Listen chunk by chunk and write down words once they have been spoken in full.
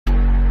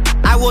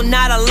I will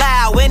not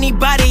allow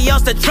anybody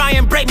else to try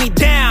and break me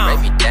down.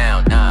 Break me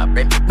down, nah,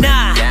 break me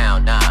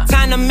down, nah.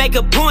 Time to make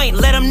a point,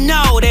 let them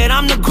know that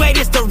I'm the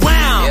greatest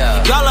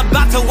around. Y'all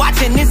about to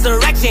watch an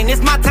insurrection.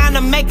 It's my time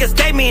to make a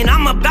statement.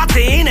 I'm about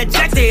to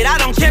interject it. I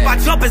don't care about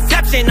your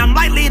perception. I'm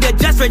likely to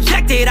just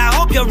reject it. I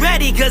hope you're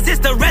ready, cause it's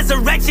the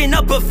resurrection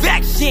of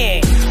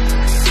perfection.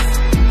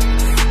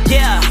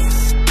 Yeah,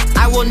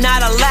 I will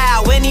not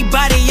allow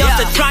anybody else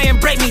to try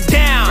and break me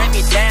down. Break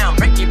me down,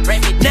 break me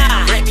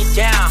down, break me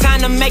down.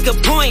 Time to make a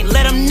point,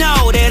 let them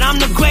know that I'm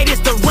the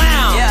greatest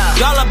around.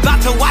 Y'all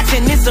about to watch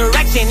an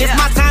insurrection. It's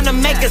my time to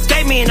make a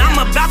statement. I'm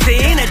about to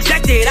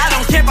interject it. I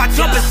don't care about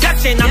your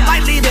perception. I'm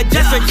likely to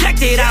just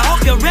reject it. I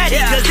hope you're ready,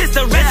 cause it's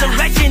the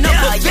resurrection of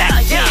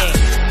perfection.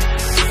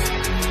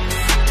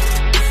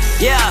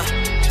 Yeah.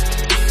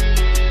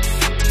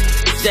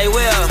 J.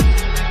 Will.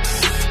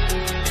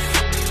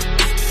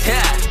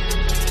 Yeah.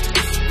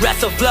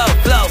 Wrestle, flow,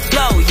 flow,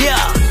 flow,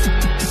 yeah.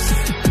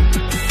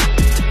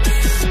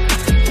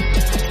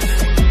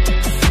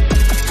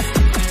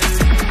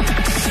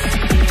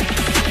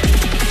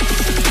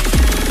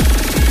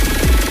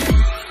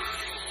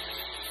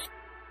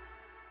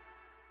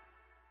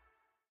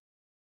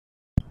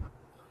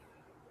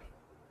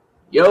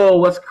 Yo,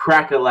 what's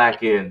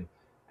crack-a-lackin'?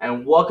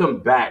 And welcome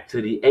back to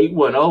the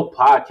 810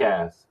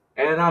 podcast.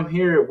 And I'm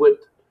here with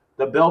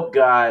the belt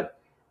god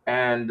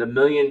and the $1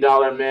 million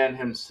man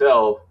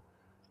himself,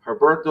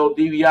 Herberto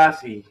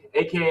DiBiase,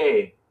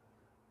 a.k.a.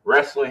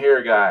 Wrestling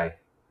Hair Guy.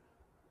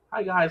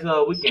 How guys'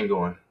 weekend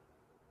going?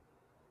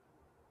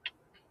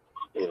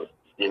 You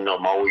know,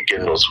 my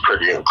weekend was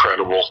pretty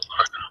incredible.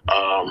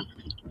 I'm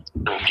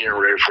getting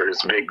ready for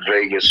this big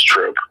Vegas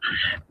trip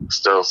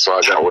still, so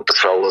I got with the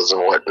fellas and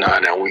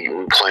whatnot, and we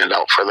planned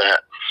out for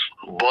that.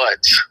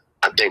 But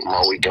I think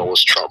my weekend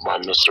was trumped by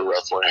Mr.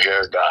 Wrestling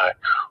Hair Guy,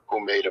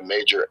 who made a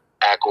major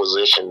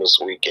acquisition this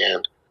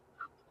weekend.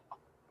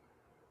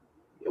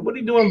 What are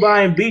you doing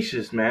buying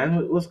beaches,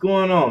 man? What's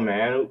going on,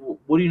 man?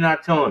 What are you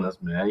not telling us,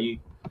 man?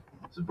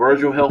 Is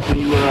Virgil helping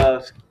you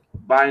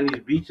buying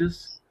these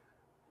beaches?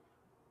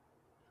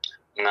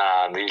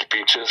 Nah, these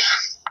beaches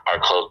are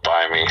close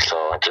by me, so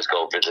I just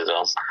go visit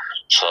them.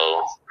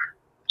 So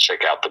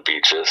check out the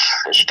beaches.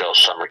 It's still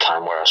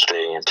summertime where I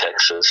stay in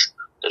Texas.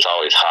 It's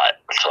always hot,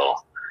 so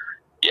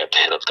you have to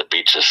hit up the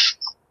beaches.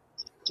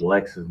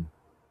 Lexington.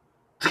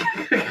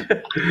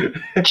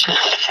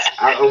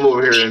 I'm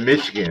over here in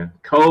Michigan,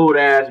 cold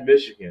ass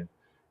Michigan,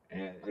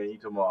 and you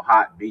talking about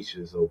hot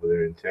beaches over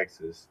there in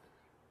Texas.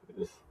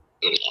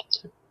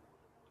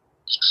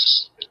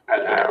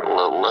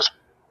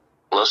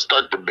 Let's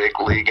start the big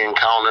league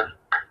encounter.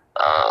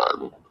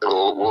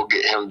 We'll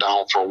get him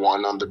down for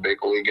one on the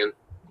big league.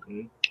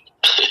 Mm-hmm.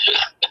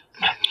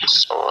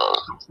 So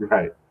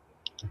right.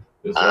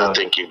 I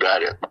think you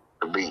got it.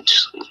 The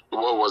beach.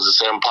 What was it?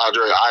 San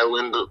Padre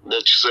Island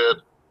that you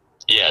said?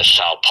 Yeah,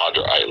 South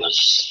Padre Island.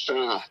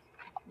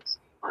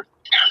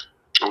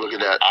 Look at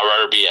that. I'd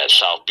rather be at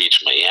South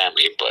Beach,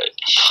 Miami, but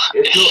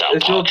it's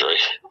South Padre.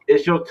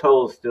 Is your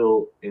toes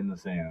still in the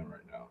sand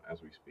right now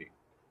as we speak?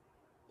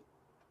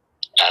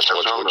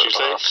 What you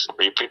say?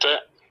 Repeat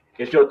that?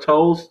 Is your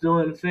toes still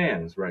in the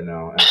sands right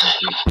now as we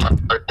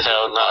speak?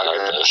 Hell no.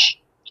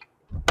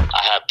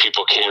 I have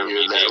people carry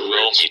me. They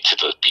will me to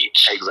the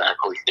beach.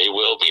 Exactly. They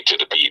will me to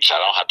the beach. I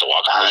don't have to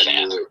walk on the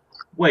sand.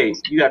 Wait,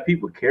 you got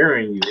people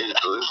carrying you.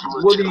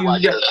 What do you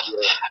got?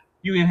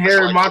 You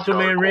inherit Macho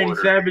Man Randy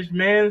Savage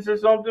Mans or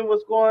something?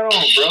 What's going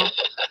on, bro?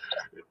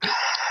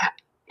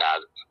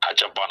 Nah, I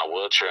jump on a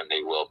wheelchair and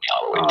they wheel me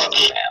all the way to the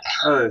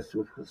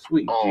sand.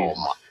 Sweet Jesus.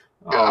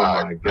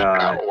 Oh my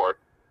God.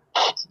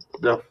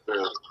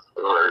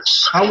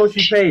 How much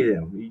you pay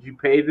them? Did you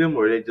pay them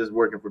or are they just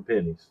working for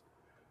pennies?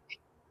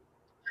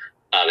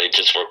 Nah, they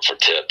just work for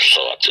tips,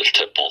 so I just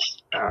tip them.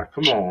 Ah,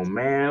 come on,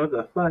 man. What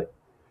the fuck?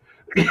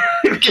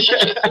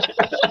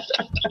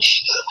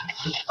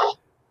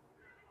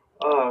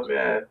 Oh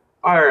man.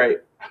 All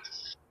right.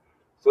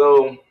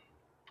 So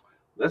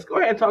let's go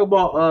ahead and talk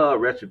about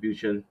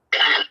Retribution.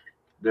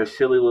 Their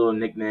silly little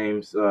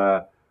nicknames.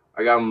 I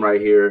got them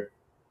right here.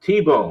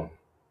 T-Bone,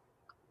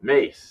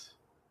 Mace,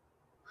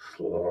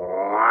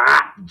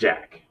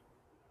 Slapjack.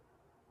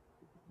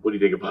 What do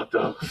you think about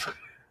those?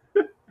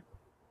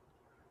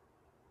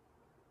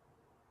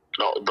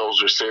 No,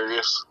 those are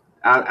serious.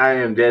 I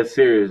am dead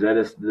serious. That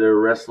is the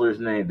wrestler's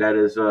name. That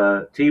is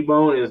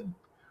T-Bone is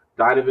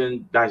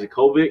Donovan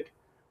Dijakovic.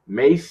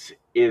 Mace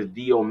is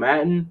Dio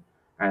Matten.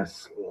 And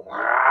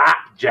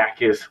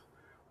Slapjack is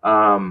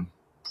I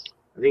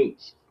think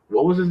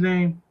what was his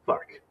name?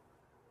 Fuck.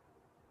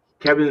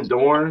 Kevin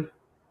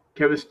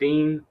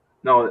Steen.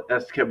 No,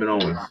 that's Kevin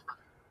Owens.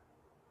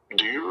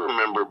 Do you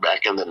remember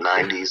back in the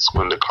 90s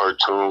when the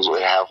cartoons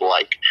would have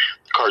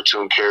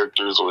cartoon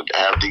characters would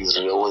have these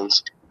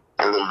villains?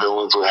 And the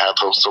villains would have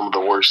some of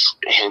the worst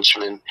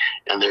henchmen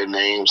and their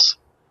names.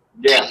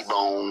 Yes.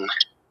 T-Bone,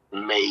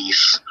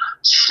 Mace,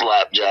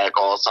 Slapjack,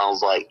 all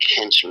sounds like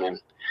henchmen.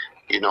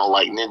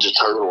 Like Ninja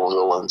Turtle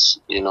villains.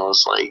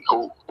 It's like,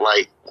 who?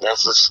 Like,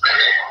 that's just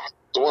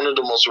one of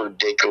the most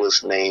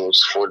ridiculous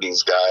names for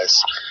these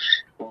guys.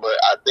 but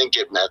I think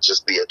it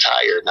matches the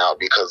attire now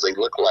because they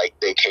look like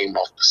they came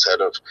off the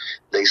set of.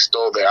 They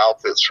stole their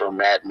outfits from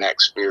Mad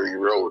Max Fury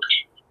Road.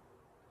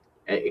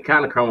 It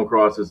kind of come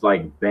across as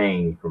like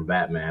Bane from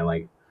Batman.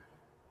 Like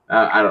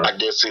I don't. I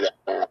did see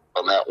that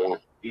on that one.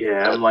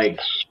 Yeah, I'm like,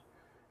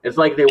 it's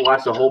like they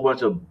watched a whole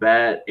bunch of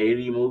bad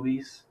 '80s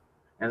movies,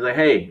 and it's like,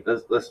 hey,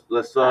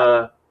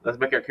 let's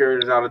make our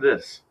characters out of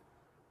this.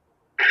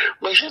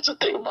 But here's the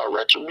thing about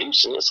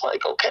Retribution: it's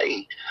like,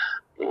 okay,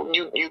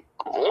 you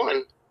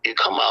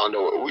come out of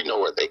nowhere. We know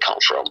where they come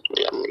from.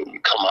 Yeah, I mean, you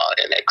come out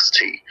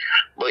NXT,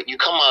 but you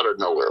come out of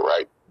nowhere,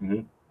 right?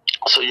 Mm-hmm.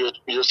 So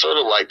you're sort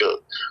of like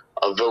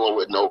a villain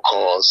with no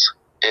cause,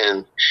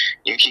 and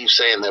you keep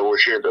saying that we're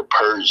here to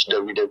purge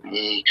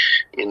WWE,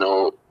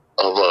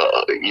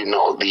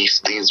 of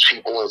these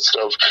people and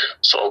stuff.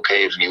 So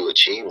okay, if you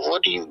achieve,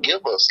 what do you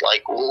give us?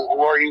 Like,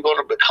 who are you going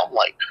to become?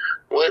 Like,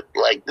 what?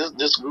 Like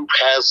this group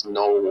has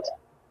no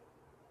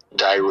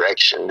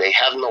direction. They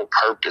have no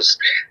purpose.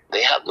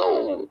 They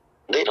don't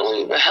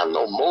even have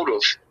no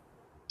motive.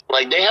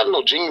 Like, they have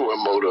no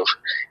genuine motive.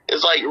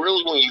 It's like,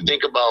 really, when you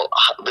think about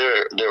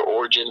their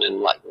origin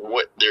and like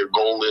what their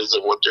goal is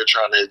and what they're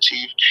trying to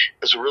achieve,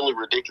 it's really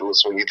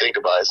ridiculous when you think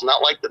about it. It's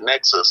not like the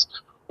Nexus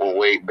when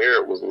Wade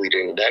Barrett was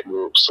leading that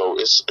group. So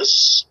it's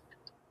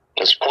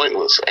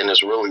pointless, and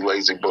it's really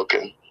lazy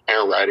booking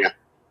and writing.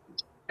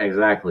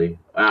 Exactly.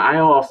 I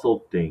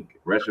also think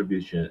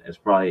Retribution is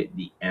probably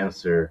the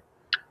answer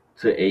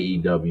to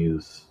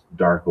AEW's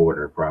Dark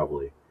Order,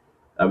 probably.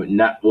 I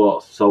mean,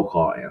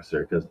 so-called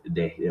answer, because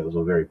it was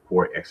a very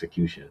poor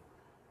execution.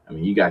 I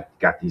mean, you got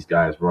these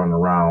guys running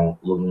around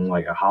looking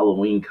like a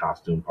Halloween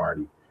costume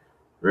party,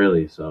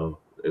 really. So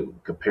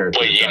compared to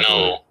Dark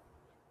Order.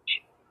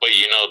 But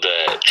you know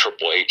that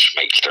Triple H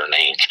makes their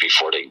names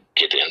before they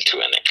get into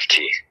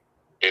NXT.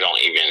 They don't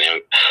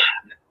even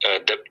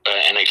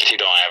NXT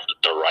don't have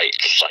the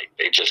rights. Like,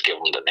 they just give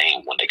them the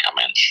name when they come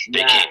in.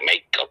 They can't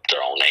make up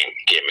their own name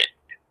gimmick.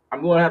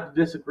 I'm going to have to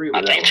disagree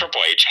with that. I think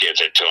Triple H gives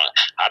it to them.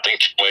 I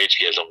think Triple H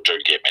gives them their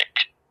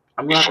gimmick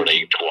before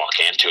they walk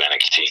into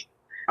NXT.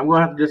 I'm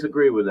going to have to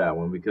disagree with that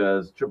one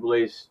because Triple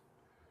H,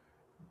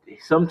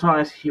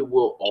 sometimes he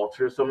will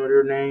alter some of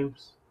their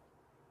names,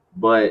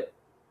 but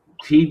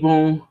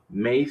T-Bone,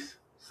 Mace,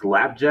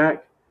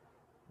 Slapjack,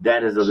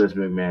 that is a Vince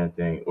McMahon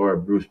thing or a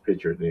Bruce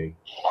Pitcher thing.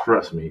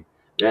 Trust me.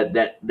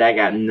 That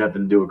got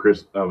nothing to do with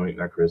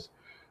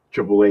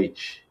Triple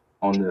H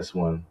on this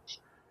one.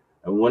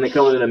 And when it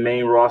comes to the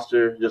main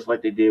roster, just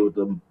like they did with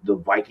the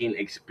Viking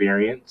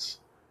Experience,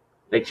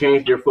 they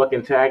changed their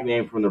fucking tag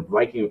name from the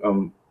Viking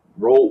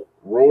Roar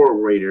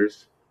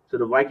Raiders to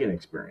the Viking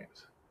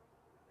Experience,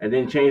 and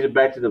then changed it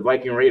back to the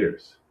Viking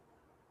Raiders.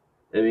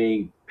 I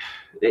mean,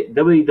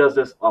 WWE does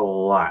this a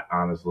lot,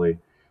 honestly.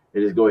 They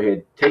just go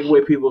ahead, take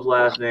away people's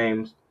last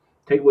names,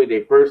 take away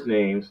their first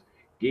names,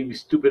 give you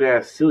stupid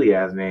ass, silly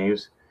ass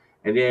names,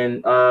 and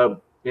then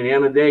at the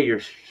end of the day, you're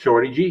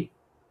Shorty G.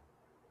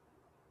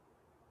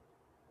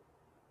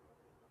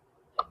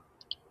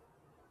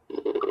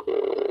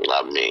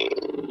 I mean,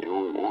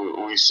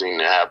 we've seen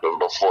it happen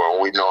before,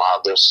 and we know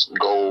how this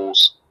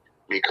goes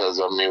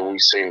because, I mean,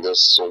 we've seen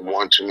this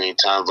one too many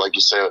times, like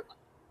you said,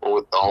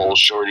 with the whole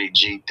Shorty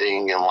G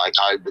thing and, like,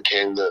 how he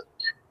became the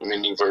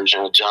mini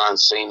version of John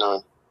Cena.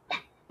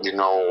 You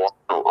know,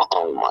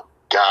 oh my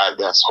God,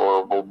 that's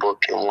horrible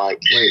booking. Like,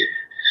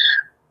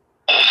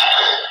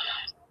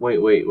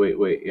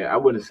 Wait. Yeah, I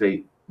wouldn't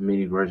say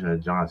mini version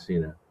of John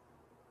Cena.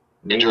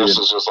 He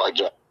dresses just like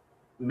John.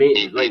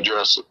 He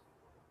dresses.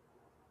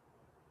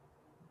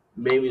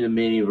 Maybe the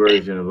mini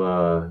version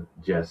of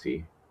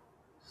Jesse,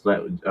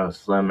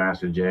 Slam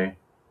Master J.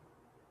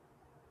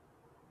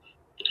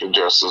 He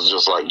dresses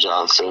just like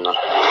John Cena.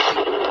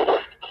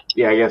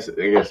 Yeah, I guess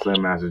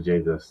Slam Master J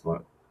does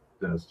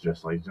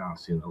just like John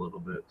Cena a little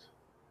bit.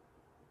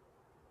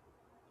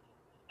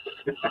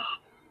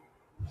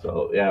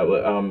 So yeah,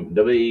 but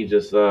WWE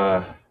just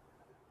I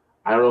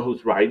don't know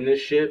who's writing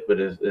this shit, but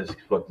it's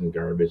fucking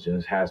garbage,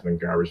 and it has been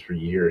garbage for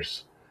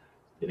years.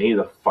 They need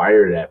to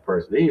fire that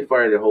person. They need to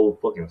fire their whole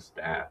fucking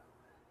staff.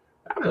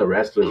 I mean, the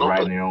wrestlers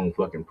writing their own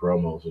fucking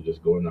promos or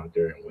just going out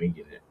there and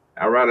winging it.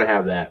 I'd rather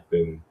have that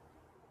than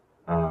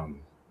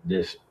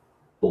this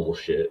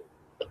bullshit.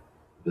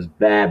 This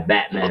bad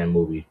Batman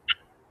movie.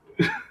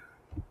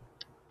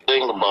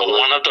 Think about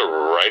one of the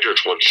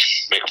writers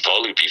was Mick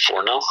Foley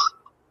before, no?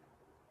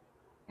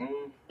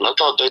 I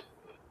thought they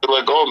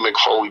let go of Mick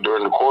Foley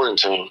during the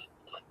quarantine.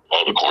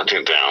 Oh, the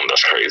quarantine down.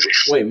 That's crazy.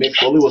 Wait, Mick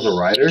Foley was a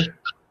writer?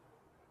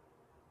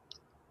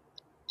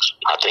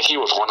 I think he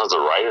was one of the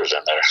writers in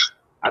there.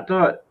 I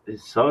thought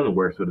his son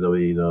works with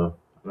WWE, though.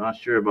 I'm not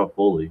sure about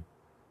Foley.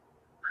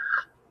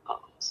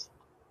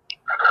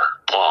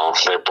 Well,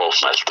 they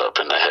both messed up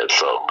in the head,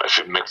 so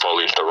if Mick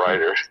Foley's the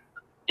writer,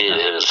 he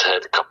hit his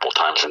head a couple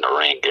times in the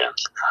ring and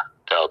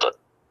held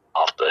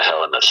off the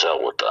Hell in a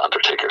Cell with the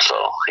Undertaker,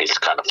 so he's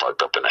kind of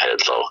fucked up in the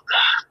head, so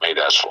maybe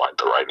that's why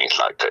the writing's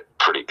not good,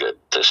 pretty good.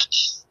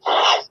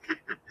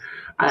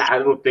 I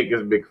don't think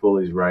it's Mick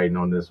Foley's writing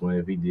on this one,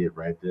 if he did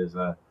write this.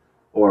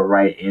 or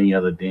write any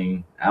other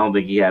thing. I don't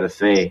think he had a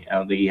say. I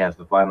don't think he has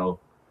the final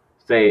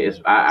say. If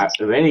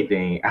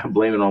anything, I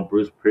blame it on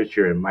Bruce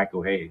Pritchard and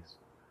Michael Hayes.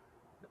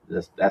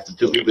 That's the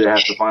two people that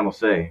have the final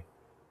say.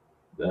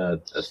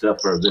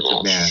 Except for Vince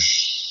McMahon.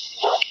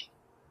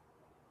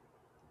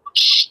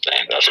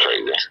 Dang, that's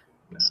crazy.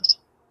 Yeah.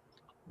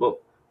 Well,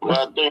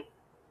 I think,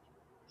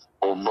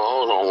 but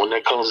hold on. When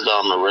it comes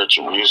down to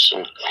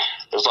retribution,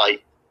 it's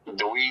like,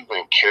 do we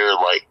even care?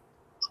 Like,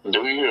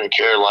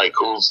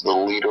 who's the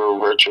leader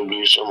of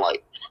retribution?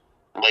 Like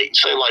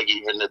say, like,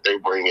 even if they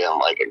bring in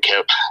like a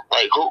Kev,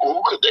 like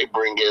who could they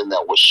bring in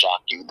that would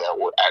shock you? That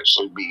would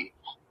actually be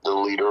the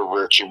leader of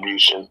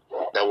retribution.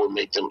 That would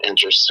make them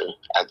interesting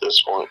at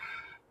this point.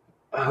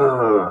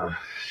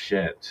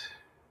 Shit.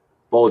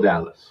 Bo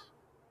Dallas.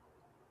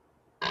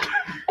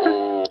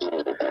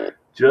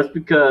 Just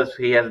because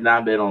he has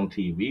not been on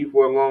TV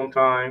for a long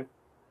time,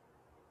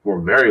 for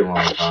a very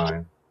long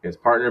time, his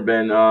partner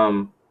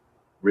been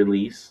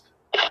released.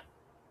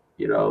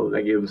 You know,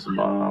 they gave him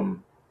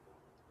some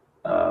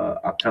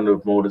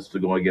alternative motives to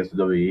go against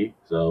the WWE.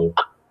 So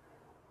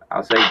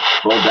I'll say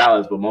Bo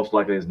Dallas, but most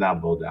likely it's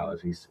not Bo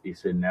Dallas. He's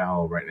sitting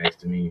now right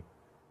next to me,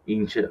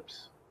 eating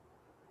chips.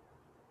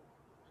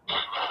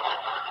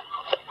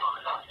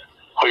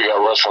 Who you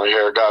got wrestling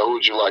here, guy? Who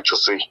would you like to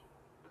see?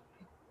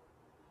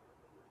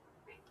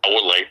 I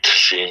would like to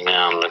see,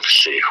 man. Let me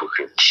see who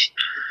could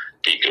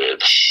be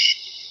good.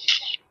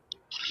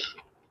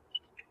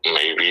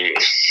 Maybe,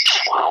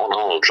 I don't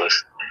know.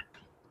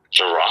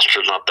 The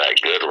roster's not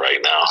that good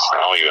right now. I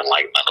don't even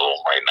like none of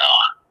them right now.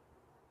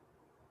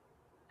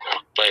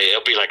 But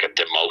it'll be like a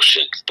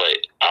demotion. But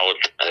I would,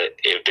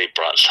 if they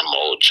brought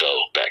Samoa Joe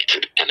back to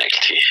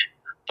NXT,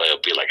 but it'll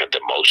be like a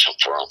demotion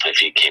for him if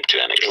he came to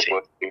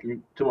NXT.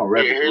 You talking about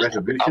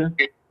retribution?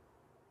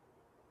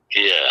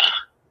 Yeah.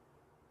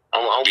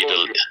 I'm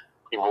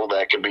people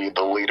that could be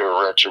the leader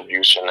of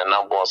retribution, and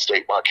I'm going to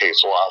state my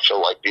case why I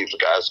feel like these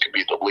guys could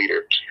be the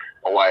leader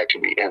and why it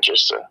could be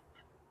interesting.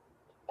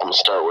 I'm going to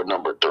start with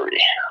number 3. I'm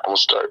going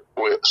to start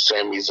with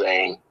Sami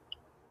Zayn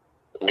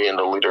being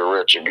the leader of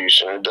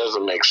retribution. It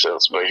doesn't make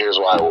sense, but here's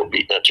why it would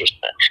be interesting.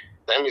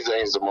 Sami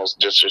Zayn is the most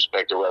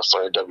disrespected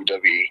wrestler in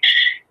WWE.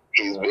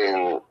 He's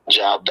been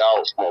jobbed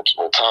out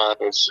multiple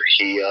times.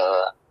 He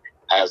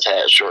has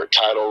had short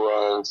title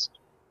runs.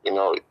 You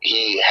know,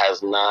 he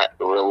has not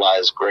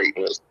realized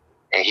greatness,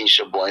 and he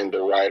should blame the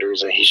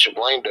writers, and he should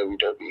blame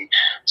WWE.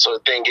 So the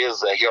thing is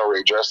that he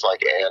already dressed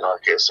like an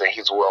anarchist, and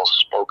he's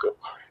well-spoken,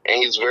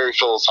 and he's very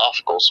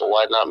philosophical. So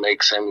why not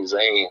make Sami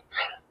Zayn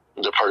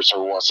the person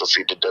who wants to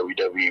see the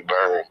WWE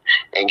burn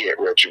and get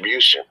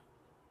retribution?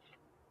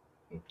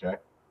 Okay.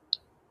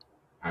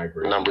 I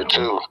agree. Number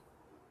two,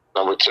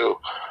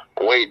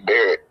 Wade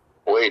Barrett.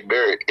 Wade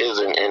Barrett is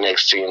in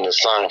NXT and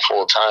is signed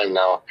full-time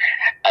now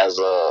as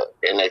a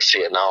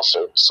NXT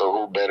announcer. So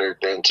who better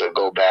than to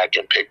go back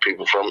and pick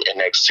people from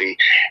NXT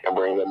and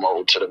bring them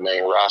over to the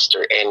main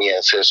roster? And he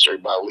has history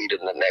by leading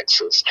the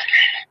Nexus,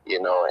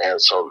 you know.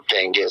 And so the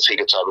thing is, he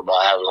could talk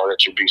about having a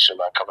retribution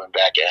by coming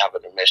back and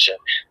having a mission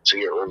to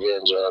get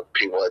revenge on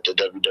people at the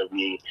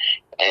WWE.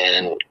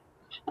 And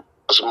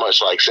it's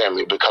much like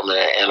Sammy becoming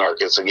an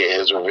anarchist to get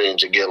his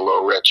revenge and get a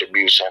little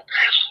retribution.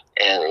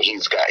 And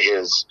he's got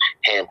his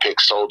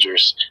hand-picked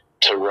soldiers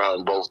to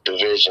run both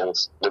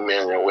divisions, the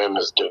men and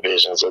women's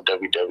divisions of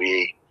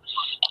WWE.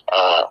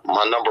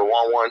 My number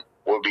one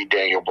would be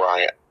Daniel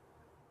Bryan.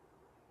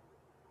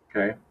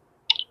 Okay.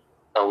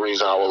 No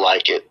reason I would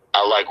like it.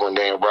 I like when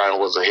Daniel Bryan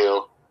was a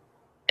heel,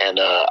 and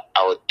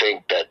I would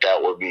think that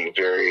would be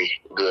very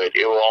good.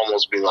 It would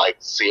almost be like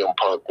CM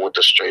Punk with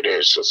the Straight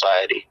Edge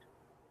Society.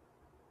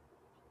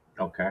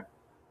 Okay.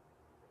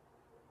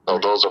 So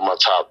those are my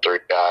top 3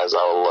 guys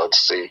I would love to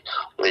see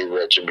lead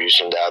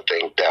retribution. That I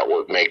think that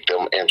would make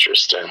them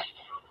interesting.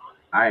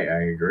 I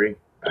agree.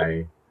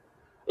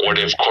 What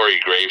if Corey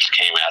Graves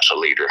came as a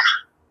leader?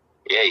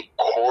 Yeah,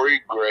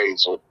 Corey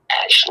Graves would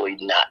actually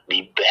not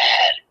be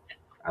bad.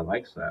 I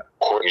like that.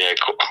 Corey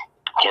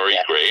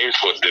Graves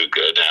would do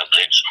good at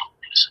least.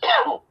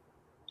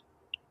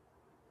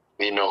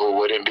 You know who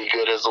wouldn't be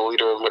good as a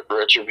leader of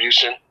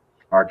retribution?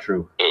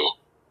 R-Truth. Who?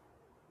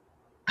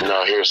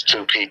 No, here's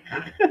 2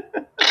 people.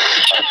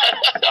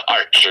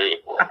 R-Truth.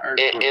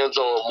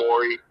 Enzo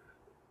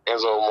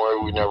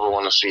Amore. We never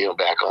want to see him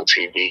back on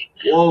TV.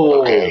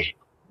 Whoa. Okay.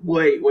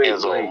 Wait.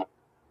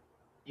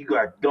 You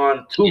got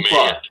gone too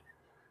far.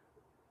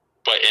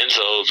 But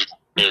Enzo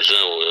is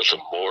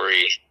Amore.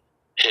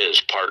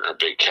 His partner,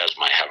 Big Cass,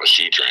 might have a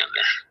seizure in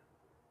there.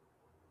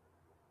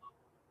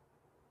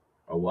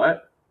 A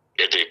what?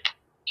 I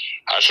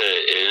said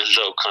if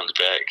Enzo comes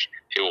back,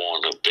 he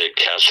want a Big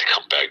Cass to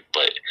come back,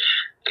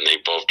 and they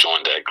both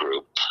joined that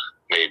group.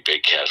 Maybe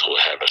Big Cass will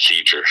have a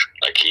seizure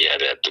like he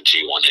had at the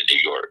G1 in New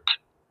York.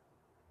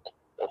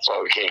 That's why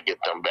we can't get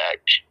them back.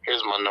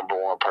 Here's my number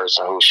 1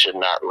 person who should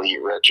not lead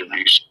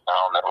retribution. I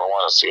don't ever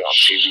want to see on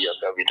TV or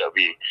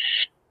WWE.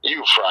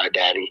 You, Fry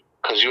Daddy,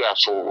 because you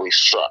absolutely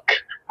suck.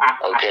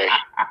 Okay?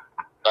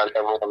 I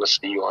never want to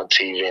see you on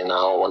TV, and I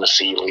don't want to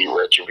see you lead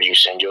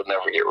retribution. You'll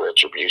never get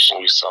retribution,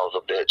 you son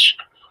of a bitch.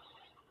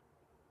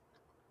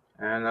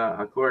 And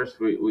of course,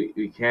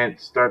 we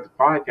can't start the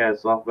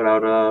podcast off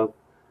without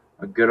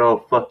a good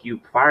old fuck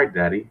you, Fire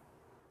Daddy.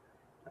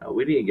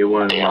 We didn't get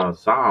one of them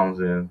sounds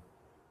in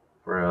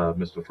for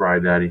Mr. Fry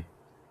Daddy.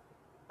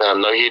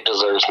 No, he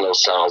deserves no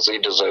sounds. He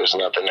deserves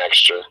nothing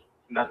extra.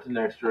 Nothing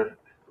extra.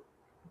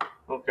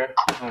 Okay,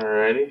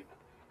 alrighty.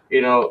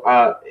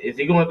 Is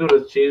he going through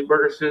the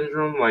cheeseburger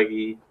syndrome? Like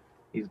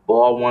he's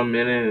bald 1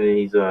 minute and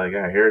he's got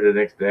hair the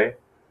next day.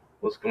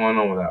 What's going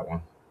on with that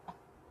one?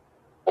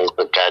 He's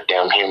a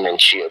goddamn human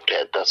chip.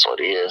 That's what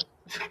he is.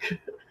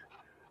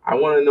 I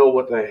want to know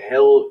what the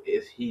hell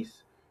is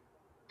he's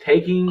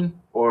taking,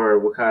 or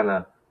what kind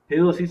of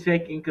pills he's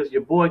taking, because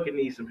your boy can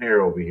need some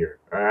hair over here.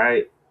 All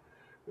right.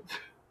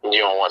 You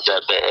don't want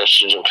that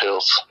estrogen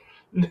pills.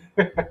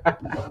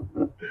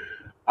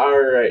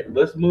 All right,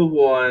 let's move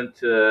on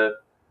to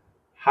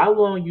how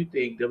long you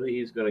think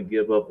WWE is going to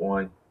give up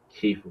on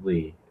Keith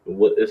Lee.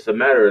 It's a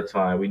matter of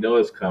time. We know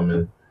it's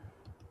coming.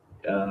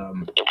 It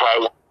probably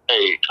won't,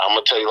 hey, I'm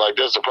gonna tell you like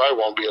this. It probably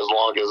won't be as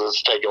long as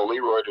it's taking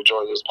Leroy to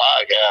join this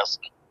podcast.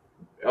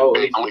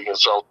 Big league and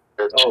so.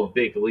 Oh,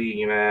 big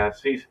league and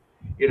ass. He's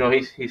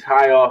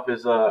high off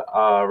his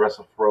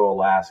Wrestle Pro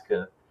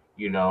Alaska.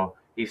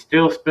 He's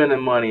still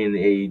spending money in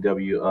the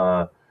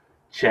AEW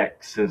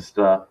checks and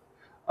stuff.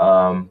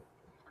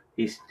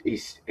 He's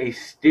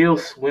still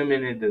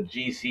swimming in the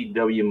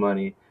GCW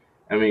money.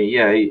 I mean,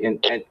 yeah,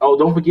 and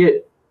don't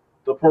forget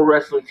the Pro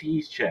Wrestling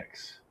Tees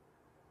checks.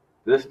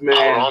 This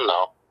man.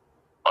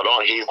 Hold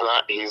on,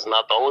 he's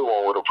not the only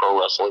one with a Pro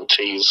Wrestling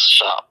Tees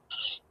shop.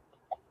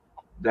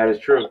 That is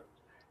true.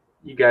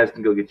 You guys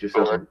can go get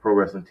yourself a Pro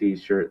Wrestling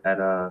Tees shirt at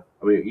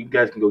you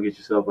guys can go get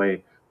yourself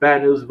a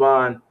Bad News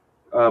Vaughn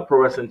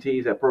Pro Wrestling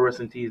Tees at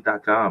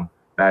ProWrestlingTees.com.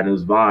 Bad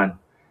News Vaughn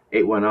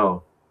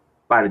 810.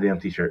 Buy the damn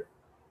T-shirt.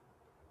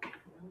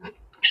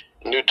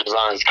 New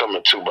designs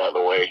coming too, by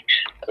the way.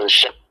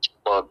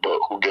 But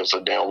who gives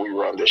a damn? We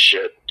run this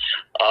shit.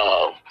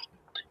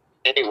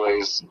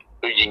 Anyways,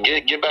 you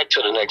get back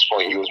to the next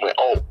point you was making.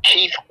 Oh,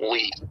 Keith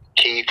Lee.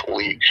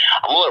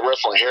 I'm gonna let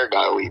Wrestling Hair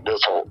Guy lead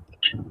this one.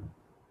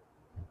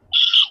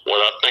 What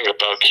I think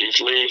about Keith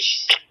Lee,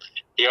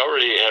 he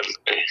already had.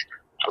 I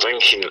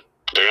think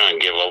they're gonna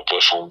give up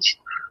with him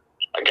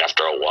like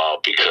after a while,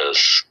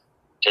 because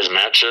his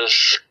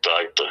matches,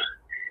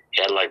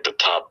 he had like the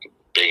top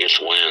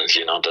biggest wins,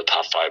 the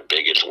top 5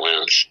 biggest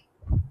wins.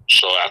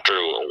 So after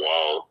a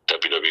while,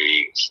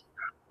 WWE,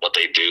 what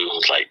they do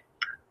is like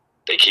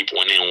they keep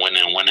winning, and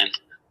then when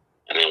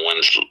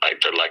it's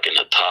like they're like in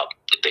the top,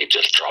 they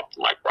just drop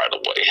them like right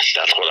away.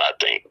 That's what I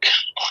think.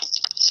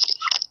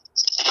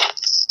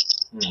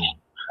 Yeah,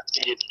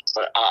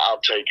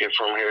 I'll take it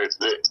from here.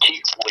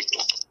 Keith Lee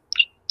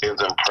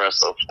is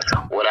impressive.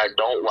 What I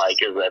don't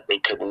like is that they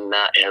could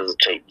not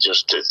hesitate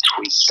just to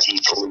tweet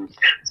Keith Lee.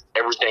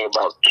 Everything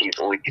about Keith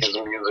Lee, his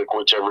music,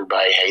 which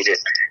everybody hated,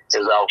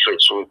 his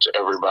outfits, which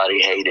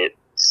everybody hated.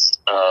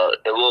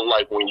 It looked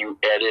like when you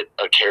edit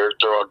a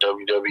character on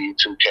WWE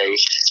 2K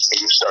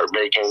and you start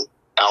making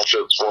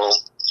outfits for him,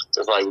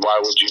 it's like, why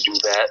would you do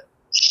that?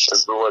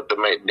 That's what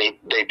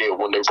they did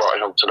when they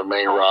brought him to the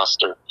main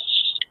roster.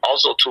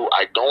 Also, too,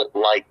 I don't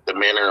like the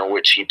manner in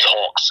which he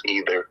talks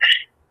either.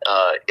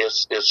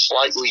 It's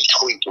slightly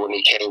tweaked when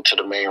he came to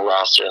the main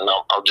roster, and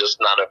I'm just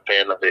not a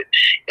fan of it.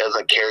 He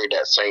doesn't carry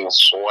that same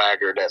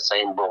swagger, that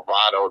same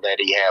bravado that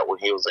he had when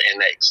he was in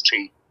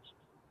NXT.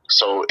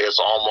 So it's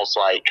almost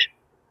like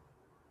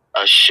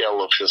a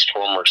shell of his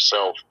former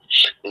self.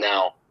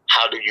 Now,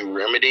 how do you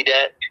remedy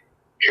that?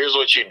 Here's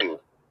what you do.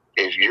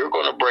 If you're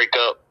going to break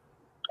up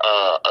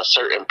a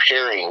certain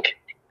pairing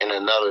in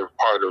another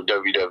part of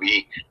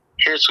WWE,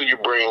 here's who you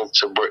bring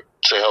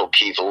to help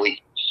Keith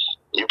Lee.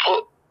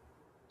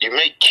 You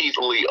make Keith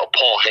Lee a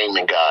Paul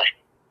Heyman guy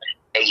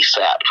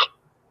ASAP.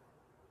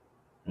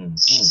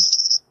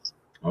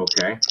 Mm-hmm.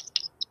 Okay.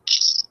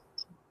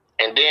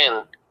 And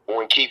then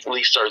when Keith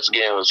Lee starts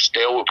getting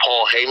stale with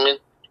Paul Heyman,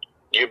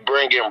 you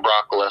bring in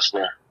Brock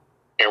Lesnar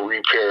and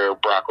repair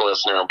Brock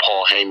Lesnar and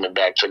Paul Heyman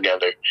back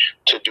together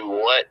to do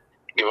what?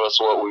 Give us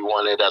what we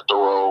wanted at the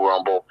Royal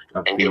Rumble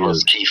and give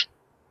us Keith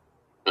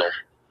Lee.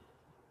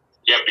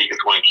 Yeah, because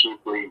when Keith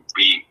Lee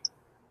beat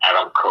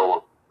Adam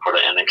Cole for the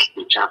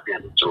NXT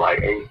champion July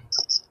 8th,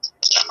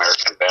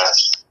 American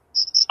Best,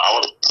 I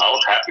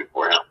was happy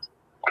for him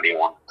when he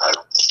won the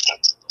title.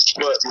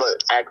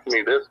 But ask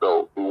me this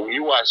though: when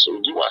you watched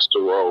the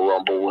Royal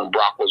Rumble when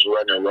Brock was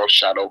running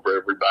roughshod over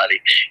everybody,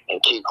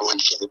 and Keith Lee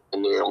came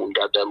in there, and we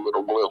got that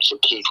little glimpse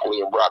of Keith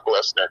Lee and Brock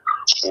Lesnar.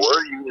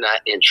 Were you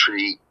not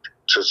intrigued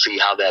to see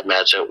how that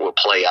matchup would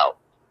play out?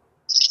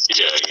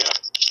 Yeah.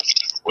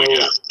 Well,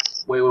 yeah.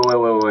 Wait.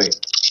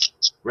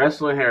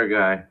 Wrestling Hair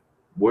Guy,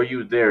 were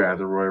you there at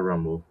the Royal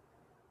Rumble?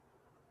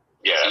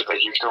 Yeah, of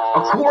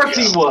course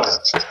he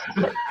was.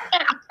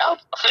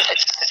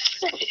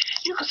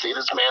 You can see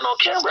this man on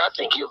camera. I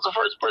think he was the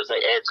first person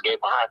Edge gave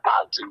a high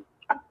five to.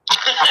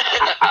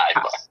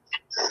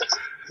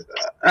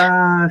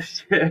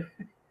 Shit.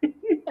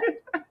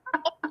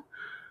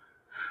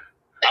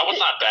 I was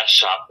not that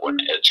shocked when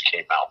Edge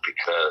came out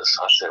because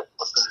I said,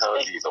 "What the hell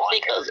is he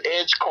doing?" Because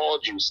Edge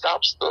called you.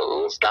 Stop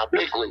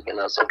big leaguing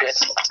us, okay?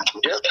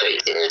 Just say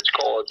Edge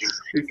called you.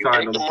 He's You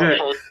signing them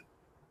checks.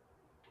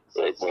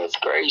 Goodness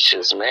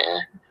gracious,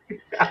 man.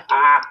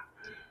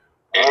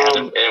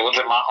 And it was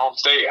in my home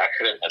state. I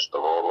couldn't miss the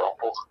Royal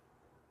Rumble.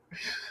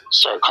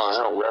 Start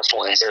calling him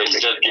wrestling here.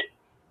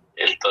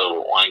 It's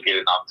the one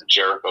getting off the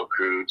Jericho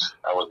cruise.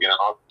 I was getting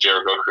off the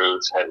Jericho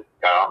cruise, had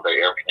got on the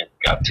airplane,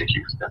 got to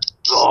Houston.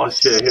 Oh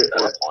shit!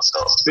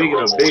 Speaking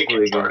of big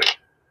league,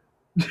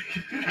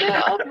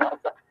 yeah,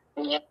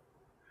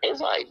 it's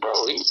like, bro,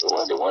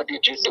 what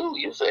did you do?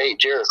 You say, hey,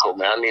 Jericho,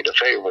 man, I need a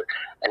favor.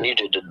 I need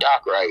you to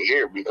dock right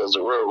here because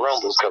the Royal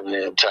Rumble's coming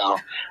in town.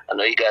 I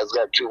know you guys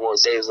got 2 more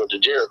days of the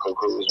Jericho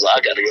cruise, but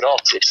I got to get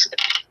off this.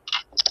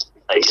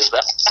 Like, is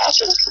that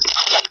happening?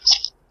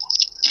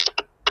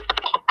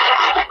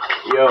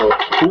 Yo,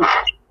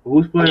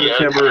 who's playing the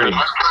tambourine?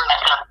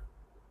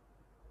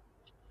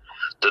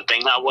 The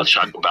thing I was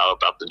shocked about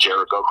the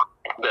Jericho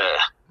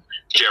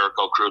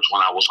cruise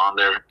when I was on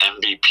there,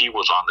 MVP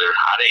was on there.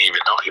 I didn't even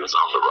know he was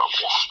on the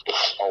Rumble.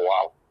 Oh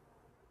wow!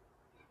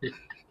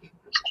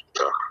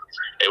 So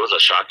it was a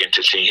shocking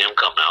to see him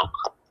come out,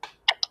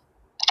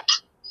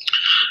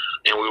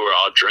 and we were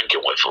all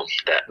drinking with him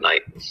that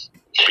night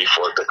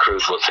before the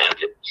cruise was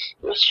ended.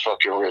 This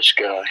fucking rich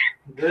guy.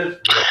 This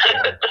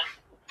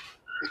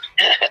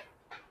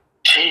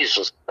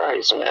Jesus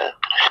Christ, man.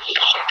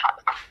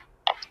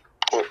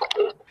 I'm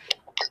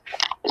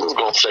just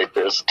going to say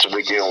this to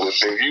begin with.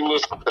 If you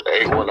listen to the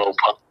 810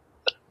 podcast,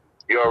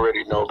 you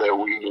already know that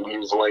we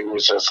use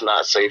language that's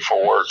not safe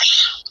for work.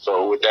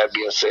 So with that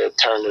being said,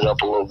 turn it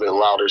up a little bit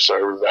louder so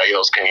everybody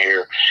else can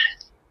hear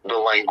the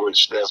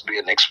language that's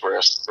being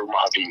expressed through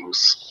my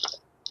views.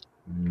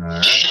 all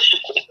right.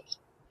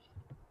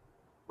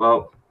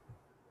 Well,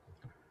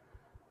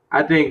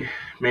 I think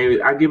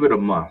maybe I give it a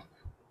month.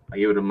 I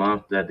give it a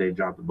month that they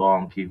dropped the ball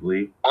on Keith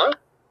Lee. What?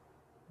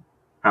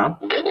 Huh?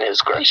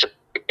 Goodness gracious.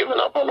 Giving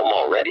up on them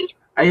already?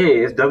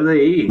 Hey, it's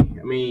WWE.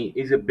 I mean,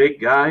 he's a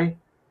big guy.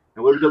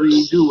 And what did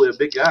WWE do with a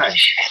big guy?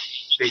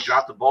 They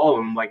dropped the ball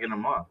on him like in a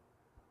month.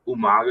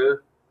 Umaga.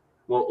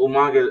 Well,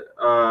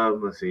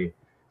 let's see.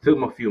 Took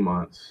him a few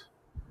months.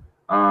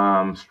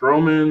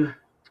 Strowman,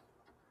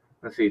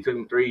 let's see, it took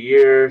him 3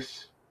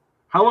 years.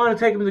 How long did it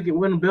take him to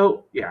win the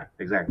belt? Yeah,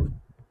 exactly.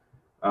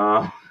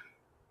 Yeah,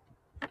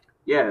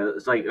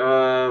 it's like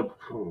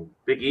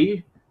Big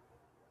E.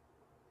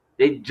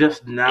 They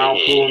just now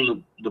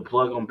pulling the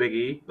plug on Big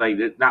E. Like,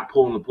 they're not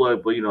pulling the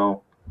plug, but,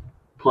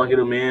 plugging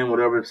him in,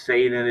 whatever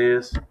saying it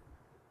is.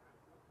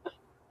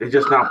 They're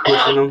just not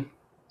pushing him.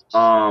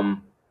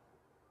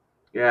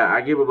 Yeah,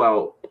 I give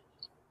about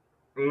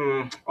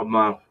a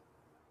month.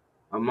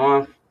 A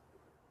month.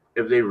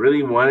 If they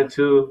really wanted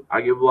to, I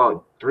give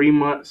about 3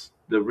 months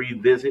to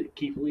revisit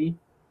Keith Lee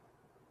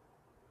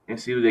and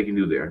see what they can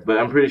do there. But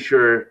I'm pretty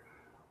sure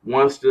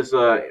once this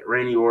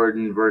Randy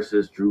Orton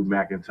versus Drew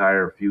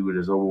McIntyre feud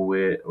is over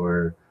with,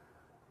 or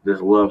this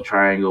love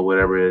triangle,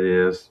 whatever it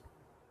is,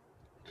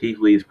 Keith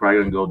Lee is probably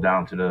going to go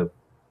down to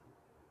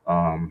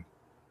the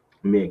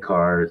mid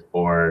card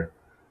or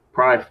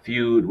probably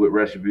feud with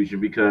Retribution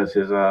because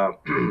his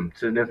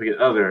significant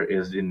other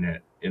is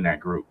in that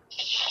group.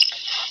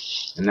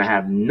 And I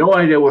have no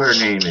idea what her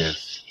name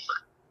is.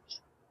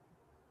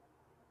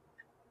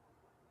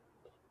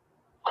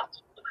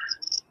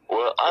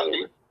 Well,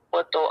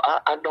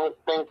 I don't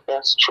think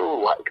that's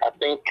true. Like, I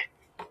think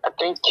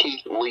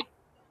Keith Lee,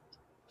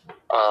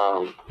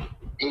 I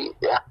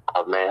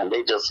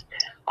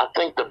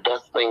think the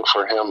best thing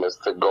for him is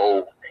to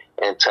go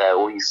and to at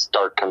least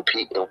start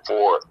competing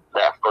for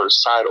that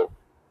first title,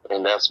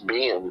 and that's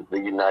being the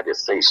United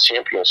States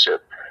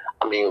Championship.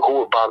 I mean, who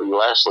would Bobby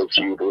Lashley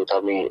feud with? I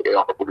mean,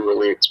 would we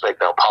really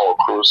expect our Power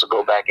Cruise to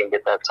go back and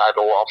get that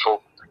title off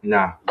of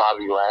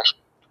Bobby Lashley?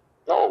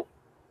 No,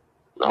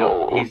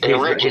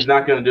 he's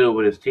not going to do it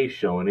with his teeth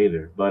showing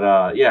either.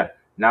 But, yeah,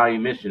 now you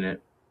mention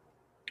it.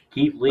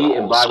 Keith Lee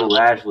and Bobby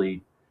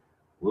Lashley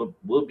will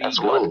be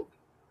gold.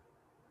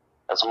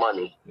 That's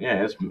money.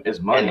 Yeah, it's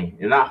money.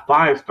 And not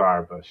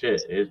 5-star, but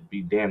shit, it'd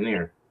be damn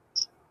near.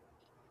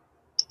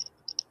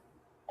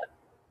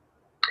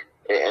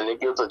 And it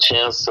gives a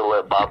chance to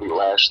let Bobby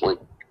Lashley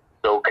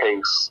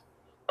showcase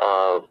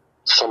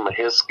some of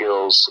his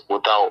skills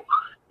without,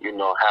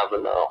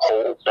 having to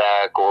hold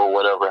back or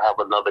whatever. Have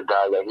another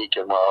guy that he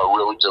can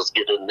really just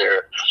get in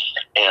there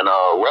and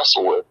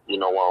wrestle with. You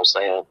know what I'm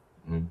saying?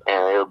 Mm-hmm.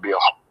 And it'll be a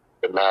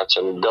hard match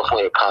and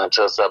definitely a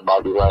contest that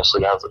Bobby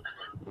Lashley hasn't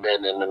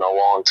been in a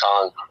long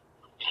time.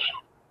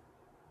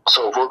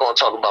 So if we're going to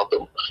talk about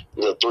the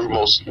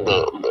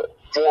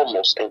four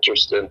most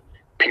interesting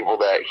people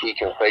that he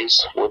can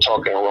face, we're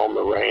talking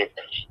Roman Reigns.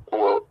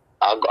 Well,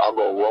 I'll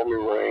go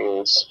Roman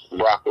Reigns,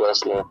 Brock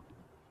Lesnar,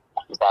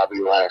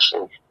 Bobby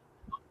Lashley.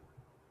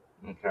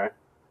 Okay.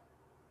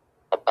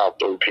 About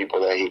 3 people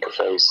that he could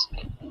face.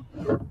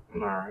 All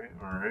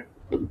right.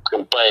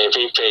 But if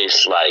he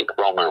faced like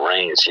Roman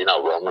Reigns,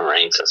 Roman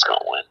Reigns is going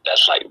to win.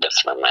 That's like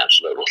Vince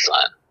McMahon's little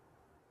son.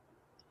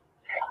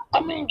 I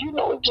mean,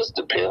 it just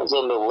depends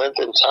on the length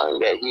and time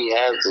that he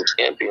has the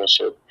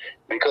championship.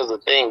 Because the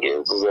thing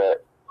is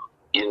that,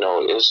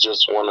 it's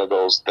just one of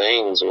those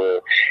things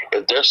where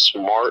if they're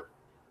smart,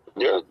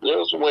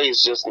 there's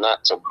ways just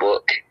not to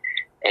book.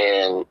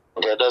 And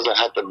there doesn't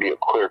have to be a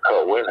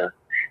clear-cut winner.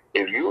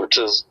 If you were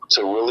to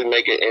really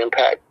make an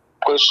impact,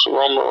 push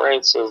Roman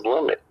Reigns to his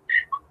limit.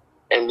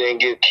 And then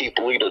give Keith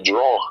Lee the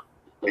draw.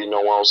 You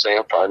know what I'm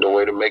saying? Find a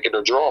way to make it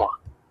a draw.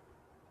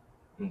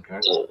 Okay.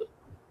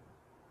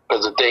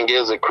 Because the thing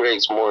is, it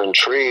creates more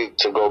intrigue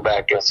to go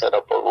back and set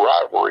up a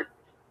rivalry.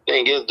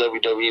 Thing is,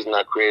 WWE's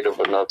not creative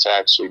enough to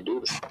actually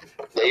do this.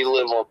 They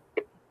live on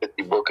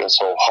 50 booking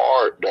so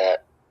hard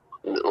that,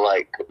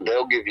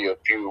 they'll give you a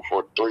few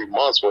for 3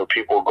 months where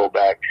people go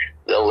back.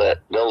 They'll let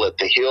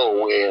the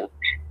heel win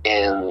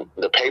in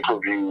the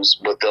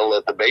pay-per-views, but they'll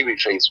let the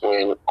babyface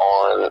win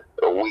on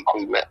a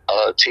weekly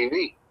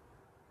TV.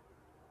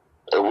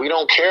 And we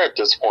don't care at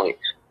this point.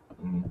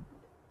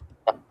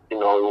 We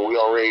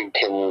already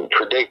can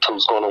predict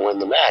who's going to win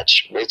the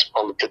match based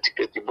on the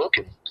 50-50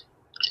 booking.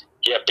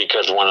 Yeah,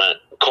 because when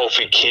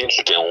Kofi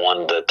Kingston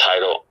won the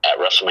title at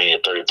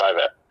WrestleMania 35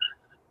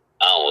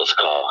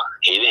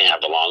 he didn't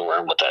have a long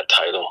run with that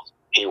title.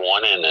 He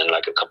won it, and then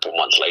a couple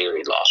months later,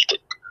 he lost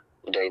it.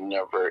 They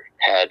never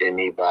had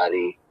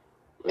anybody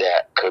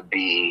that could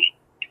be,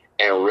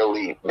 and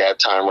really that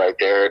time right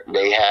there,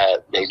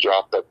 they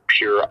dropped a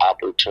pure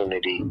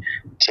opportunity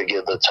to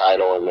give the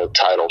title and the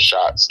title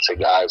shots to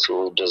guys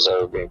who were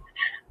deserving.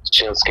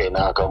 Shinsuke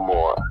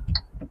Nakamura,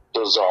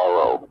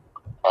 Cesaro,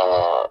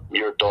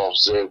 your Dolph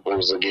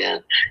Ziggler's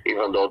again,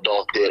 even though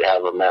Dolph did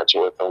have a match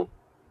with him.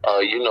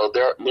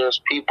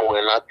 There's people,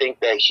 and I think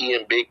that he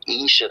and Big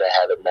E should have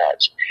had a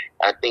match.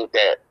 I think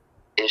that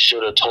it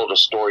should have told a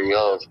story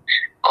of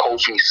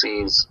Kofi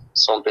sees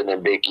something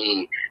in Big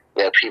E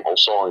that people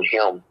saw in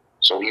him.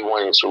 So he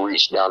wanted to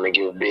reach down and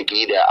give Big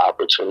E that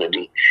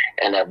opportunity.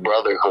 And that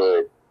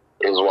brotherhood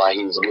is why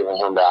he's giving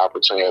him the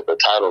opportunity at the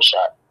title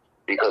shot.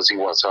 Because he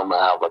wants him to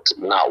have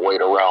not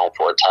wait around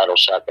for a title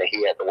shot that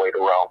he had to wait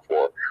around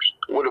for.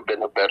 Would have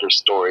been a better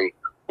story.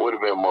 Would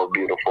have been more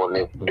beautiful. And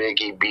if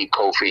Big E beat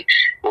Kofi,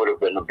 would have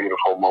been a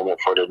beautiful moment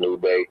for the New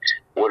Day.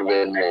 Would have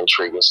been an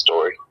intriguing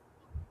story.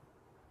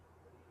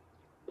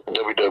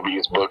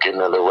 WWE's booking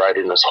and the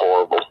writing is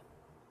horrible.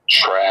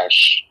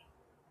 Trash.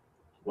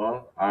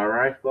 Well, all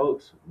right,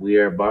 folks. We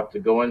are about to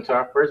go into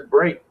our first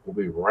break. We'll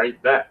be right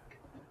back.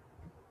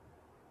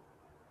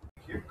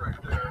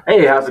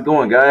 Hey, how's it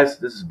going, guys?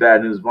 This is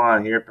Bad News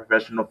Vaughn here,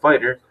 professional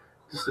fighter.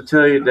 Just to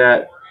tell you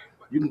that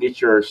you can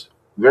get your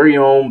very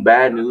own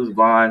Bad News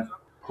Vaughn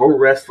Pro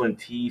Wrestling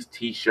Tees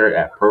t-shirt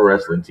at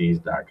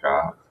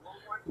ProWrestlingTees.com.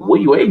 What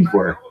are you waiting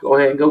for? Go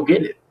ahead and go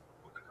get it.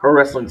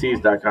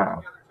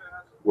 ProWrestlingTees.com,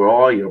 where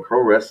all your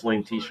pro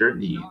wrestling t-shirt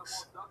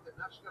needs.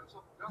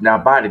 Now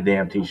buy the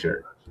damn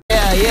t-shirt.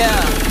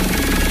 Yeah.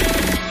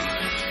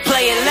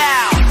 Play it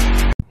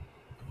loud.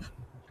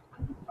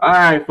 All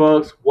right,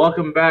 folks.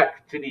 Welcome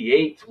back to the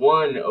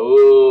 810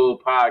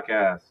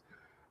 podcast.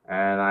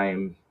 And I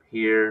am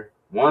here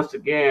once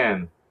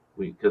again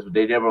because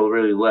they never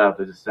really left.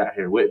 They just sat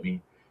here with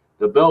me.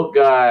 The belt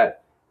guy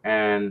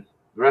and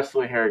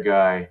wrestling hair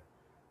guy,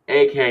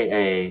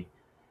 a.k.a.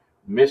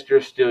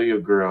 Mr. Steal Your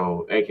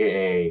Girl,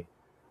 a.k.a.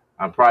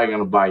 I'm probably going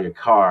to buy your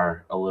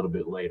car a little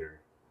bit later.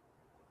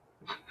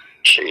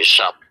 She's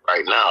shopping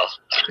right now.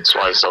 That's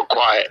why it's so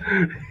quiet.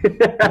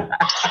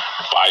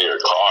 Buy your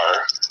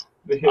car.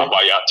 I'll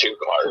buy you out 2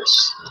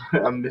 cars.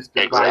 I'm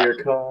Mr. Buy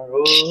Your Car.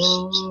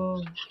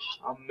 Oh,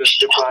 I'm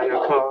Mr. Buy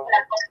Your Car.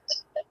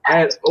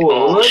 And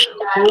look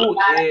who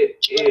it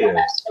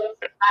is.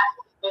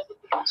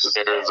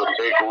 There's a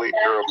big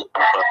leader.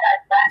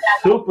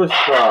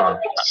 Superstar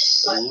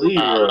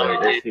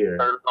Leroy is here.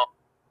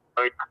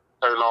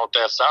 Turn off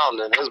that sound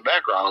in his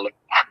background.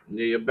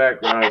 Yeah, your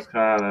background is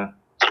kind of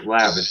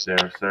lavish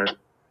there, sir.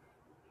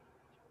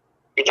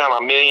 You talking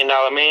about $1 Million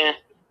Man?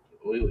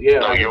 Both of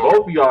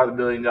y'all the $1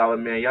 Million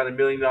Man. Y'all the $1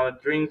 Million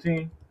Dream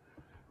Team?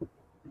 Nah.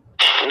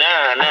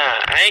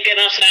 I ain't got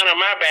no sound in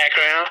my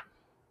background.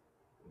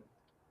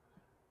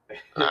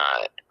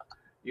 Alright.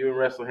 You and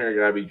Wrestle Hair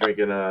gotta be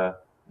drinking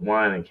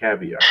wine and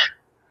caviar.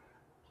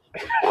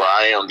 Well,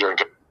 I am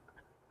drinking.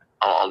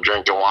 I'm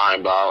drinking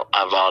wine, but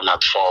I vowed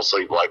not to fall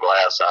asleep like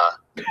last time.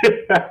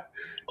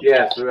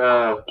 Yes, the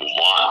belt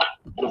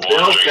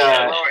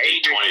guy. Lower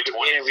Adrian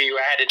interview. I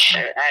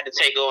had to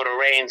take over the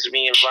reins.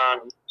 Me and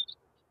Vaughn.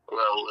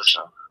 Well,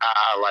 listen,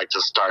 I like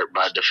to start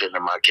by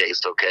defending my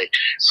case, okay?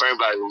 For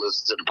anybody who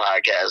listened to the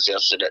podcast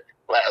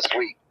last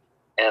week,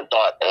 and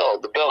thought, oh,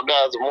 the belt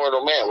guy's a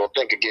mortal man. Well,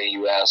 think again,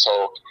 you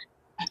asshole.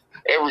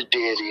 Every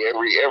deity,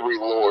 every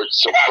lord,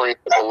 supreme,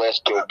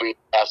 celestial being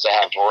has to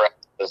have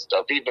rest and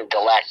stuff. Even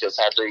Galactus,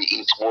 after he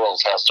eats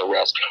worlds, has to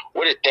rest.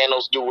 What did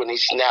Thanos do when he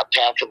snapped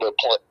half of the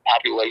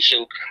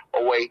population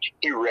away?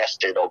 He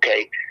rested,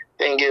 okay?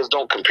 Thing is,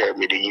 don't compare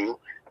me to you.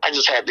 I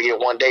just had to get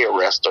one day of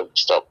rest and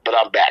stuff, but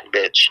I'm back,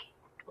 bitch.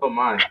 Oh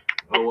my!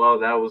 Oh well,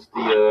 that was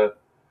the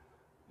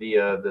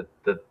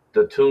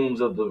tombs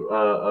of the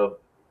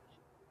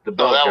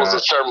belt that guy. was a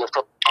sermon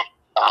from.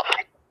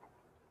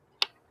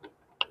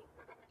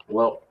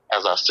 Well,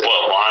 as I said.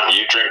 Well, Ron,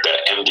 you drink that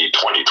MD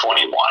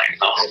 2020 wine.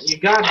 No? you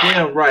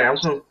goddamn right. I'm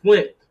from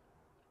Flint.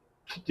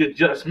 You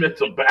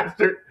judgmental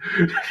bastard.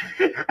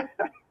 Let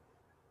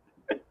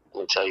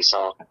me tell you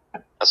something.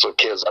 That's what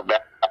kids are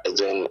baptized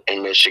in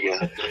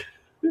Michigan.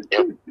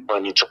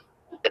 Funny too.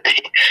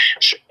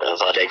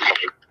 That's how they come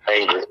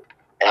angry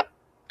and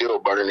still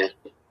burning.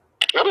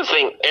 I just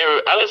think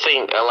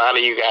a lot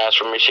of you guys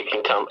from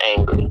Michigan come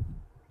angry.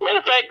 Matter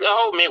of fact, the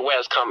whole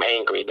Midwest come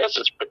angry. Let's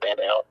just put that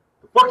out.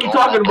 The fuck you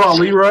talking about,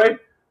 Leroy?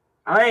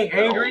 I ain't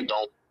angry.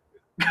 Don't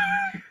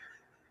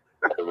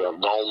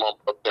lump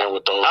up there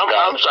with those I'm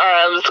guys.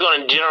 sorry. I'm just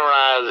going to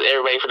generalize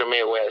everybody from the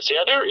Midwest. Yeah,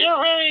 they're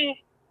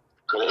very.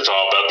 It's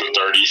all about the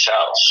dirty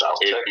South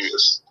If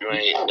Texas. you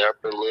ain't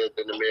never lived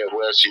in the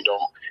Midwest, you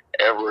don't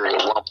ever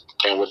lump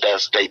in with that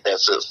state that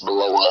sits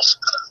below us.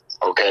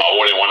 Okay. I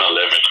wouldn't want to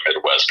live in the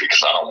Midwest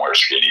because I don't wear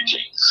skinny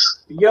jeans.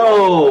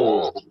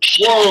 Yo,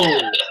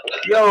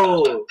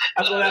 whoa,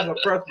 I thought that was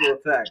a personal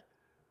attack.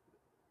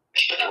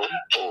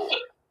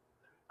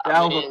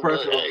 That was a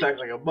personal attack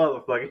like a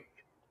motherfucker.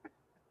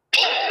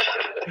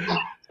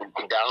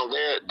 Down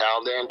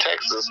there in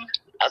Texas,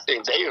 I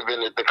think they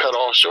invented the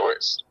cut-off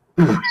shorts.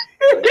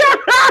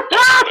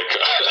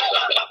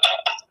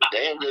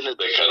 They invented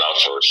They cut off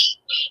shorts.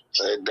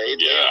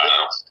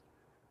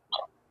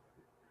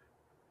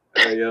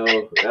 Hey, yo,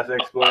 that's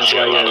explains I why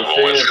feel you like had I'm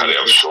always cut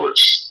off his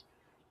shorts.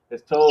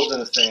 his toes in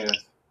the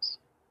sands.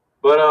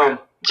 But Your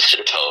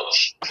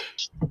toes.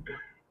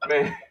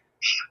 man.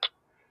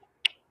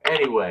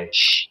 Anyway,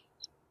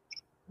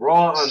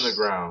 Raw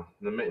Underground.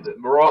 The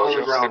Raw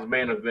Underground's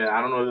main event.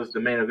 I don't know if this is the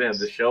main event of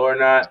the show or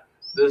not.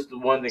 This is the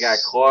one that got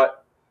caught.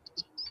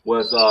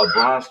 Was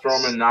Braun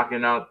Strowman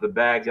knocking out the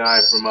bad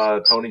guy from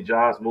Tony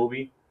Jaa's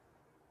movie?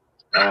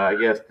 I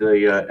guess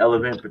the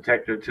Element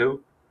Protector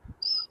 2.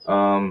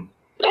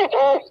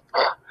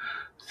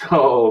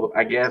 So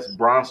I guess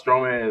Braun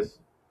Strowman is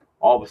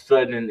all of a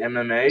sudden in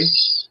MMA.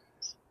 He's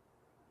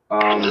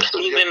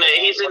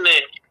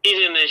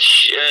in the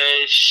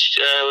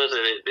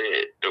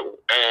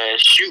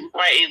shoot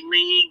fighting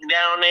league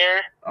down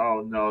there.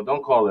 Oh no!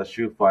 Don't call it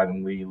shoot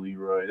fighting league,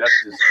 Leroy.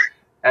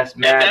 That's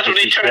mad That's what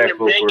they trying to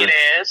disrespectful make for. it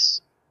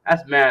as.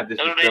 That's mad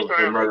disrespectful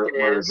for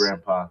murder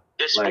grandpa.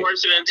 The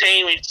Sports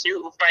Entertainment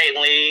Shooting Fight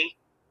League.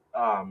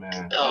 Oh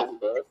man. Oh,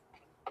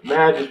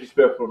 Mad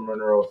disrespectful for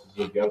Monroe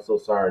Suzuki. I'm so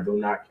sorry. Do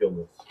not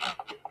kill us.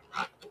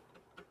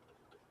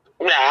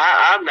 nah,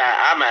 I'm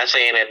not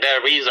saying that.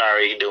 He's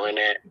already doing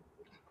that.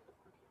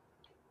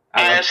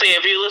 I say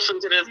if you listen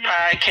to this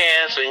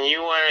podcast and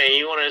you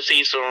want to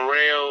see some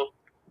real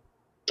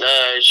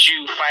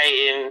shoot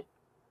fighting,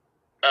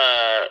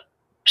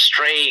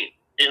 straight,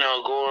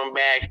 going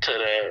back to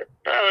I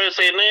would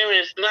say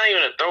it's not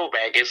even a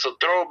throwback. It's a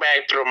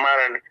throwback to the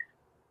modern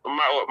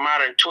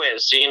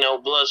twist.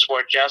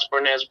 Bloodsport, Josh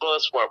Burnett's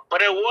Bloodsport,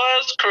 but it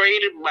was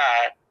created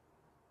by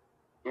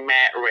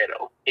Matt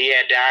Riddle. He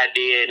had the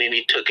idea and then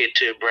he took it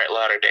to Brett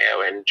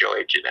Lauderdale and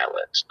Joey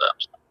Janela and stuff.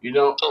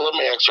 So let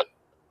me ask you,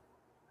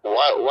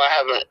 why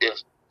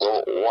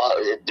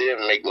it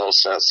didn't make no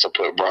sense to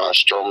put Braun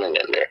Strowman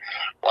in there?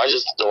 Why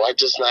just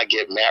not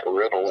get Matt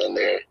Riddle in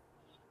there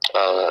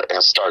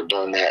and start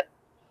doing that?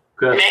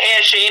 And they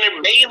had Shayna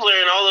Baszler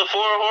and all the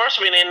Four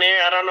Horsemen in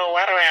there. I don't know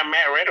why don't I have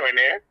Matt Riddle in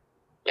there.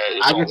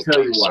 Yeah, I can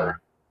tell you why.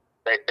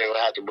 They would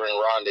have to bring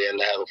Ronda in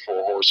to have the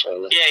Four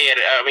Horsemen. Yeah.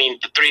 I mean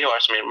the Three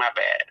Horsemen. My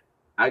bad.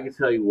 I can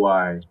tell you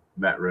why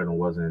Matt Riddle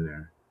wasn't in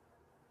there.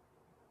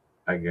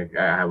 I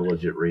have a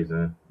legit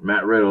reason.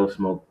 Matt Riddle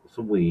smoked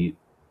some weed,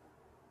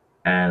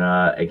 and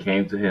it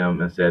came to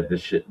him and said,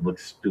 "This shit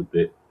looks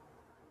stupid.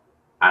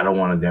 I don't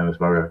want to damage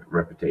my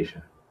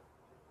reputation."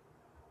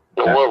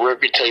 But what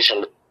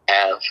reputation do you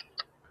have,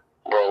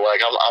 bro?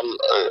 Like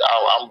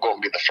I'm going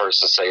to be the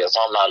first to say this.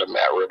 I'm not a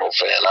Matt Riddle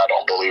fan. I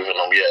don't believe in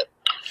him yet.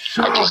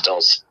 I just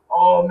don't.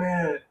 Oh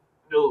man,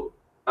 dude!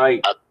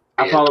 I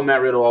follow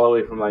Matt Riddle all the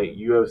way from like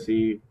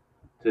UFC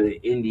to the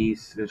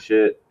Indies and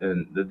shit,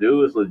 and the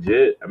dude is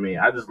legit. I mean,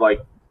 I just like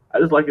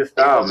his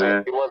style,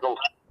 man. He wasn't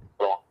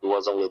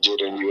legit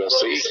in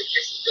UFC.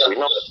 We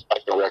know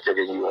like the record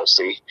in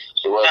UFC.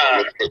 He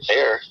wasn't legit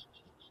there.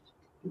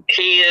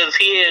 He is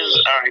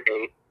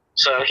okay.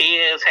 So he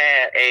has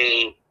had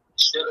a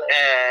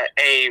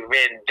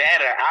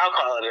vendetta. I'll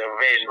call it a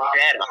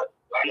vendetta.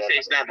 He says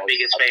he's not the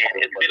biggest fan.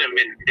 It's been a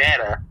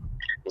vendetta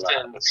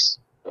since.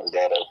 He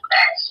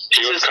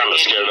was kind of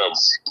scared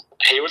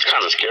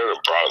of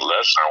Brock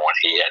Lesnar when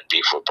he had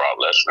beef with Brock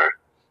Lesnar.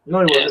 No,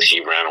 he wasn't. And he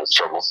ran him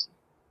from him.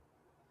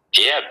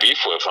 He had beef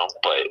with him,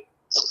 but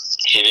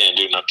he didn't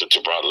do nothing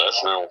to Brock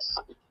Lesnar,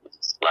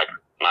 like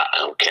not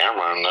on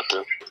camera or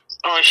nothing.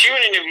 On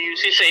shooting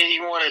interviews, he said he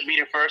wanted to be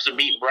the first to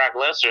beat Brock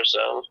Lesnar.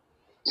 So,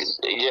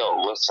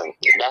 yo, listen,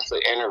 that's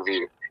an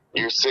interview.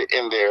 You're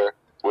sitting there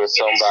with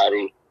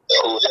somebody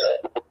who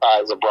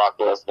has of Brock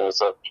Lesnar.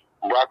 So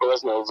Brock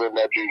Lesnar was in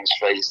that dude's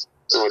face.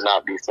 He would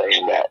not be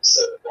saying that.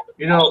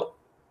 You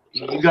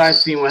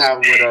guys seen what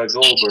happened with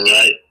Goldberg,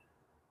 right?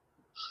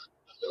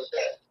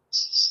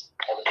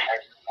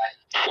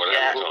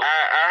 Yeah,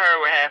 I heard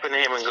what happened to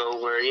him in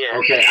Goldberg. Yeah.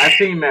 Okay, I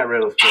seen Matt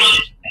Riddle's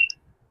finish.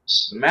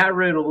 Matt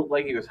Riddle looked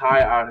like he was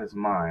high out of his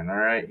mind. All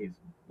right, he's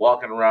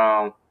walking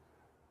around,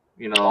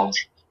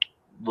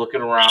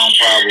 looking around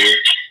probably.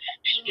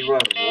 He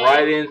runs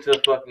right into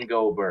fucking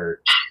Goldberg,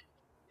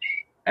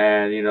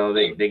 and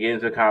they get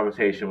into a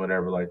conversation,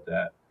 whatever, like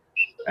that.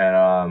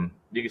 And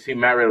you can see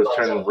Matt Riddle's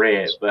turning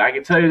red. But I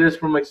can tell you this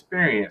from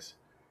experience: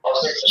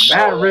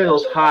 Matt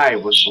Riddle's high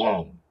was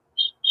blown.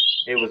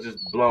 It was just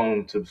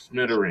blown to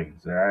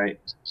smithereens. All right.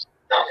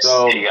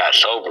 So he got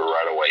sober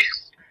right away.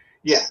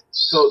 Yeah.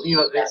 So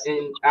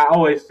and I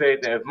always say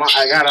that if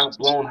I got a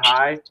blown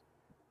high,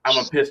 I'm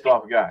a pissed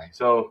off guy.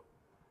 So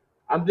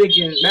I'm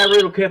thinking Matt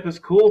Riddle kept his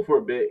cool for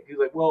a bit. He's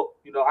like, well,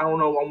 I don't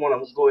know if I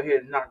want to go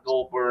ahead and knock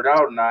Goldberg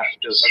out or not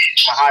because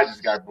my high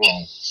just got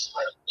blown.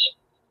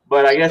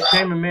 But I guess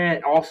Shane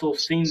McMahon also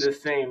seen the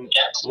same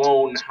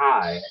blown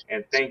high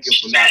and thanked him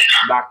for not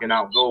knocking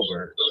out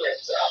Goldberg.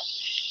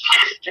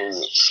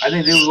 I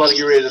think they was about to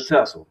get ready to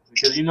tussle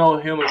because him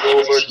and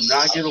Goldberg do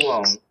not get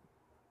along.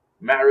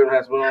 Matt Riddle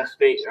has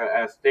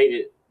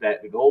stated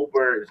that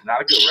Goldberg is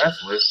not a good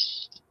wrestler.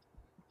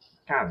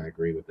 Kind of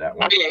agree with that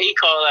one. Yeah, he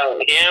called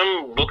out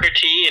him, Booker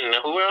T, and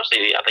who else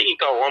did he? I think he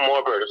called one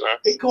more person.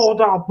 He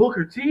called out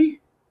Booker T?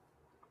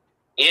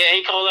 Yeah,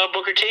 he called out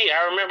Booker T.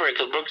 I remember it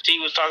because Booker T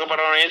was talking about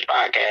it on his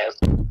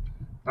podcast.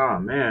 Oh,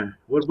 man.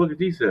 What did Booker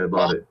T say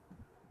about it?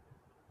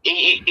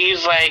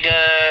 He's like,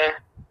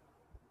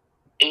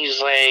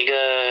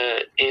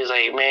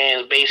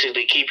 man,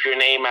 basically keep your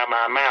name out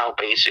my mouth,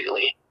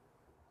 basically.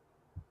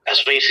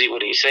 That's basically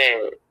what he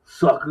said.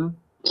 Sucker.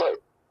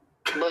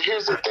 But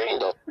here's the thing,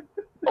 though.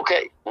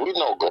 Okay, we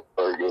know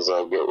Goldberg is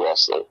a good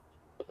wrestler.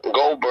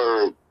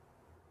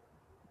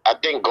 I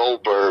think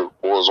Goldberg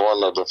was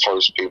one of the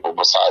first people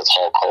besides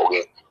Hulk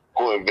Hogan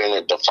who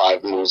invented the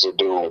 5 moves of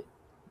doom.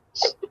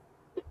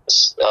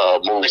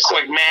 The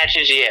quick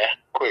matches, yeah.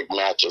 Quick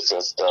matches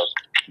and stuff.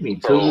 You mean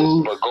 2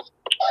 moves?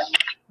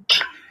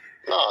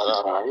 No,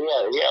 he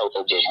had a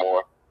little bit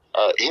more.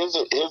 His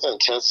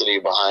intensity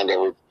behind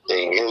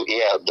everything, he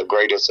had the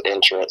greatest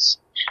entrance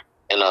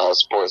in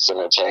sports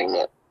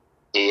entertainment.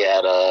 He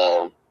had,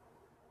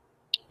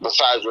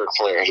 besides Ric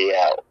Flair, he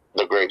had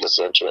the greatest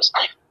entrance.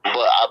 But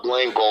I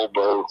blame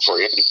Goldberg for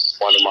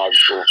one of my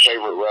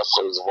favorite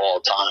wrestlers of all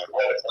time,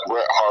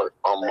 Bret Hart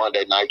on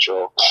Monday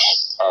Nitro,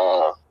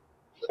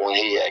 when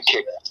he had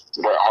kicked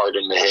Bret Hart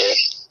in the head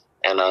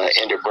and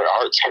ended Bret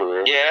Hart's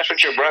career. Yeah, that's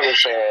what your brother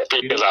said.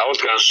 Because I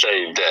was going to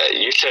say that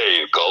you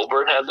say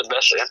Goldberg had the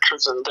best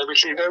entrance in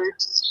WCW?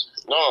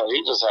 No,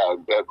 he just had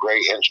a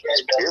great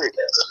entrance, period.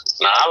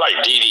 Nah, I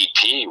like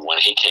DDP when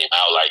he came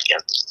out, like in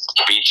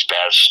Beach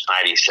Bash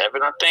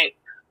 97, I think.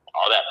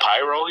 All that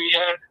pyro he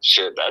had,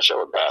 shit, that shit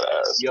was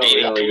badass. Yo.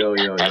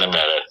 Had a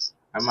badass.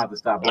 I'm about to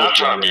stop. Not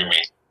trying to be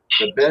me.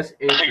 The best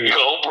interest,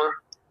 Goldberg.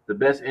 the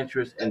best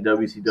interest in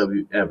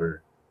WCW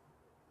ever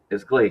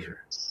is Glacier.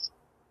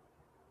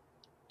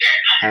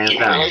 Hands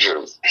down. Glacier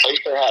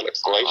had it.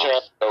 Glacier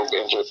had no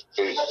interest.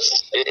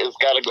 It's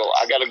gotta go.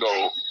 I gotta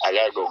go.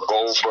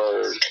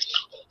 Goldberg,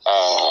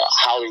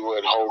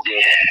 Hollywood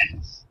Hogan.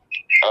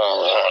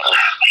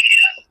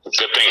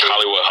 Good thing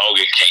Hollywood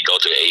Hogan can't go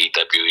to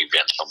AEW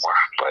events no more.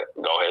 But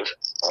go ahead.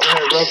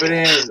 Rub it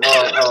in,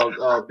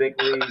 big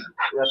league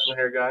wrestling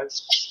here, guys.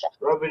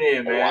 Rub it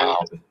in, man.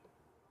 Wow.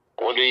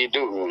 What do you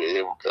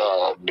do?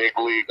 Big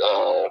league,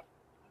 $1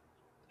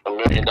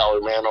 million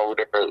man over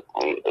there,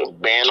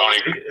 ban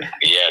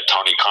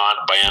Tony Khan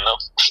banned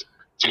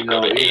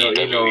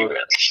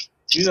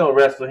him.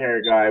 Wrestling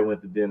hair guy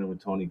went to dinner with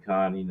Tony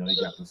Khan. He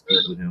got to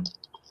speak with him.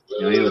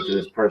 He went to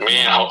his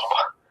personal house.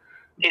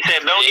 He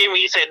said,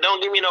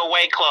 "Don't give me no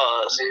White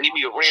Claws. Give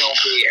me a real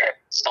beer."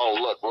 Oh,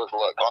 look! On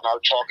our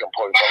talking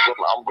points,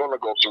 I'm gonna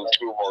go through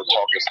 2 more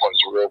talking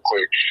points real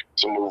quick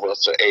to move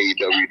us to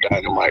AEW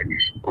Dynamite.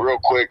 Real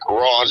quick,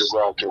 Raw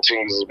Underground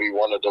continues to be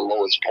one of the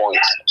lowest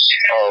points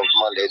of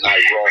Monday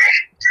Night Raw.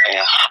 And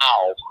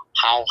how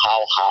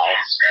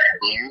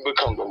you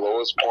become the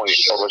lowest point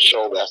of a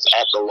show that's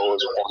at the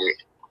lowest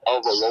point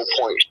of a low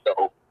point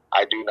show,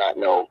 I do not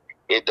know.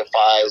 It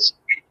defies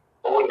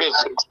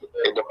physics.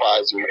 It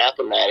defies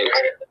mathematics.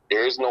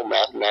 There is no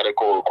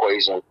mathematical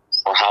equation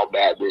for how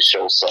bad this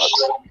show sucks.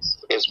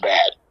 It's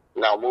bad.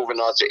 Now, moving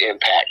on to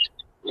Impact.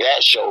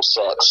 That show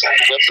sucks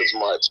just as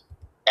much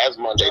as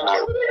Monday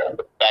Night.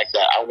 The fact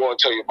that I'm going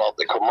to tell you about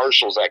the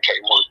commercials that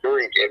came on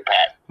during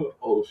Impact.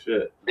 Oh,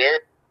 shit.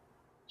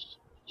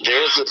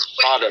 There's this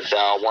product that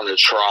I want to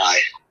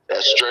try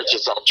that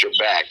stretches out your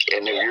back.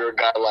 And if you're a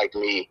guy like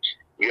me,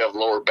 you have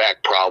lower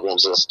back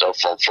problems and stuff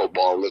from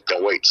football,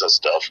 lifting weights and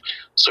stuff.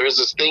 So there's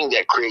this thing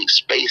that creates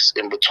space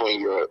in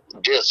between your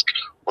disc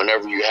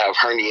whenever you have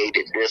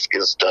herniated disc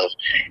and stuff,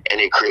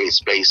 and it creates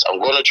space. I'm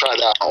going to try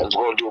that out. I'm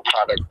going to do a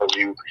product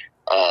review,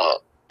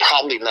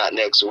 probably not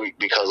next week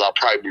because I'll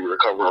probably be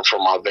recovering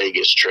from my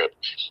Vegas trip.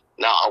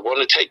 Now, I want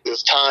to take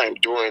this time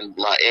during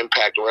my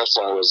Impact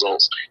Wrestling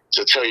results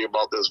to tell you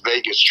about this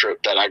Vegas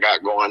trip that I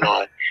got going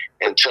on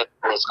and tell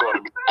you what's going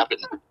to be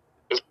happening.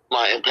 This is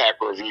my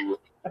Impact review.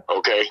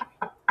 Okay.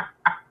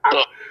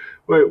 So,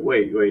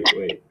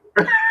 Wait.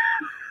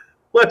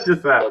 What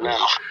just So happened?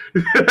 now,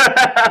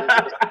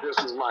 this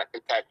is my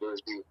impact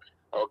review.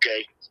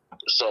 Okay.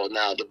 So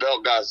now the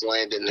belt guys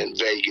landing in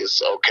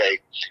Vegas. Okay.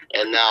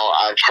 And now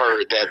I've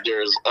heard that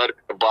there's other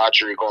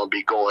debauchery going to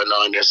be going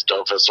on and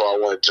stuff. And so I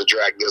wanted to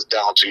drag this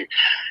down to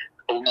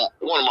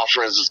one of my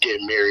friends is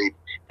getting married.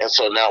 And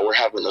so now we're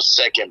having a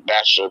second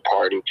bachelor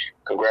party.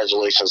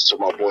 Congratulations to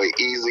my boy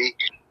Easy.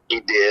 He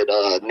did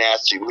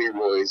Nasty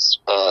Leroy's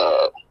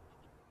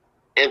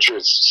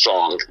entrance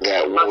song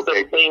that What's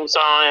the theme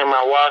song and my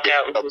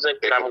walkout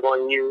music that I'm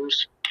going to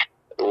use?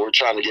 we're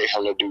trying to get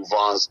him to do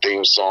Vaughn's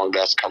theme song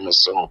that's coming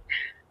soon.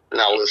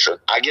 Now listen,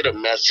 I get a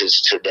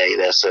message today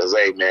that says,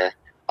 "Hey man,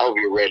 I hope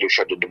you're ready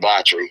for the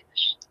debauchery.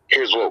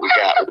 Here's what we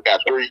got.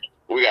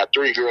 We got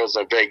three girls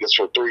in Vegas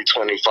for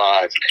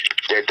 $325.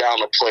 They're down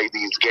to play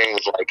these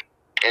games like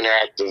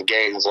interactive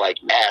games like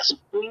Ass.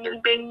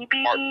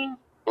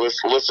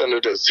 Listen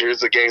to this. Here's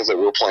the games that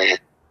we're playing: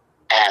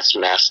 Ass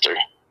Master,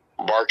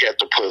 Bark at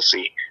the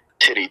Pussy,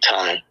 Titty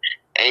Time,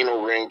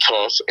 Anal Ring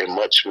Toss, and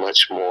much,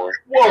 much more."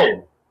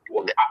 Whoa.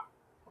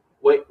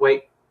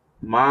 Wait.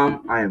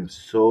 Mom, I am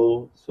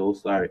so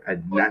sorry. I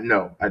did not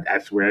know. I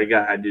swear to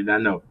God, I did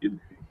not know.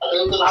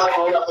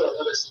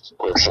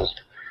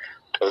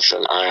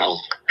 Listen, I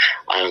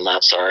am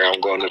not sorry.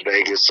 I'm going to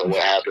Vegas, so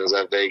what happens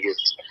at Vegas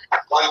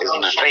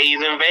Stays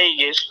in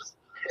Vegas.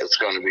 it's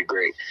going to be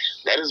great.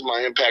 That is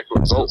my impact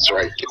results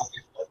right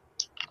there.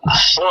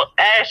 Well,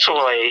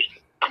 actually,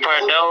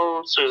 for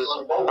those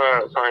who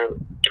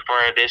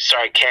for this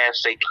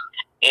sarcastic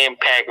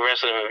Impact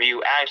Wrestling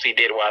review, I actually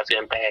did watch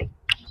Impact.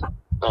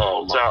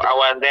 Oh, So I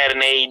watched that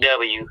in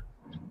AEW.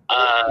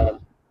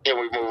 Can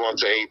we move on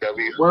to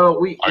AEW? Well,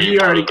 we you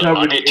already part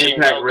covered of the the other team,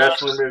 Impact though,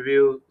 Wrestling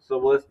review, so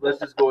let's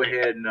just go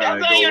ahead and That's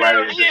not go even right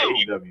a into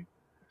review. AEW.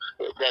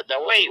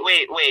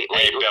 Wait.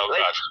 Hey, belt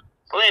guys.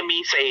 Let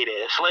me say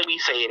this.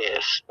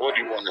 What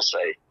do you want to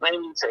say? Let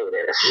me say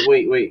this.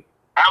 Wait.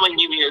 I'm gonna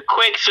give you a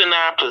quick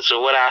synopsis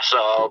of what I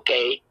saw.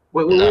 Okay.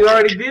 Wait, we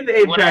already did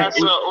the What I Impact.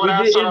 saw, We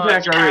did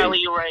Impact is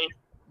already. Kylie Ray.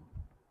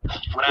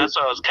 What I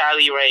saw is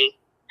Kylie Ray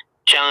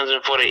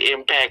challenging for the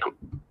Impact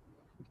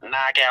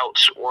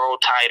Knockouts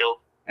World Title.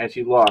 And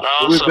she lost.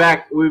 Also-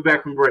 We're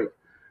back from break.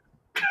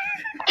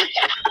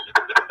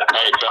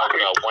 Hey, belt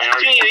guy. When are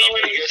She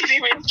you didn't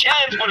even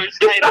challenge for this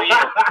title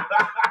yet.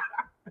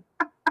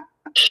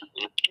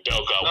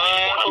 belt guy?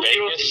 When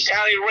you want Vegas?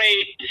 Kylie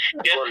Ray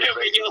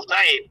just your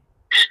night.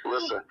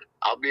 Listen,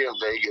 I'll be in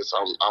Vegas.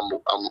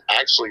 I'm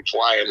actually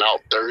flying out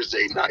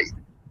Thursday night,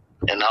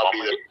 and I'll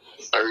be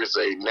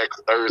there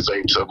next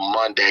Thursday to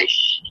Monday.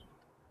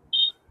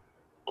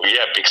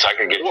 Yeah, because I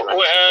can get Well,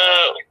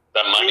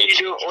 the money.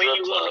 when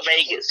you going to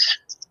Vegas?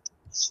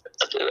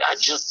 I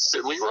just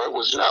said Leroy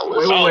was not Wait.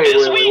 listening.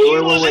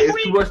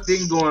 It's too much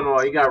thing going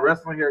on. You got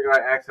wrestling here, guy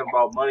asking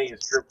about money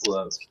and strip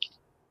clubs.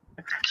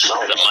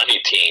 No, the money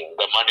team,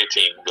 the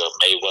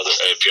Mayweather.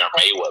 If you're a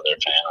Mayweather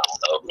fan,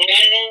 I don't know.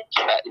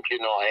 You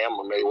know, I am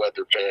a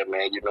Mayweather fan,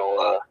 man. You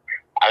know,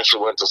 I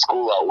actually went to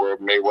school out where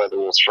Mayweather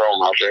was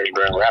from, out there in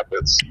Grand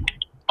Rapids.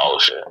 Oh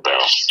shit, bro.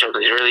 So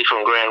he's really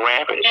from Grand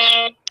Rapids.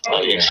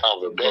 Oh, yeah.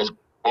 Sounds the best.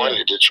 Born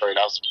in Detroit.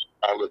 I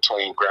was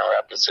between Grand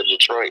Rapids and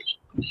Detroit.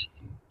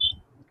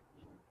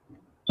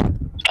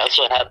 That's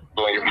what happens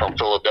when you're from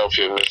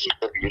Philadelphia,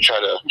 Mississippi. You try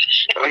to.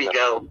 There you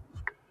go.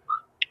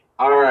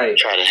 All right.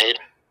 Try to hate.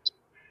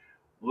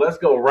 Let's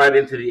go right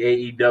into the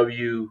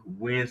AEW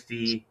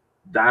Wednesday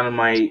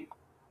Dynamite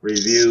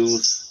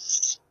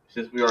reviews.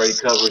 Since we already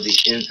covered the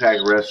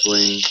Impact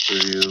Wrestling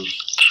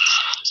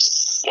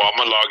reviews. Well, I'm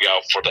gonna log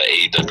out for the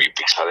AEW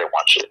because I didn't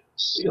watch it.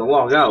 You gonna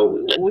log out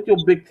with your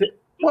big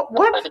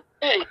What?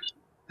 Hey,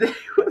 I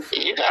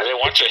didn't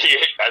watch it.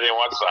 I didn't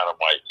watch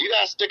Dynamite. you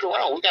gotta stick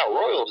around. We got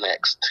Royal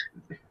next.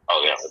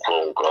 Oh yeah,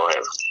 cool. Go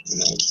ahead.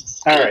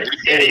 All right.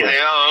 Anyway,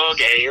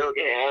 Okay.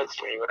 I'll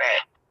explain with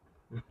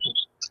that.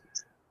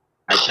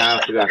 I kind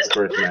of forgot the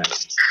first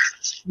match.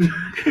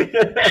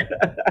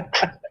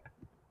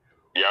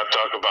 Yeah, I'll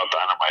talk about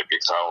Dynamite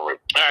because I don't.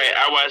 All right,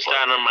 I watched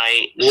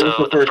Dynamite. What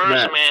was So the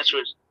first match?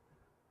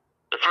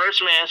 The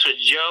first match was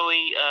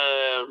Joey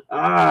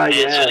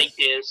Yes,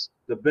 Anthony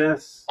the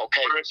best.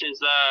 Okay. versus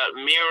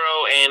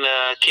Miro and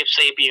Kip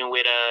Sapien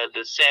with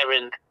the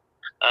seventh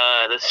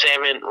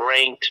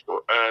ranked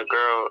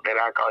girl that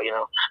I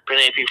call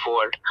Penelope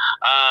Ford.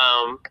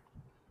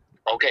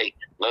 Okay,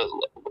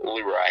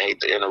 Leroy, I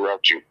hate to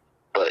interrupt you,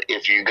 but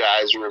if you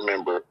guys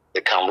remember the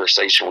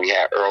conversation we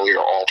had earlier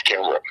off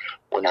camera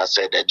when I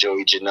said that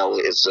Joey Janela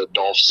is the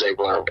Dolph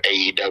Ziggler of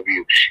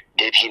AEW,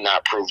 did he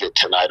not prove it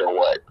tonight or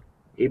what?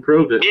 He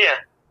proved it. Yeah.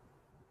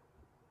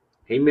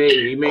 He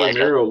made Like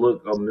Miro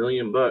look $1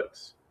 million.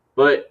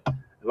 But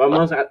if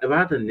I had to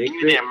Even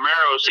nitpick,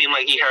 Miro seemed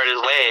like he hurt his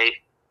leg.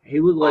 he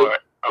looked like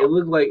Or- it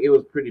looked like it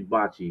was pretty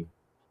botchy.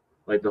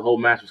 Like the whole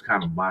match was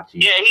kind of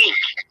botchy. Yeah,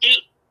 he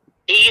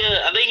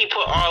I think he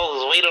put all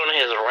his weight on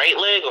his right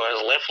leg or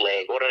his left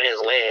leg. One of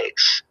his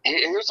legs.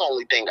 Here's the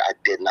only thing I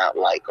did not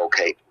like,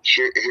 okay?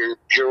 Here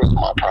was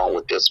my problem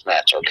with this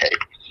match, okay?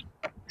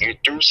 You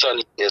threw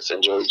Sonny Kiss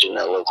and Joey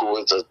Janela, who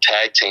is a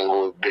tag team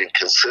who have been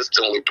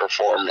consistently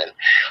performing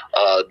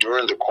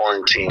during the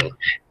quarantine,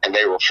 and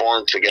they were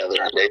formed together,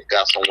 and they've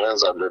got some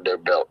wins under their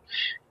belt.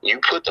 You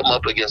put them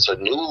up against a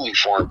newly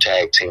formed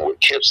tag team with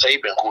Kip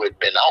Sabian, who had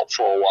been out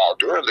for a while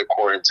during the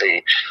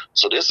quarantine.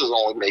 So this is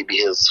only maybe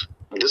his.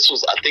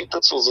 I think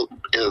this was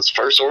his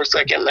first or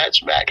second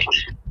match back.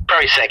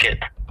 Probably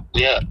second.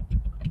 Yeah.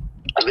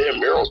 And then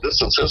Miro,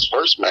 this is his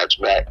first match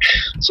back.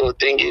 So the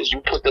thing is, you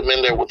put them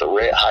in there with a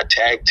red hot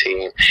tag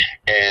team,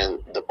 and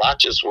the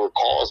botches were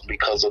caused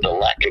because of the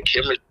lack of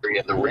chemistry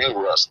and the ring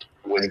rust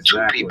with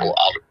two people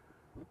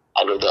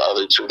out of the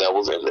other two that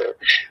was in there.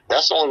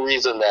 That's the only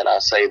reason that I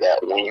say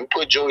that. When you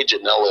put Joey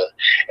Janela,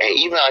 and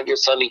even I get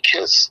Sonny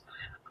Kiss.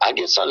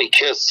 Sonny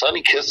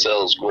Kiss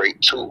sells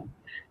great too.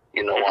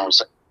 You know what I'm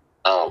saying?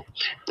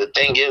 The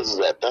thing is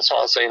that that's all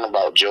I was saying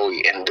about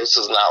Joey, and this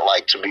is not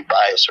like to be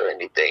biased or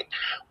anything,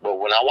 but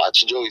when I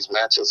watch Joey's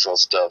matches and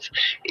stuff,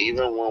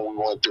 even when we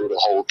went through the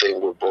whole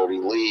thing with Brody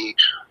Lee,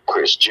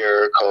 Chris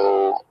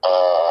Jericho,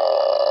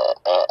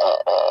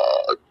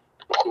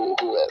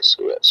 who else?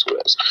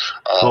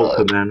 Colt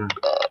Cabana.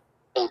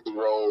 Cody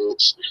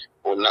Rhodes.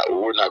 We're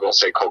not gonna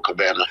say Colt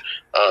Cabana.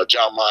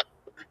 John Mott.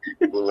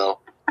 You know,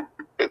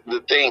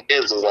 the thing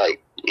is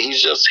like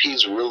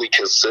he's really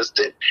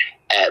consistent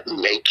at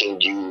making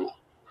you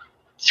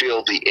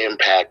feel the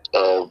impact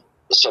of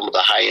some of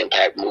the high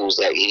impact moves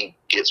that he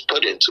gets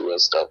put into and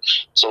stuff.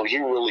 So he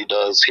really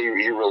does. He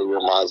really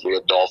reminds me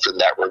of Dolph in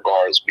that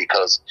regards,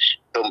 because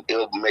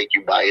it'll make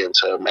you buy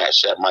into a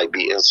match that might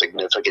be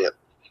insignificant.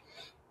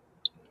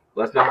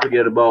 Let's not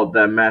forget about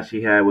that match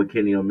he had with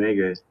Kenny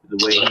Omega.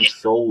 The way he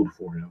sold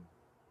for him.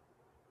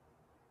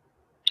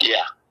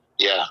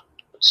 Yeah.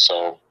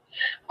 So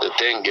the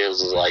thing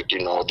is like, you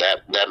know,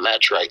 that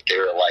match right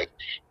there, like,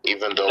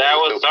 even though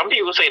some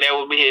people say that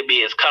would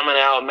be his coming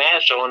out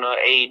match on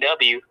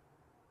AEW.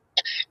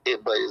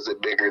 But is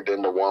it bigger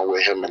than the one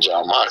with him and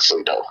John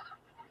Moxley though?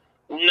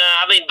 No,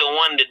 I think the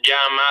one that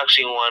John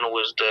Moxley won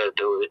was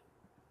the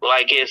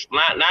like it's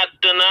not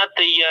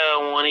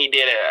the one he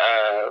did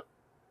at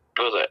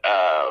was it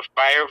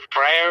Fire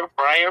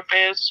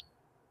Fest?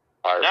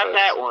 Not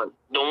that one.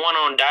 The one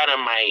on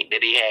Dynamite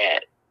that he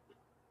had.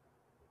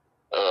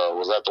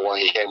 Was that the one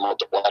he came out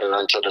the ladder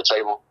into the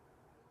table?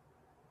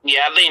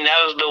 Yeah, I think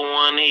that was the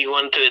one he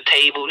went to the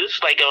table. This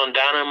is like on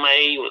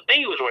Dynamite. I think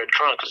he was wearing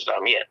trunks or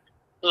something. Yeah, it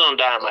was on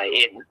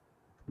Dynamite.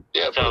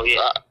 Yeah. So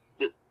yeah,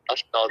 I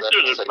saw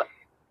that.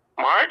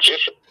 March.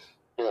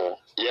 Yeah,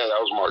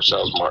 that was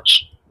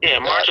March. Yeah,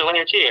 March of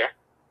last year.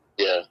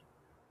 Yeah,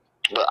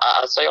 but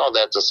I say all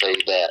that to say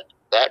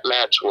that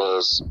match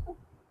was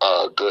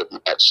a good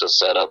match to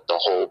set up the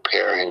whole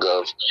pairing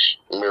of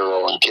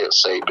Miro and Kip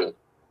Sabian.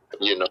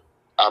 You know,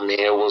 I mean,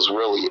 it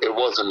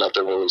wasn't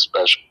nothing really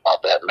special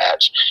about that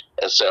match,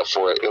 except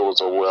for it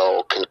was a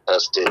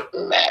well-contested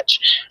match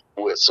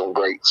with some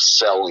great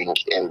selling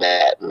in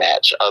that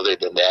match. Other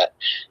than that,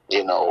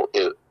 you know,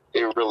 it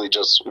really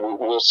just,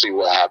 we'll see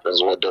what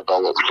happens, what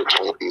develops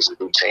between these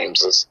two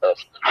teams and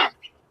stuff.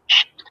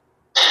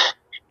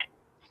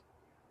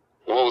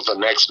 What was the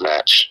next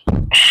match?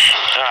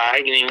 I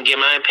didn't even get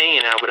my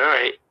opinion out, but all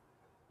right.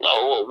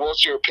 No,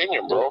 what's your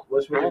opinion, bro?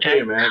 What's your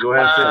opinion, man? Go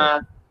ahead and say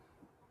it.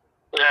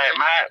 All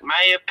right,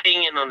 my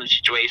opinion on the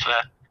situation.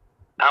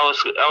 I was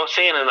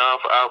saying it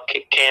off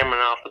camera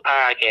and off the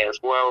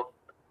podcast. Well,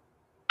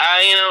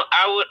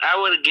 I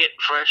would get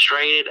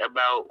frustrated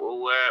about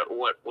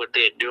what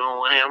they're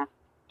doing with him,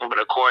 but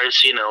of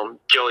course, you know,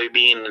 Joey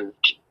being the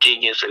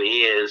genius that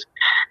he is,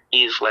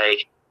 he's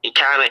like he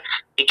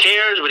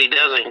cares, but he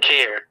doesn't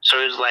care. So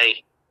it's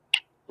like,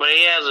 but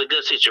he has a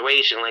good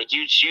situation. Like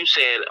you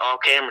said off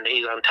camera that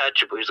he's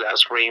untouchable. He's got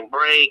spring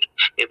break.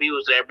 If he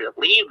was ever to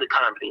leave the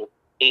company,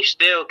 he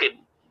still could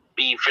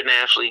be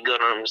financially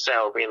good on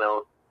himself, you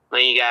know.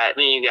 Then you got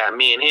me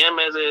and him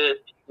as a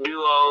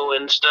duo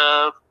and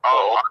stuff.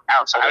 All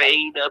outside of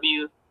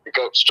AEW.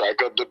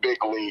 Strike up the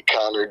big league,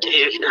 Connor.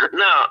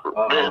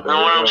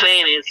 What I'm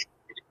saying is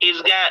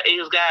he's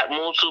got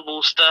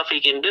multiple stuff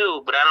he can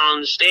do, but I don't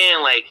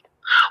understand, like,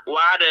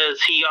 why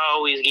does he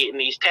always get in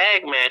these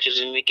tag matches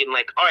and he can,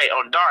 like, all right,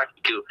 on Dark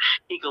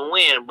he can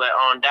win, but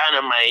on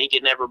Dynamite he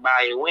can never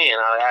buy a win.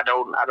 I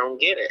don't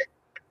get it.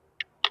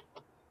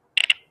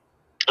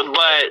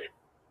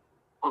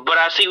 But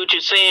I see what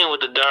you're saying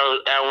with the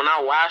Dark. When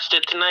I watched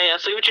it tonight, I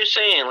see what you're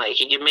saying. Like,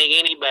 he can make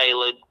anybody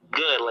look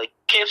good. Like,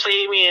 Kip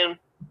Sabian's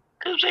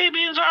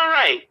all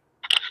right.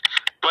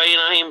 But, you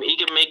know, he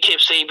can make Kip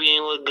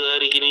Sabian look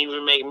good. He can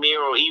even make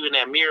Miro, even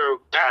that Miro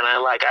kind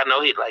of, like, I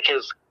know he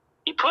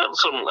put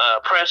some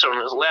pressure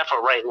on his left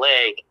or right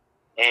leg,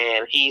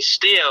 and he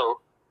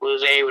still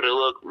was able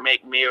to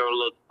make Miro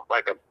look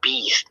like a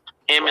beast.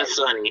 Him and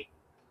Sonny.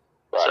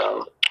 Right.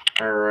 So,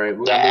 all right,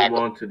 we're going to move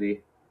on to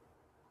the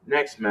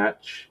next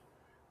match.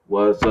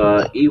 Was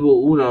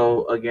Evil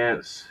Uno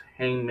against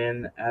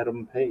Hangman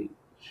Adam Page.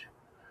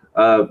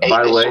 By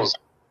the way,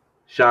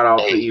 shout out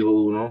to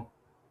Evil Uno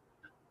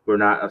for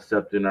not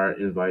accepting our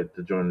invite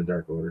to join the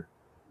Dark Order.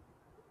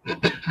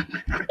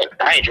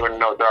 I ain't joining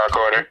no Dark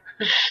Order.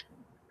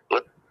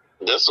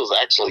 this was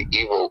actually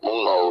Evil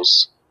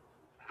Uno's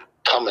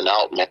coming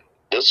out, man.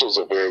 This was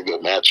a very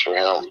good match for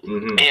him.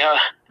 Mm-hmm. Yeah,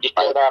 he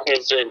showed off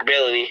his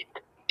ability.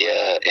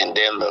 Yeah, and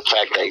then the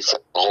fact that he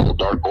sent the whole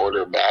Dark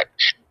Order back.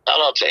 Shout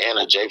out to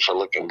Anna Jay for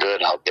looking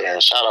good out there.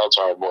 And shout out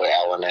to our boy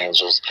Alan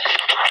Angels.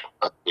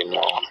 You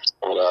know,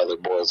 some of the other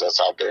boys that's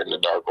out there in the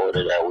Dark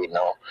Order that we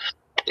know.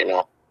 You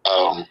know,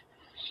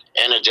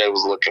 Anna Jay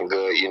was looking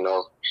good, you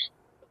know.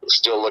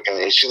 Still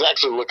looking, she's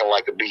actually looking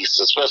like a beast,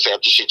 especially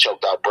after she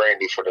choked out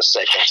Brandy for the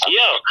second time.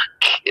 Yo,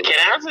 can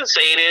I just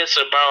say this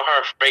about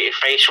her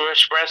facial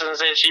expressions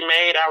that she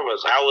made? I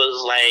was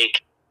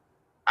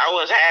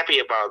happy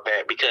about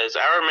that because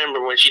I remember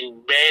when she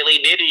barely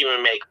didn't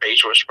even make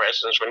facial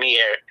expressions when he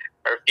had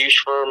her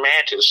future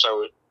matches.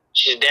 So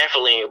she's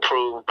definitely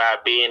improved by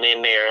being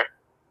in there,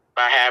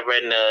 by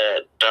having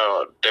the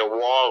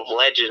wall of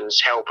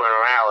legends helping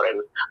her out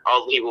and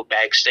all the people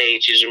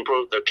backstage. She's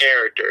improved her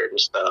character and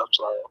stuff.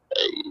 So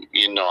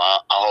you know, I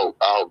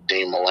hope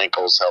Dean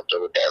Malenko's helped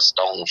her with that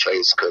stone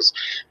face because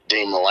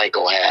Dean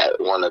Malenko had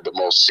one of the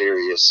most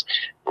serious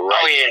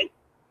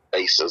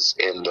faces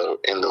in the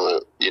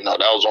you know, that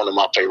was one of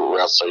my favorite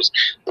wrestlers,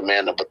 the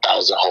man of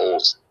 1,000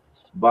 holes.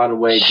 By the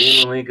way,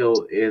 Dean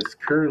Malenko is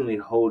currently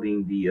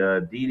holding the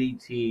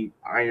DDT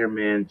Iron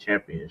Man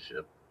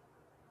Championship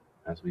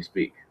as we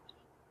speak.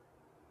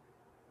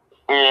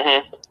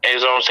 Mm-hmm.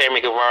 It's on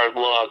Sammy Guevara's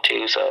blog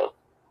too. So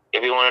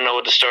if you want to know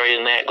what the story is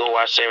in that, go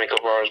watch Sammy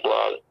Guevara's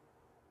blog.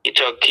 He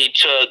took the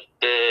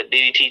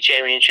DDT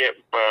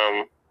Championship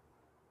from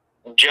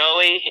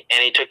Joey,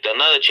 and he took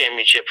another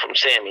championship from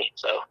Sammy.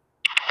 So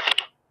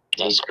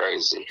that's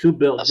crazy. 2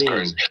 belt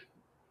Dean.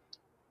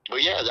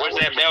 But yeah,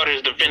 that belt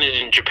is defended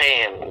in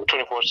Japan,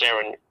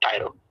 24/7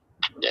 title.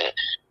 Yeah,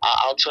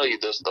 I'll tell you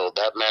this though,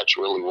 that match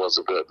really was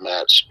a good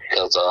match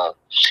because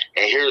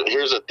and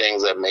here's the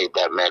things that made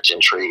that match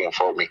intriguing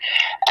for me.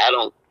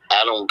 Adam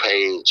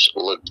Page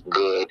looked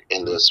good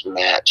in this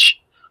match.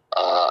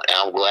 And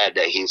I'm glad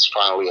that he's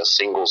finally a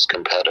singles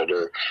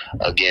competitor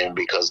again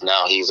because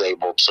now he's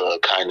able to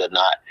kind of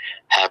not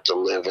have to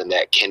live in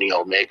that Kenny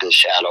Omega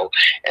shadow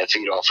and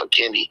feed off of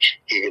Kenny.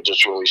 He could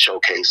just really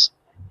showcase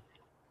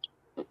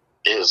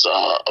his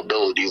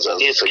abilities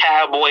as his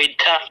cowboy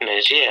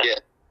toughness, yeah.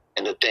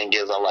 And the thing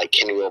is, I like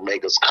Kenny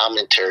Omega's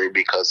commentary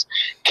because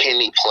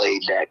Kenny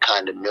played that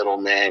kind of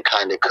middleman,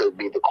 kind of could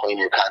be the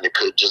cleaner, kind of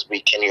could just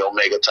be Kenny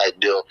Omega type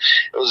deal.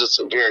 It was just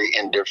a very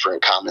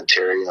indifferent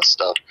commentary and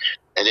stuff.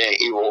 And then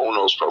Evil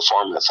Uno's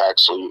performance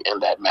actually in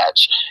that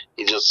match,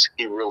 he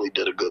really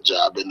did a good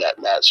job in that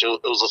match. It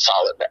was a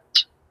solid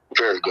match.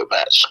 Very good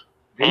match.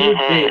 Do you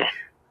think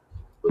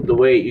the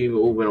way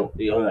Evil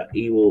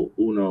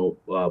Uno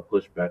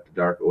pushed back the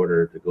Dark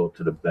Order to go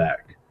to the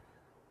back,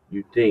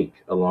 you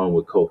think, along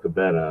with Colt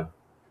Cabana,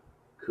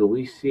 could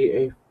we see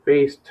a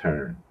face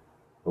turn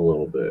a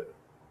little bit?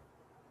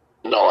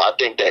 No, I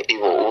think that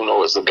Evil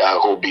Uno is the guy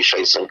who will be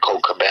facing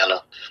Colt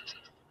Cabana.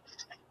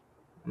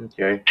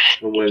 Okay.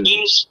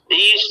 He's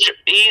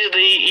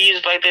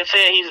like they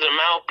said, he's the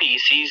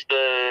mouthpiece. He's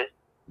the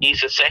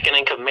second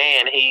in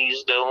command.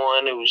 He's the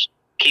one who's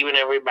keeping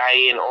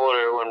everybody in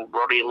order when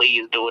Brody Lee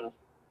is doing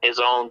his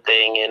own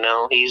thing. You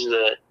know, he's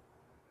the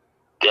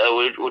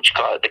what you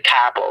call it, the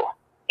capo,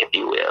 if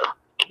you will.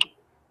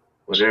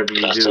 Whatever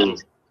you do,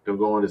 don't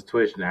go on his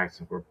Twitch and ask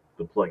him for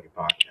the Plug It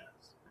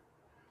podcast.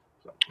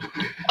 So.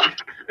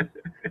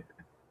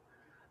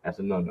 That's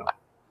a no-no.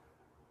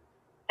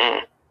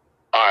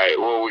 All right,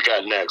 what we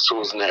got next?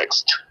 Who's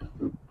next?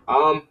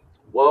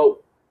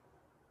 Well,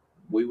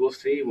 we will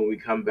see when we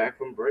come back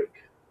from break.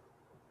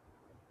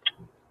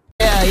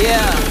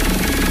 Yeah.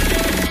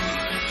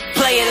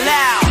 Play it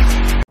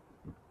loud.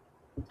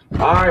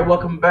 All right,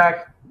 welcome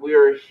back. We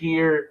are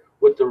here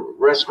with the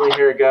wrestling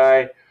hair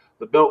guy,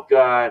 the belt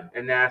god,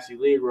 and Nasty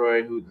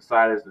Leroy, who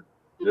decided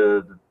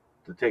to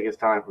take his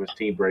time for his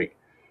team break.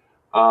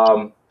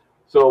 So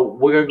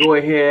we're going to go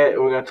ahead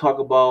and we're going to talk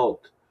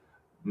about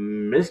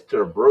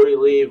Mr. Brody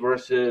Lee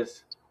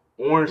versus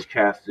Orange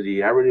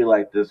Cassidy. I really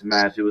like this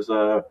match. It was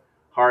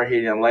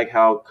hard-hitting. I like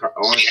how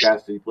Orange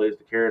Cassidy plays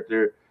the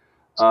character,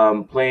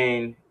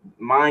 playing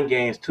mind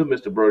games to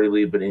Mr. Brody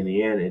Lee, but in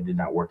the end, it did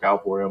not work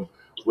out for him.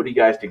 What do you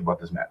guys think about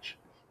this match?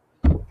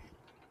 I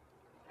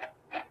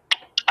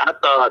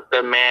thought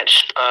the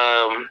match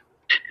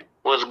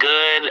was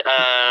good.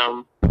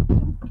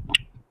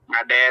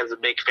 My dad's a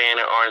big fan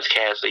of Orange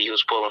Cassidy. He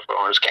was pulling for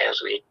Orange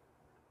Cassidy.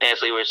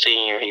 Nancy Leroy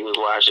Sr., he was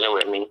watching it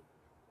with me.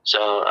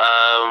 So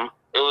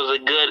it was a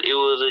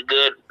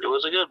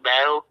good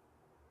battle.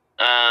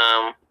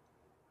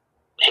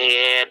 He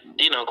had,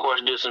 of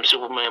course, do some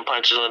Superman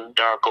punches on the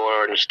Dark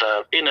Order and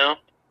stuff,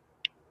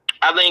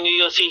 I think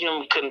you'll see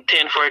him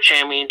contend for a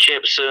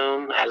championship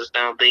soon. I just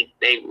don't think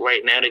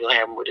right now they're going to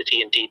have him with the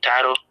TNT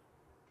title.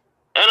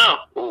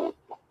 I don't know.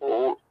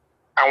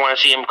 I want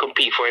to see him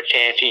compete for a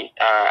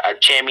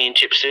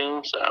championship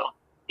soon. So,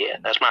 yeah,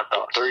 that's my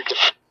thoughts. Three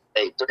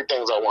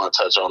things I want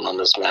to touch on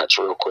this match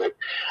real quick.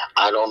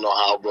 I don't know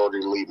how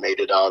Brody Lee made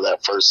it out of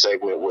that first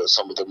segment with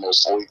some of the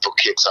most lethal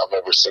kicks I've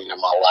ever seen in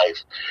my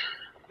life.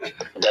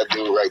 That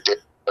dude right there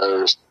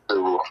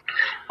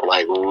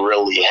like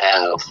really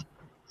have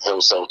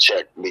himself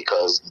checked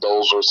because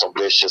those were some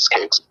vicious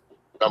kicks.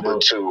 Number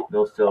two,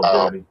 no sell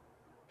Brody.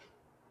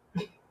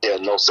 Yeah,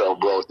 no sell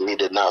Brody. He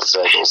did not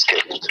sell those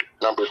kicks.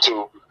 Number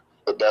two,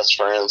 the best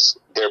friends,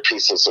 they're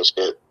pieces of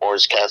shit.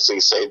 Orange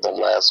Cassidy saved them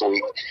last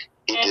week.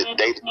 They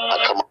did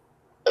not come up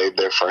and save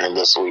their friend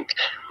this week.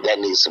 That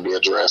needs to be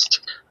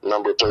addressed.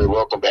 Number three,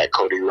 welcome back,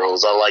 Cody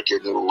Rhodes. I like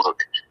your new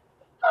look.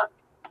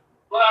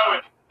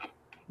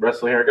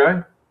 Wrestling hair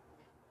guy?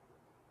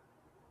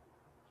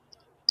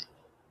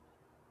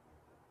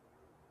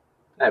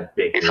 That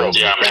big Yeah, I'm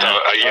still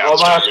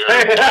here.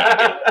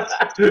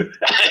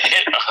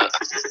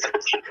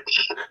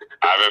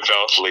 I haven't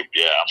fell asleep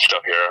yet. I'm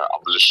still here.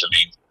 I'm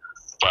listening.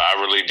 But I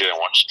really didn't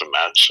watch the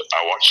match.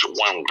 I watched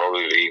when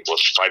Brody Lee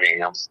was fighting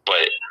him.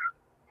 But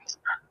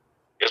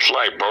it's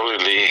like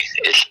Brody Lee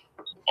is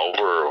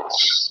over,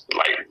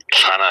 like,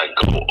 trying to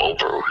go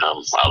over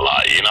him a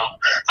lot, you know?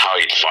 How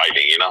he's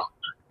fighting, you know?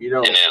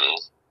 And then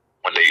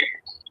when they...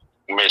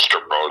 Mr.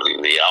 Brody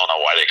Lee. I don't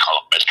know why they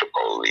call him Mr.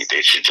 Brody Lee.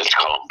 They should just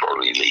call him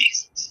Brody Lee.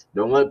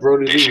 Don't let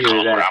Brody Lee hear that. They should call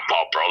him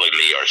Grandpa Brody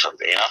Lee or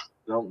something, you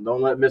know?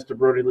 Don't let Mr.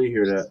 Brody Lee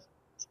hear that.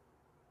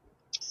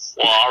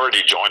 Well, I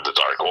already joined the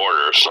Dark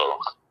Order, so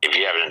if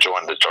you haven't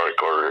joined the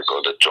Dark Order,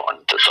 go to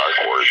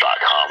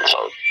jointhedarkorder.com.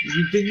 So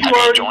you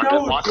already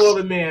know it's called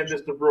a man,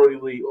 Mr. Brody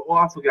Lee. Oh,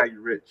 I forgot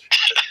you're rich.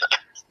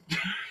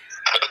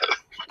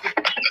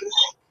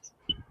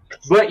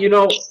 But, you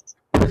know,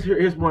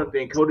 here's one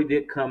thing. Cody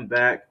did come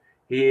back.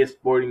 He is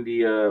sporting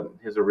the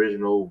his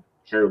original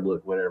hair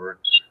look, whatever,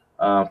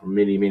 from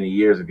many, many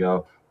years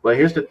ago. But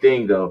here's the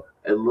thing, though.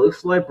 It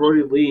looks like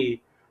Brody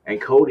Lee and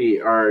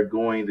Cody are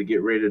going to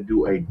get ready to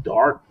do a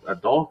dog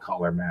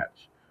collar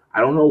match.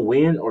 I don't know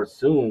when or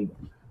soon.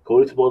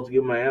 Cody's supposed to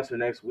give him an answer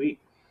next week.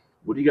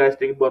 What do you guys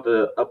think about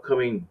the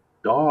upcoming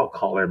dog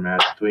collar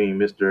match between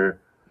Mr.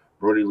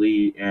 Brody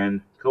Lee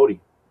and Cody?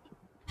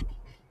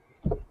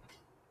 I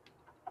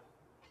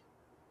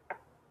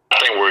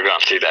think we're going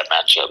to see that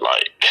match at,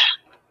 like,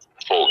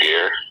 Full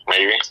Gear,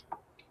 maybe.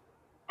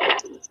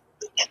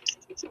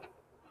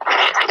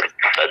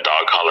 That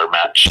dog collar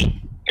match.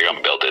 They're going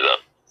to build it up.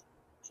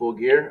 Full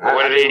Gear?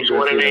 What are they?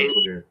 Full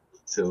Gear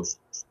too.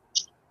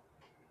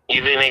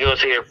 You think they go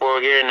to your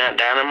Full Gear, not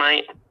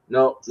Dynamite?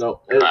 No.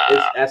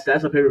 That's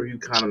a pay-per-view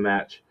kind of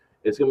match.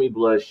 It's going to be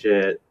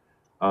bloodshed.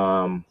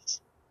 Yeah,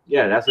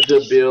 that's a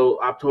good build.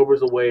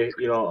 October's away, a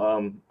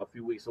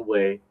few weeks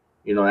away.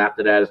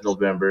 After that it's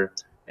November.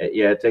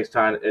 Yeah, it takes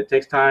time. And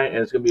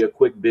it's going to be a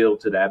quick build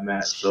to that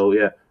match. So,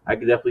 yeah, I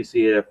can definitely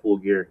see it at Full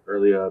Gear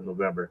early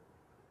November.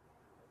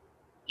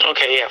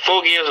 Okay, yeah,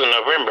 Full Gear's in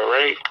November,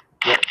 right?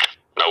 Yeah.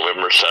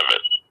 November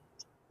 7th.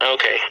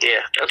 Okay,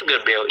 yeah, that's a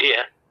good build,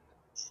 yeah.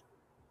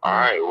 All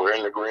right, we're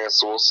in agreement,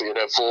 so we'll see it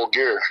at Full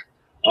Gear.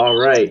 All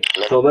right,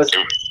 so let's...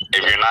 If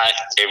you're not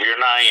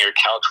on your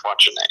couch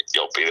watching it,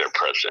 you'll be there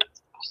present.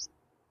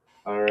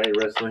 All right,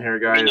 wrestling hair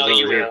guy is over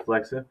here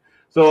flexing.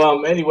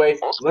 So, anyway,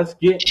 let's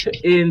get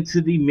into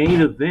the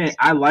main event.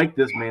 I like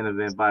this main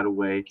event, by the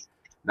way.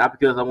 Not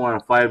because I want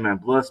to fight him at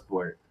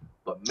Bloodsport,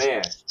 but,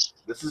 man,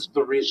 this is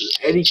the reason.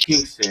 Eddie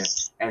Kingston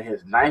and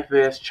his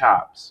knife-ass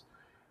chops.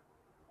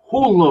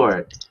 Oh,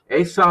 Lord.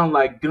 They sound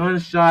like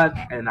gunshots,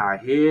 and I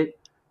hit,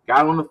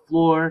 got on the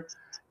floor,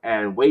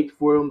 and wait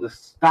for him to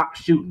stop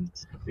shooting.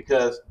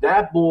 Because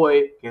that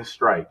boy can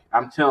strike.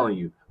 I'm telling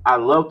you. I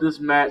love this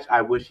match.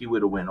 I wish he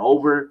would have went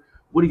over.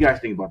 What do you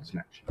guys think about this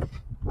match?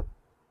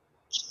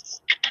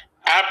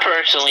 I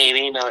personally,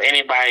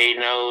 anybody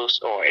knows,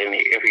 or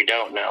if you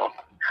don't know,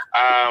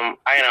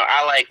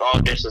 I like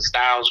all different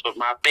styles, but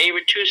my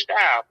favorite two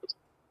styles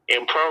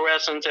in pro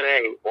wrestling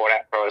today, or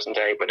not pro wrestling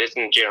today, but it's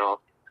in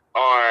general,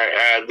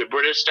 are the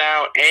British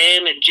style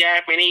and the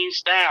Japanese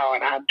style.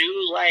 And I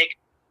do like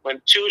when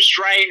two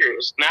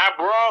strikers, not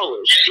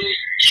brawlers, two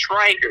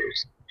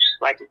strikers,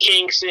 like a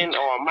Kingston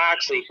or a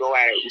Moxley go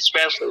at it,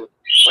 especially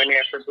when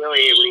they're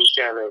familiar with each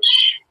other.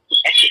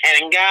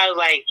 And guys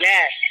like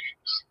that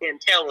can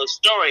tell a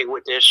story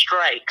with their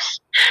strikes,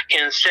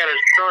 can set a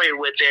story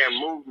with their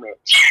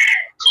movements.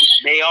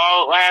 They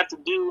all have to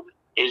do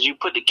is you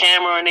put the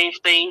camera in their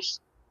face,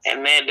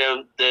 and then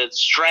the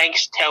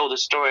strikes tell the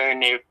story in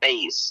their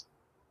face.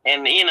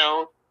 And,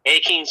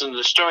 Eddie Kingston's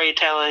the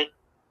storyteller,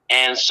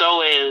 and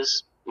so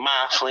is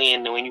Moxley.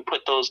 And when you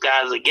put those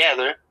guys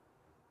together,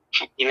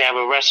 you have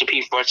a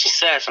recipe for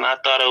success. And I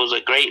thought it was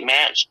a great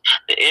match.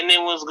 The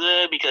ending was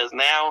good because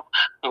now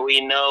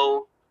we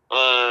know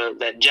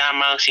that John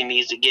Moxley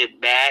needs to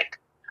get back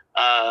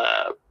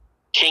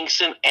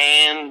Kingston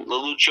and the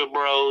Lucha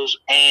Bros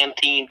and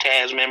Team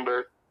Taz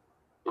member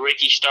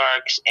Ricky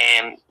Starks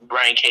and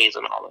Brian Cage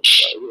and all them.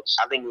 So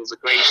I think it was a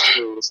great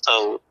story. It was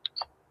told.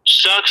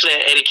 Sucks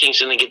that Eddie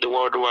Kingston didn't get the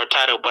World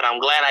title, but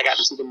I'm glad I got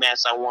to see the match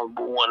I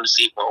wanted to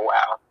see for a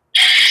while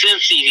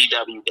since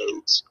CZW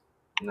days.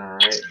 All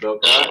right, Bill.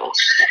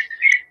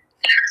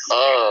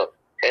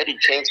 Eddie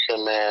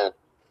Kingston, man,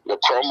 the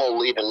promo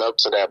leading up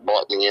to that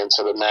brought me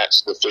into the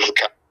match. The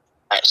physical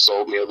match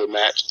sold me of the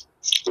match.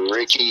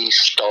 Ricky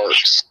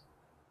Starks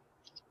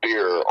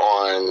spear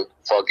on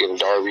fucking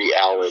Darby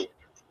Allin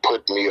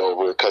put me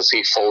over because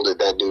he folded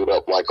that dude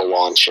up like a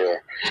lawn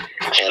chair.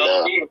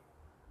 And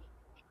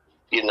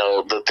you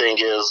know, the thing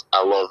is,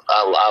 I love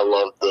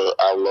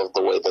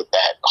the way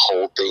that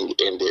whole thing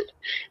ended,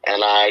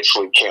 and I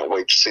actually can't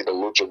wait to see the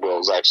Lucha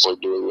Bros actually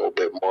do a little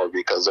bit more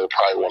because they're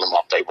probably one of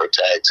my favorite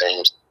tag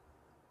teams.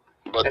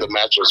 But the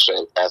match was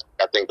fantastic.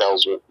 I think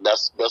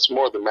that's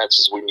more of the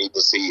matches we need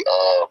to see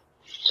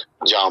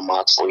John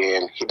Moxley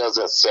in. He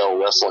doesn't sell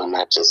wrestling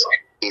matches.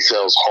 He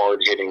sells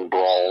hard-hitting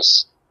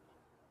brawls.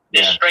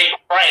 Just straight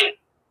right.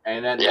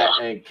 And then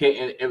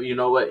and you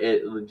know what?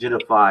 It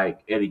legitified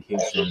Eddie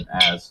Kingston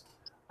as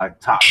a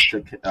top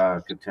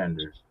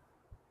contender.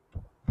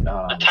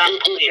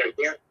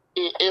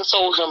 It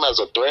sold him as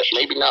a threat,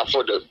 maybe not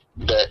for the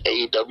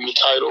AEW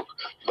title,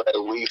 but at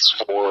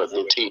least for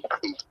the TV.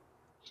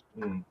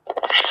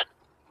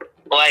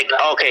 Like,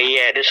 okay,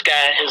 yeah, this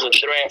guy is a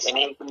threat, and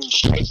he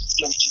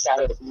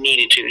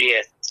needed to,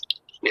 yeah.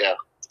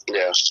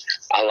 Yeah.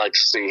 I like to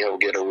see him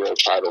get a real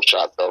title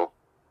shot, though.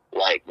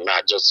 Like,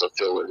 not just a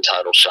fill-in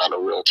title shot, a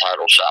real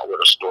title shot with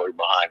a story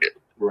behind it.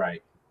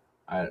 Right.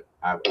 I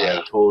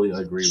totally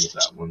agree with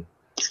that one.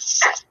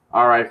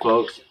 All right,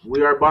 folks.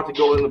 We are about to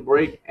go in the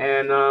break,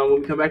 and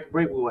when we come back to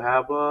break, we will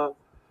have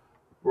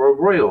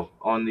Royal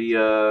on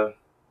the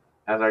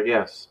as our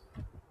guest.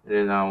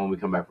 And then when we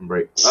come back from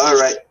break. All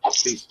right.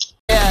 Peace.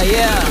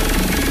 Yeah.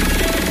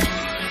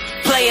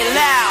 Play it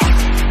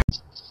loud.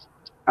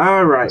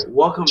 All right.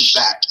 Welcome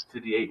back to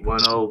the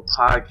 810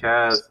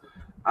 podcast.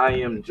 I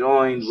am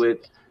joined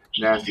with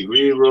Nasty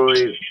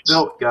Leroy,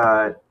 Belt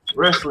God,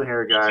 Wrestling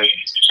Hair Guy,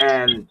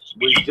 and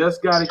we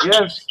just got a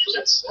guest,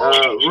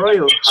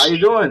 Royal. How you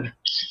doing?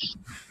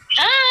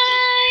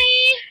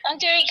 Hi, I'm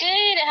doing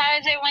good. How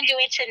is everyone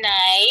doing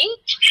tonight?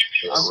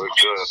 We're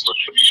good.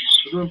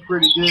 We're doing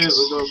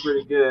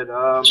pretty good.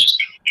 I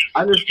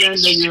understand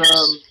that you're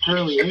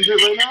currently injured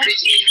right now?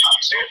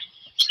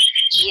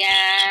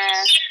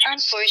 Yeah,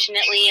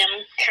 unfortunately,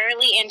 I'm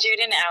currently injured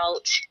and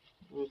out.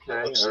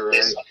 Okay, all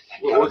right.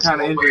 What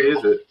kind of injury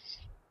is it?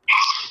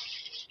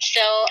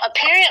 So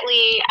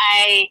apparently,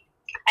 I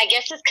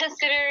guess it's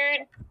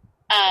considered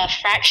a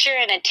fracture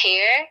and a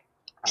tear.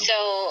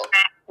 So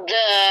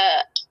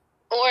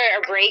or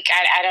a break,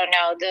 I don't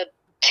know. The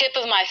tip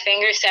of my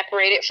finger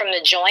separated from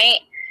the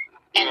joint,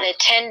 and the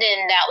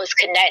tendon that was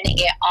connecting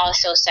it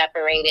also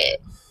separated.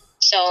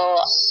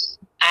 So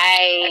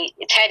I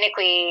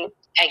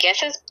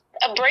guess it's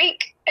a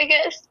break, I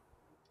guess.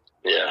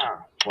 Yeah.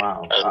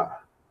 Wow.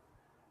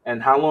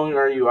 And how long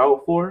are you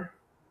out for?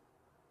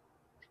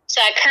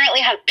 So I currently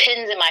have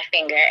pins in my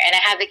finger, and I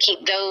have to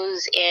keep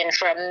those in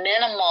for a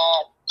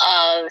minimal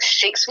of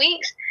 6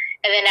 weeks.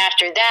 And then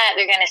after that,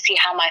 they're going to see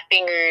how my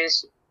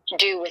fingers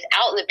do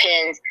without the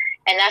pins,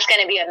 and that's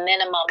going to be a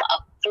minimum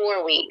of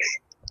 4 weeks.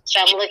 So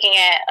I'm looking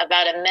at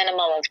about a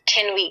minimum of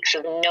 10 weeks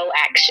of no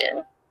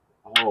action.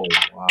 Oh,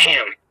 wow.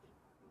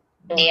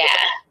 Yeah.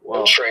 Wow.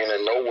 No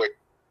training, no weight,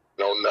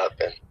 no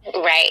nothing.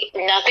 Right.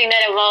 Nothing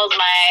that involves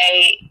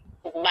my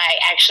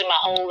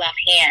whole left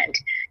hand,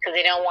 because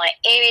they don't want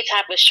any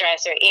type of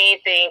stress or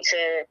anything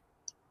to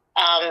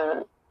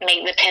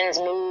make the pins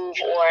move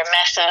or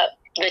mess up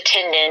the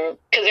tendon,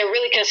 because they're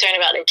really concerned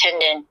about the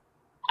tendon.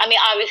 I mean,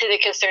 obviously they're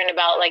concerned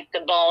about like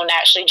the bone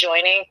actually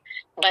joining,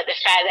 but the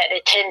fact that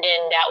the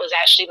tendon that was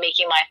actually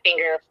making my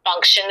finger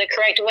function the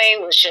correct way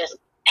was just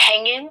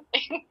hanging.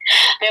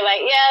 They're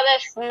like, yeah,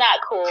 that's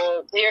not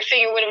cool. Your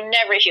finger would have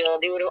never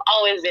healed. You would have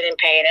always been in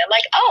pain. And I'm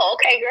like, oh,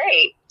 okay,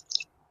 great.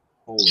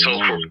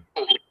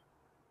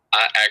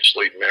 I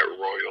actually met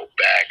Royal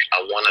back,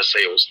 I want to say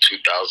it was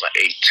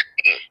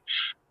 2018.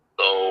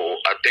 So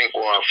I think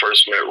when I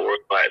first met Royal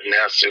at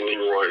Nasty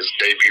Leroy's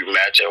debut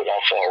match at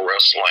One Fall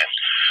Wrestling,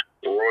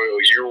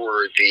 Royal, you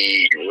were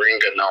the ring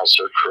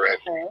announcer,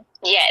 correct? Mm-hmm.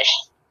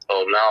 Yes.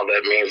 So now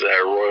that means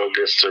that Royal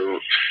gets to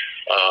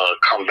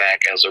come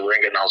back as a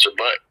ring announcer.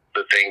 But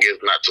the thing is,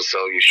 not to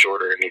sell you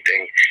short or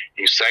anything,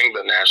 you sang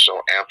the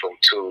national anthem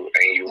too,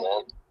 and you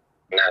won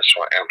the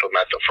national anthem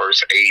at the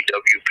first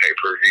AEW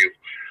pay-per-view,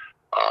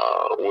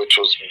 which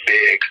was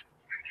big.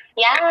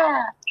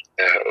 Yeah.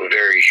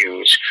 Very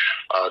huge.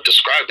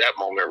 Describe that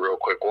moment real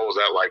quick. What was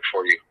that like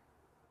for you?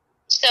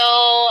 So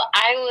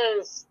I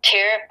was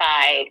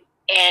terrified,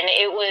 and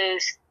it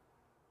was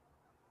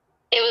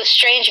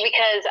strange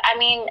because, I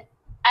mean,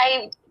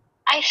 I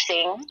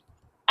sing.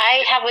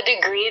 I have a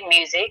degree in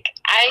music.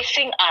 I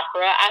sing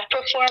opera. I've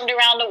performed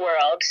around the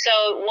world.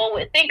 So one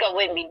would think I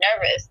wouldn't be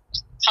nervous.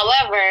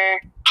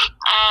 However,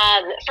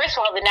 first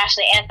of all, the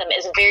national anthem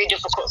is a very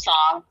difficult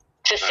song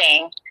to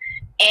sing.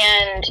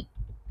 And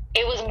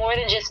it was more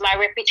than just my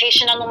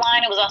reputation on the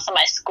line. It was also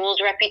my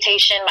school's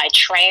reputation, my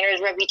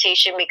trainer's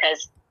reputation,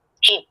 because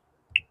he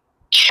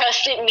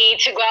trusted me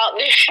to go out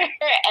there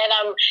and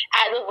I'm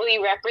actively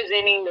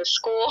representing the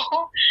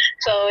school.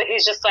 So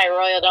he's just like,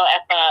 Royal, don't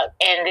F up.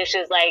 And this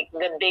is like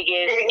the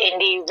biggest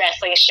indie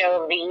wrestling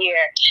show of the year.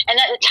 And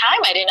at the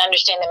time, I didn't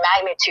understand the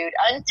magnitude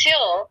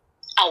until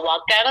I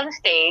walked out on the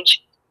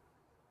stage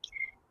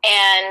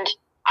and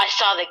I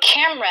saw the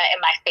camera in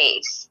my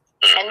face.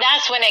 And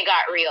that's when it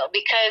got real,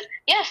 because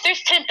yes,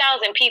 there's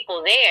 10,000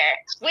 people there,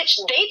 which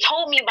they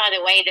told me, by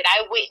the way, that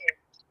I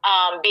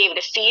wouldn't be able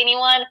to see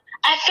anyone.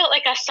 I felt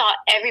like I saw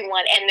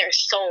everyone and their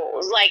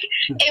souls. Like,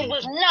 it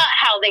was not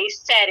how they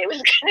said it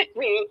was going to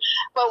be.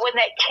 But when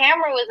that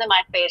camera was in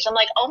my face, I'm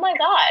like, oh my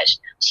gosh.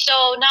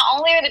 So not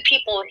only are the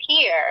people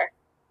here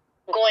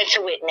going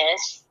to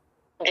witness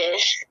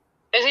this,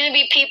 there's going to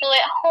be people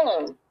at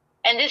home,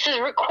 and this is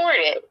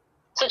recorded.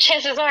 So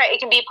chances are it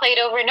can be played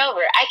over and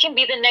over. I can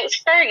be the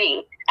next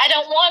Fergie. I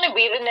don't want to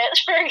be the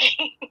next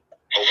Fergie.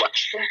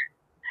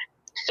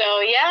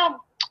 So yeah,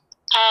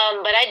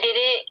 but I did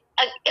it.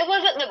 It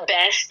wasn't the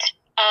best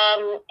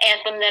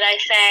anthem that I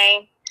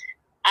sang.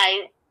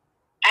 I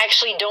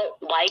actually don't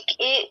like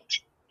it.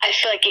 I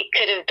feel like it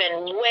could have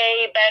been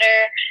way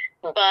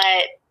better.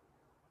 But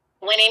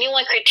when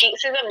anyone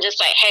critiques it, I'm just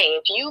like, hey,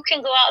 if you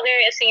can go out there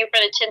and sing in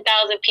front of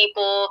 10,000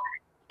 people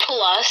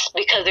plus,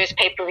 because there's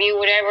pay-per-view,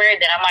 whatever,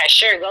 then I might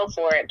sure go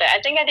for it. But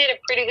I think I did a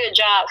pretty good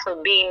job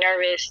for being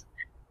nervous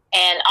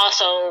and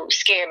also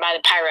scared by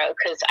the pyro,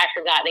 because I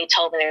forgot they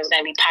told me there was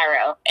going to be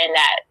pyro, and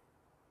that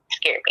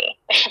scared me.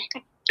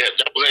 Yeah,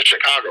 that was in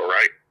Chicago,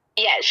 right?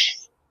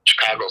 Yes.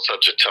 Chicago's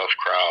such a tough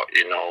crowd,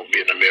 you know,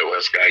 being a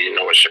Midwest guy, you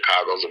know what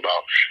Chicago's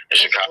about. In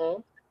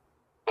Chicago,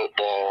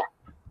 football,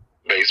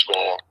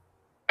 baseball,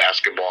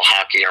 basketball,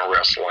 hockey, and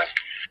wrestling.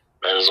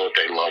 That is what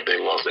they love. They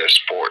love their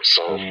sport.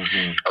 So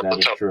that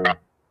is true.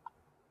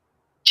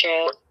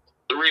 True.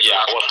 The reason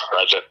I was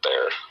present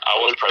there. I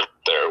was present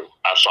there.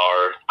 I saw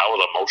her. I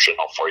was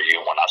emotional for you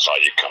when I saw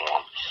you come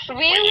on.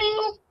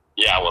 Really?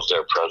 Yeah, I was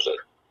there present.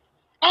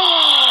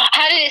 Oh,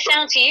 how did it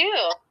sound to you?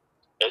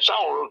 It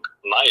sounded real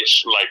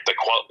nice. Like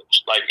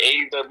like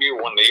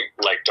AEW, when they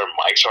their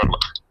mics are,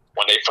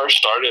 when they first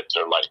started,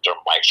 their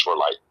mics were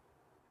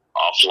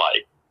off,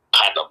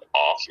 kind of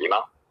off, you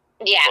know.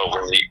 Yeah.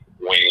 But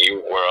when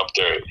you were up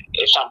there,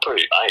 it sounded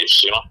pretty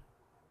nice, you know.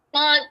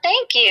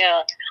 Thank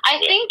you. I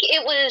think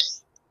it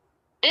was.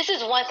 This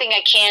is one thing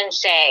I can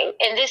say,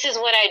 and this is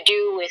what I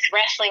do with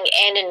wrestling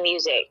and in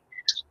music.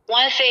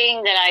 One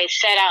thing that I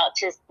set out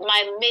to,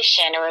 my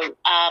mission,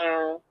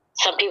 or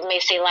some people may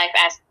say life,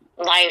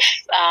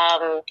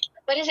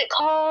 what is it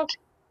called?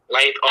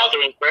 Life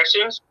altering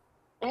questions?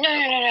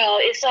 No.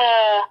 It's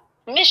a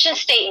mission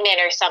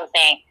statement or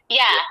something.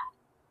 Yeah.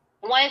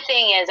 One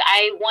thing is,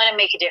 I want to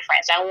make a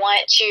difference. I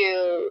want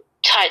to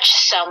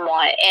touch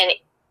someone. And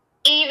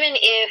even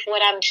if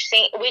what I'm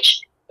saying,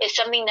 which is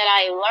something that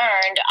I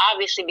learned,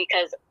 obviously,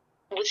 because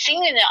with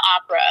singing in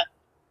opera,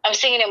 I'm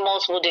singing in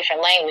multiple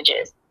different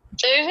languages.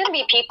 So there's going to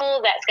be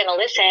people that's going to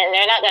listen, and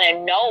they're not going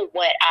to know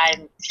what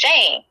I'm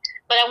saying,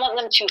 but I want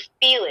them to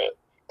feel it.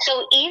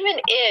 So even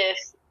if,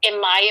 in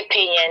my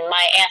opinion,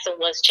 my anthem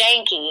was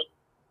janky,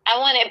 I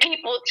wanted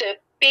people to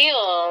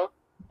feel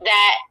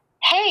that,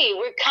 hey,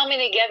 we're coming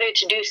together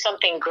to do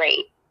something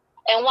great.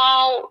 And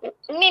while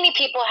many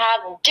people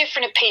have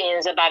different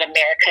opinions about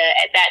America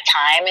at that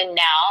time and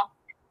now,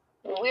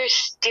 we're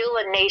still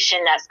a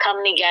nation that's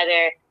coming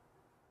together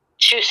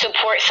to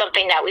support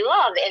something that we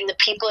love. And the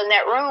people in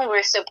that room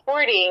were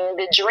supporting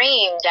the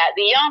dream that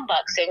the Young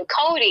Bucks and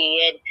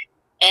Cody and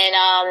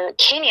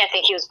Kenny, I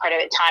think he was part of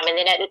it at the time. And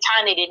then at the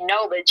time they didn't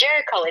know, but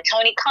Jericho and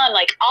Tony Khan,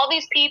 all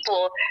these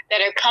people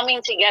that are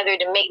coming together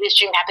to make this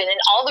dream happen. And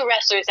all the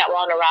wrestlers that were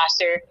on the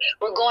roster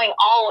were going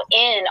all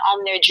in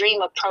on their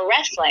dream of pro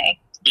wrestling.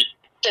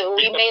 So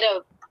we made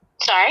a,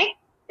 sorry?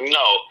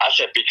 No, I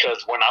said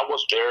because when I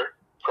was there,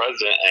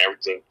 present and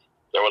everything,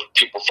 there was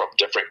people from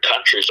different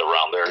countries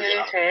around there, you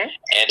know.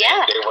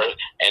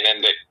 And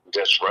then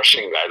this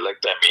Russian guy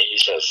looked at me. He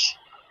says,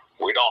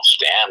 "We don't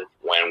stand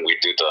when we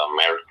do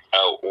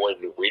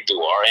when we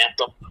do our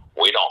anthem.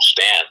 We don't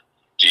stand.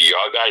 Do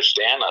y'all guys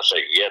stand?" I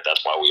said, "Yeah,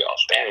 that's why we all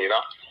stand, you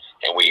know."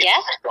 And we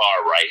put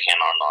our right hand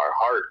on our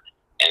heart.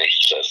 And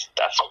he says,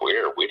 "That's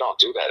weird. We don't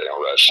do that in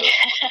Russia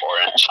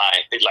or in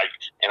China."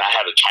 And I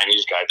had a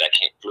Chinese guy that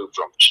flew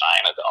from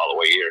China all the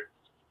way here,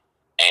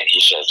 and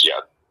he says,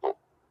 "Yeah,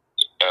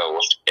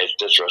 it's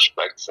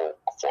disrespectful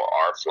for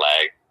our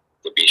flag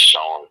to be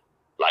shown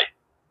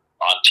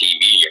on TV,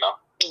 you know."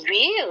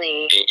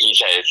 Really? He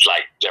said it's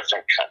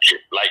different country.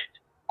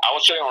 I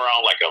was sitting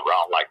around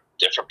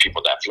different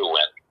people that flew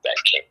in that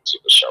came to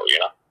the show, you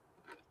know.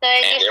 So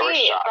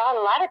it brought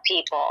a lot of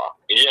people.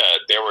 Yeah,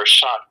 they were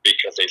shocked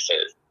because they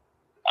said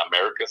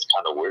America's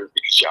kind of weird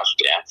because y'all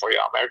stand for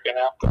your American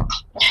anthem.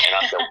 And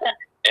I said,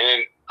 and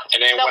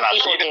then Some when I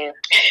people see do.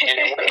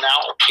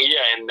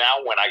 and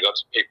now when I go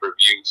to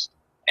pay-per-views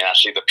and I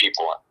see the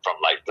people from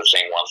the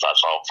same ones I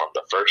saw from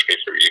the first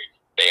pay-per-view,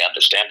 they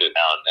understand it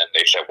now, and then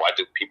they said, "Why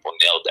do people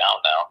kneel down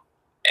now?"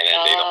 And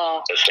then they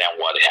don't understand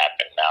what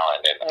happened now,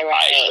 and then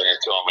I explained it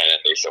to them, and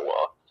then they said,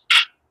 "Well,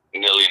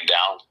 kneeling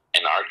down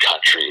in our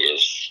country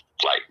is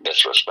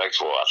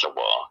disrespectful." I said,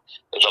 "Well,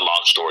 it's a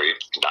long story,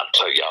 not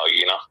tell y'all,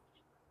 you know,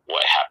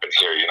 what happened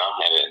here, you know."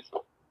 And then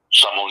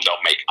some of them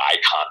don't make eye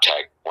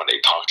contact when they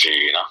talk to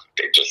you, you know.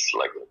 They just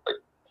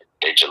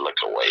they just look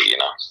away, you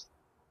know.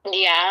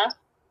 Yeah.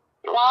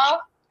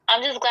 Well,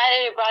 I'm just glad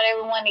that it brought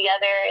everyone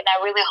together, and I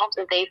really hope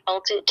that they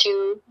felt it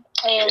too.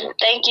 And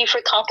thank you for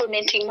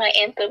complimenting my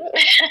anthem.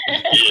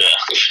 Yeah.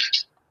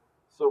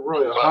 So,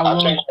 Royal,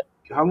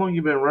 how long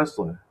you been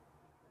wrestling?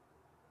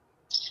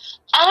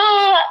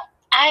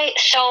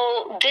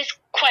 So this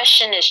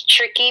question is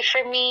tricky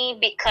for me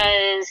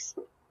because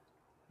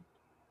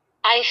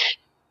I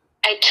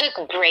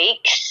took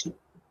breaks.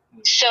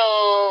 So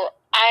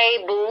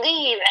I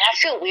believe, and I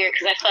feel weird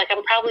because I feel like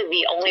I'm probably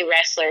the only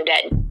wrestler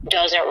that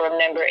doesn't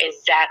remember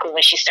exactly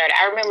when she started.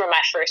 I remember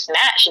my first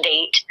match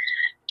date,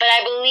 but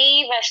I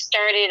believe I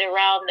started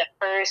around the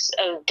 1st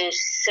of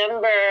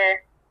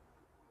December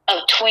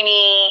of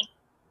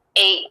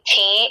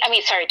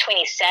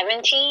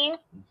 2017.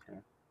 Okay.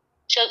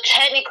 So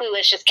technically,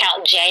 let's just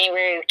count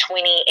January of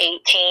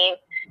 2018.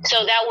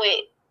 So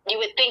you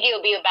would think it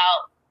would be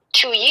about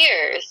 2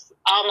 years,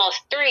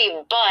 almost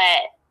 3,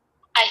 but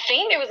I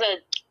think there was a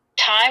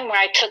time where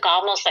I took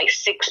almost like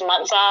 6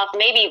 months off,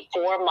 maybe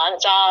 4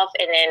 months off,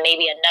 and then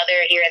maybe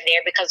another here and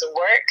there because of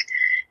work.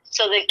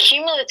 So the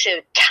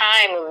cumulative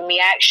time of me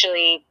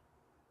actually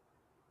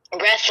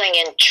wrestling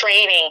and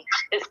training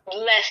is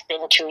less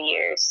than 2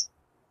 years.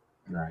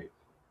 Right.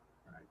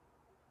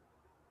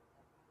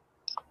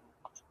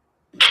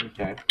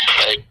 Okay.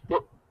 Hey,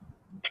 go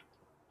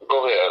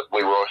ahead,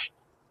 Leroy.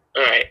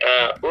 All right,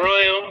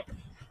 Royal.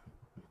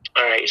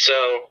 All right,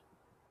 so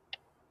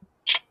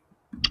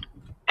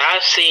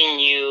I've seen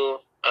you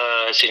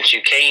since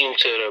you came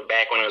to the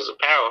back when it was a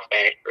Power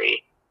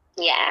Factory.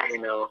 Yeah.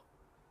 And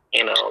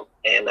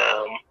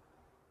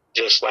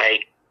just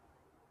like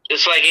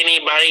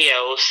anybody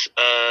else,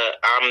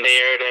 I'm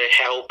there to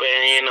help,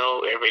 and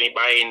if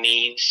anybody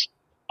needs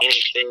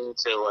anything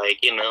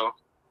to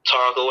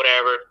talk or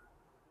whatever.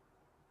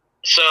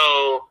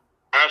 So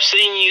I've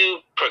seen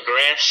you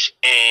progress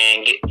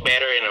and get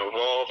better and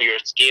evolve your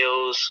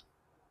skills,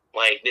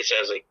 like this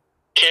as a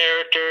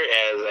character,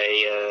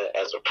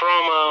 as a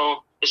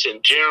promo, just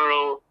in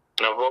general,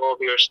 and evolve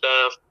your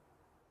stuff.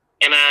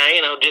 And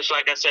just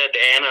like I said to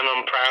Anna,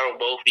 I'm proud of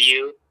both of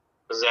you,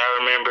 because I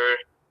remember,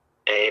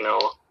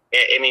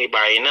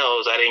 anybody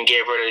knows, I didn't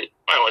give her I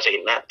don't want to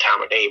say not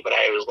time of day, but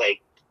it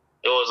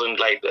wasn't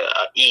like the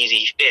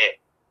easy fit.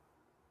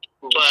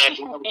 But what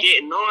I'm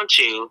getting on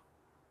to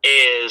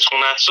is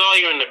when I saw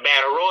you in the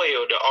Battle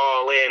Royal,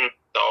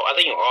 I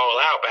think All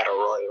Out Battle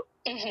Royal,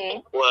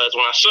 was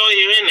when I saw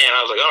you in there,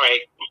 I was like, all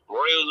right,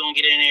 Royal's going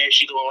to get in there,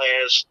 she's going to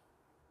last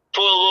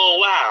for a little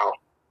while.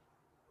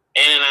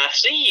 And then I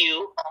see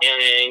you,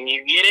 and then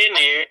you get in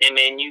there, and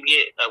then you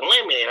get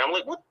eliminated. I'm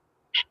like, what?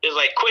 It's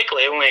like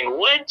quickly. I'm like,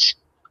 what?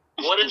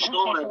 What is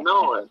going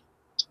on?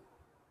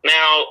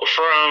 Now,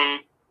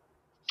 from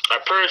a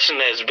person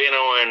that's been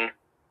on,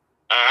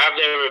 I've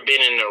never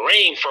been in the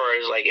ring for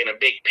as like in a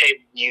big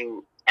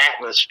pay-per-view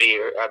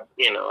atmosphere. I've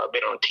been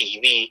on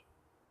TV,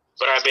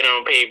 but I've been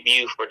on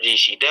pay-per-view for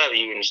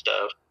GCW and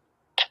stuff.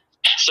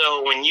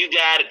 So when you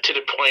got it to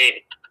the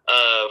point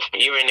of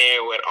you're in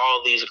there with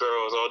all these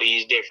girls, all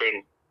these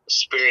different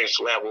experience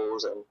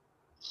levels and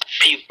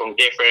people from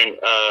different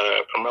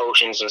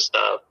promotions and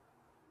stuff,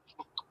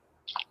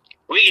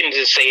 we can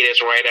just say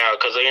this right out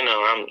because I can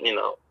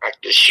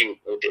shoot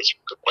with this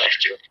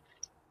question.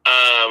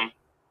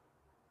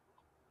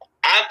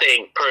 I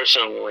think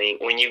personally,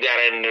 when you got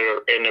in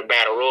the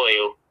Battle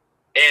Royal,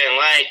 they didn't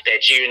like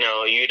that. You're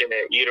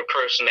the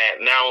person that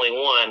not only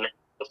won,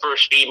 the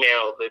first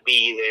female to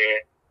be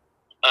their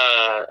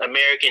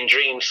American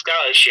Dream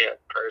Scholarship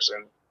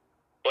person,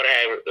 but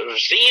I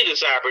received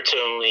this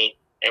opportunity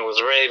and was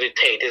ready to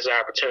take this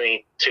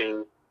opportunity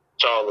to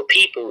all the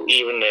people,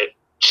 even that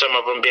some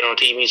of them been on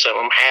TV, some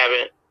of them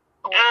haven't.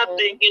 I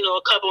think,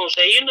 a couple of them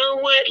say, you know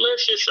what,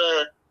 let's just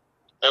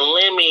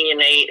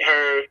eliminate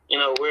her,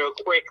 real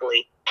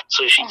quickly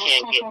so she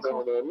can't get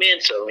no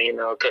momentum,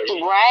 because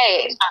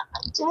right.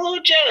 It's a little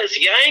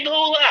jealousy. I ain't gonna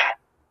lie.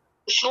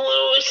 It's a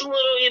little,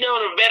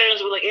 the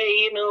veterans were like,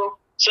 hey,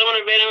 some of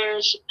the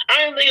veterans,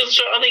 I think it's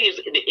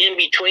the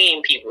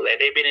in-between people that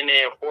they've been in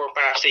there 4,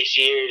 5, 6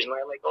 years, and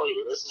they're like, oh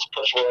yeah, let's just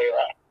push Royal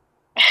out.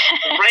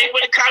 Right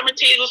when the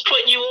commentator was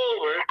putting you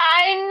over.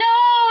 I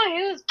know,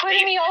 he was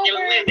putting me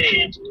over.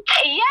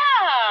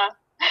 Yeah.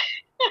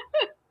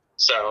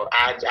 So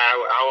I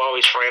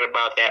always fret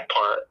about that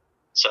part.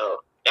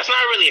 So that's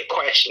not really a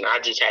question. I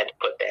just had to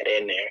put that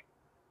in there.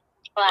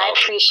 Well, I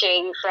appreciate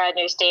you for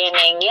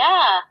understanding.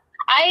 Yeah,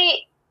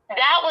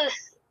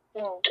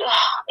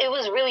 it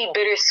was really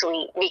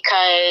bittersweet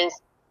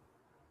because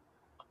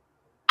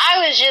I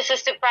was just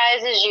as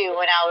surprised as you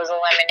when I was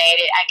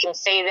eliminated. I can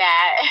say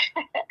that.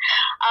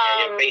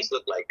 Your face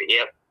looked like it,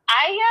 yep.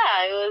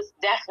 It was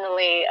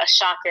definitely a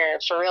shocker,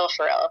 for real.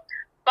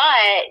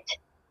 But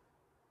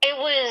it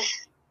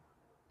was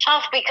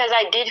tough because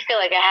I did feel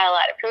like I had a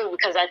lot to prove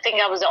because I think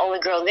I was the only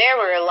girl there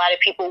where a lot of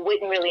people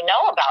wouldn't really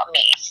know about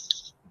me.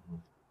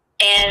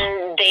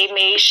 And they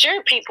made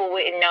sure people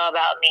wouldn't know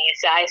about me.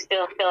 So I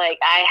still feel like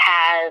I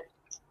have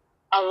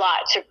a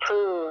lot to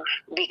prove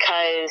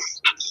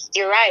because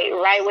you're right.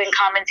 Right when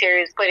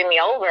commentary is putting me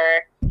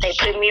over, they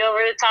put me over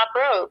the top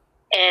rope.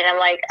 And I'm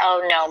like,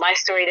 oh no, my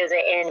story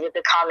doesn't end with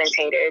the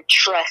commentator.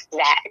 Trust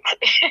that.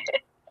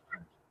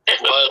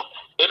 But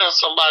didn't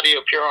somebody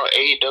appear on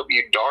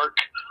AEW Dark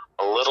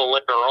a little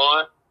later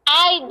on?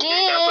 I That's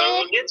what did.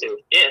 we'll get to.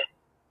 Yeah.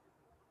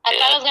 I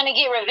thought I was gonna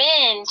get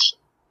revenge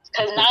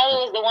because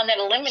Nyla was the one that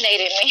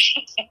eliminated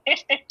me.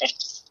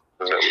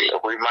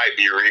 We might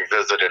be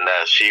revisiting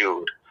that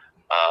feud.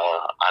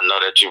 I know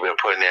that you've been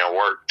putting in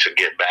work to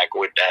get back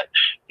with that.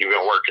 You've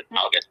been working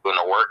out and doing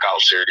a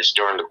workout series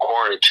during the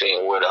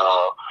quarantine with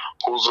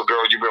who's the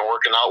girl you've been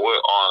working out with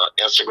on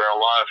Instagram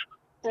Live?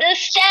 The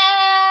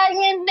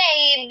Stallion,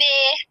 baby,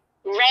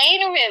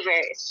 Rain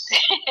Rivers.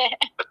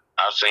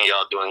 I've seen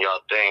y'all doing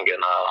y'all thing,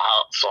 and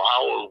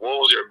what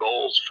was your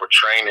goals for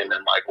training,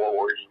 and like what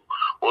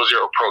was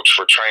your approach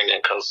for training?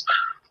 Because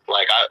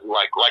like I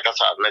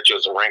said, I met you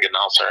as a ring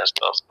announcer and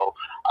stuff. So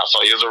I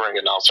saw you as a ring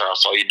announcer. I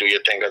saw you do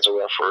your thing as a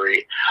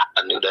referee.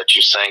 I knew that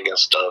you sang and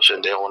stuff.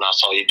 And then when I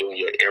saw you doing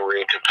your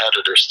in-ring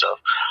competitor stuff,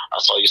 I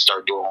saw you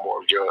start doing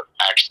more of your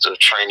active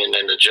training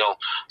in the gym.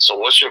 So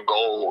what's your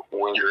goal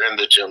when you're in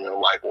the gym? And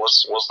like,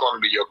 what's going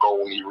to be your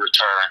goal when you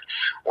return,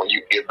 when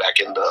you get back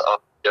in the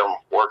gym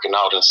working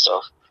out and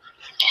stuff?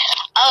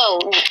 Oh,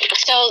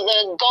 so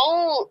the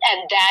goal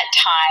at that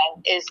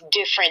time is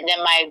different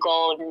than my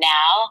goal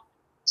now.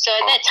 So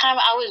at that time,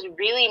 I was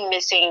really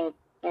missing,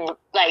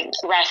 like,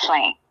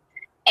 wrestling.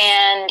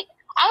 And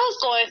I was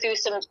going through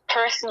some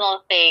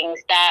personal things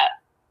that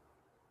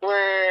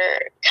were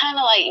kind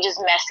of, like,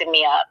 just messing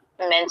me up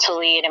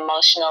mentally and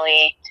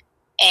emotionally.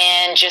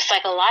 And just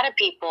like a lot of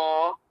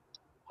people,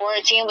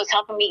 quarantine was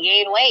helping me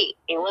gain weight.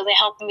 It wasn't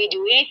helping me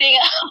do anything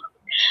else.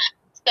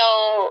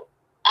 So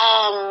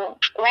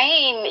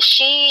Rain,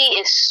 she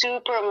is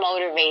super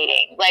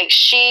motivating. Like,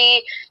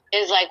 she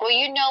is like, well,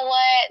 you know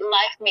what?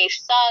 Life may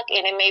suck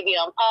and it may be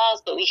on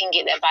pause, but we can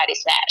get that body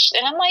snatched.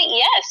 And I'm like,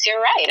 yes, you're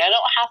right. I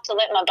don't have to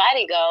let my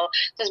body go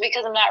just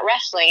because I'm not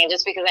wrestling and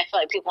just because I feel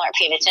like people aren't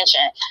paying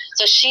attention.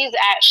 So she's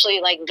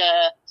actually like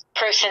the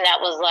person that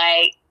was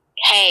like,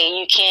 hey,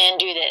 you can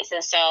do this.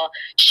 And so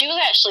she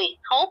was actually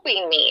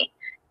helping me.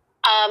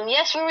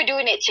 Yes, we were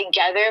doing it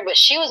together, but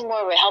she was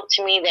more of a help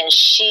to me than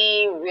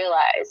she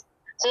realized.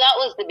 So that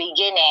was the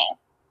beginning.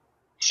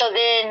 So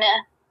then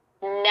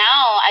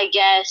now, I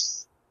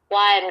guess,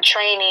 while I'm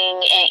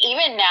training, and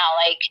even now,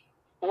 like,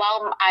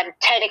 while I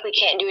technically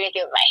can't do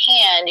anything with my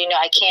hand, you know,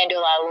 I can do a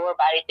lot of lower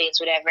body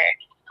things, whatever.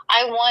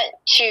 I want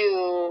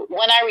to,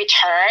 when I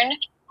return,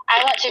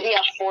 I want to be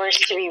a force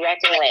to be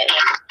reckoned with.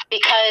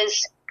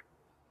 Because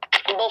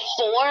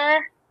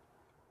before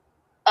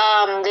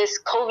this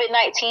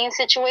COVID-19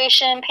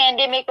 situation,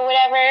 pandemic or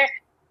whatever,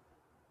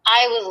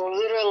 I was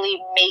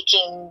literally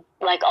making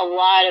like a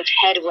lot of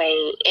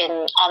headway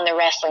on the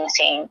wrestling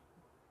scene.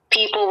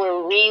 People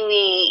were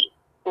really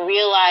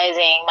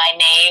realizing my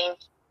name,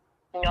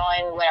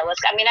 knowing what I was.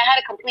 I mean, I had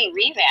a complete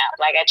revamp.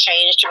 Like, I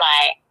changed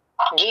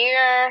my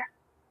gear,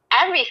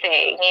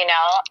 everything, you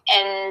know,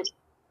 and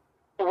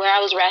where I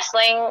was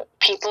wrestling,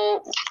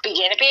 people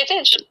began to pay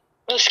attention.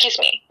 Excuse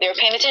me. They were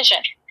paying attention.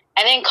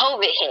 And then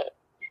COVID hit.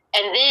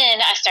 And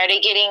then I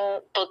started getting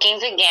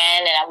bookings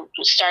again, and I'm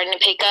starting to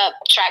pick up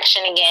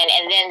traction again,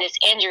 and then this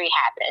injury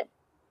happened.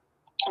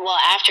 Well,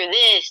 after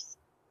this,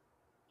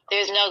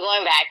 there's no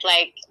going back.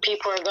 Like,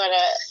 people are going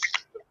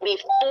to be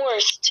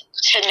forced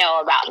to know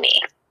about me.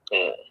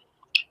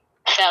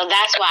 So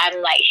that's why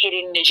I'm, like,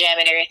 hitting the gym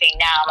and everything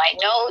now. I'm like,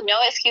 no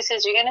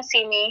excuses. You're going to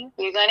see me.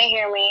 You're going to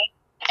hear me,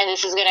 and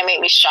this is going to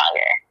make me stronger.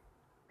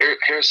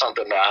 Here's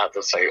something that I have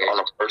to say on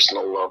a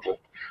personal level.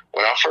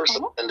 When I first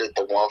attended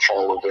the One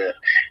Fall event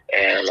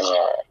and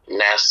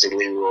Nasty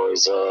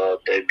Leroy's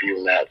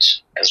debut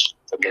match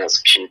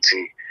against QT,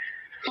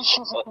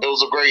 it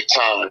was a great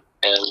time.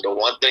 And the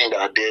one thing that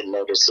I did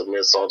notice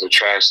amidst all the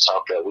trash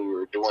talk that we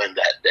were doing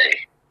that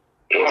day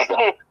was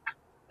that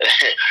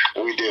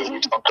we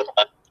talked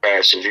about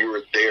trash. If you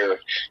were there,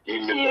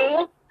 you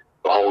knew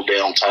the whole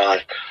damn time.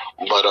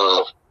 But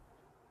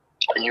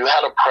you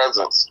had a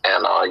presence,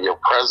 and your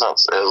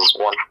presence is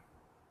one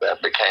that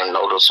became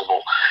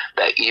noticeable,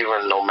 that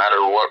even no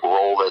matter what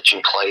role that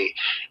you play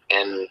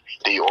in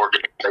the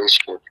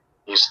organization,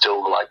 you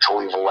still like to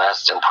leave a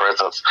lasting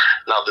presence.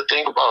 Now, the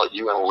thing about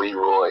you and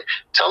Leroy,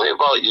 tell me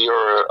about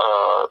your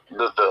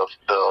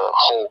the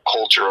whole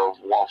culture of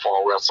One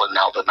Fall Wrestling,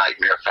 now the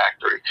Nightmare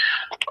Factory.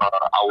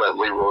 I'll let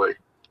Leroy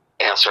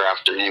answer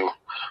after you,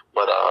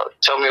 but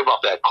tell me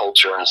about that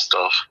culture and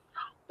stuff,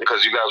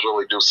 because you guys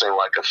really do seem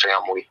like a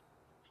family.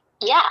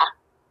 Yeah,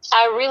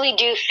 I really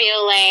do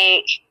feel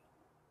like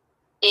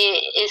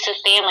it's a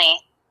family.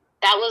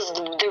 That was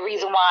the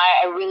reason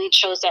why I really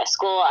chose that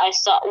school.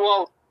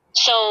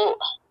 So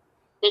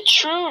the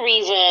true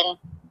reason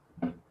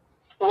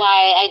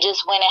why I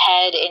just went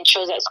ahead and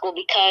chose that school,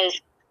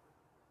 because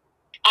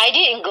I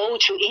didn't go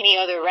to any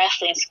other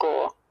wrestling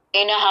school.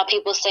 You know how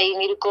people say you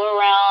need to go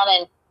around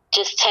and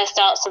just test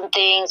out some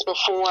things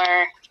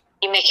before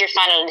you make your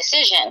final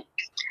decision.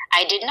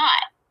 I did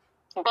not.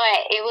 But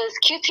it was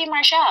QT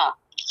Marshall.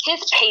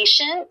 His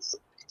patience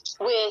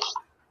with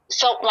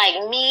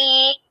like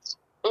me,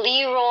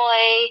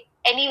 Leroy,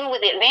 And even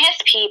with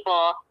advanced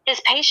people, his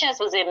patience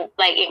was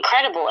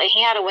incredible, and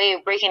he had a way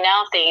of breaking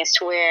down things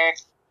to where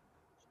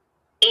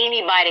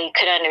anybody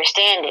could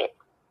understand it.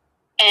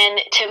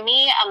 And to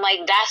me, I'm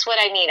like, that's what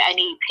I need. I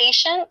need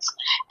patience,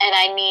 and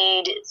I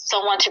need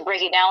someone to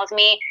break it down with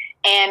me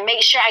and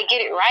make sure I get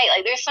it right.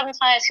 Like, there's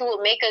sometimes he will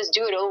make us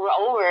do it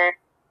over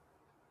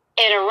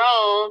in a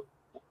row,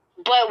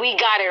 but we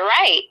got it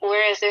right.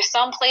 Whereas there's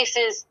some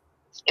places,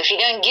 if you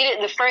didn't get it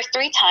the first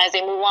 3 times,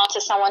 they move on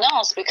to someone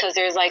else because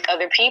there's like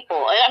other people.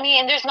 I mean,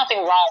 and there's nothing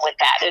wrong with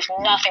that. There's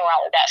nothing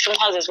wrong with that.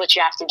 Sometimes it's what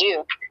you have to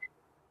do.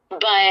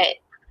 But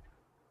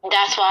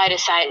that's why I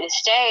decided to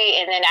stay.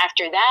 And then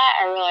after that,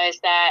 I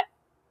realized that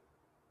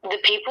the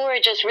people are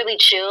just really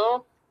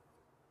chill.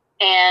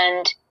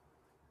 And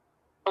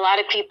a lot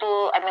of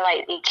people, I mean,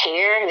 like, they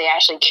care. They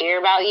actually care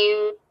about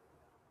you.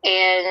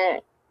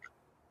 And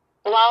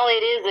while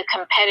it is a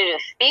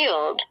competitive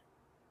field,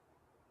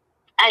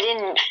 I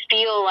didn't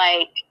feel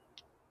like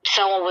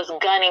someone was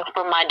gunning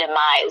for my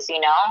demise,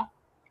 you know?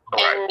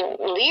 Right. And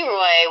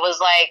Leroy was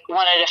like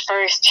one of the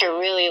first to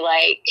really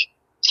like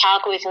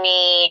talk with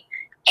me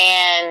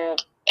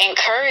and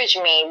encourage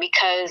me,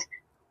 because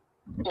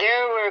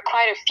there were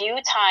quite a few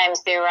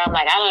times there where I'm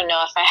like, I don't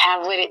know if I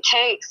have what it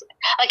takes.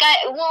 Like,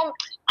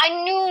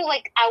 I knew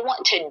like I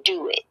want to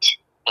do it,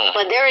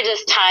 but there were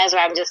just times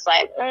where I'm just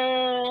like,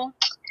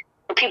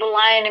 were people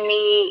lying to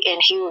me,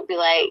 and he would be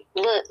like,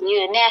 look,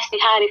 you're a nasty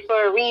hottie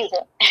for a reason.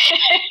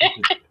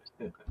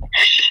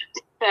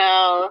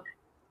 So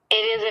it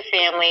is a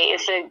family.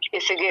 It's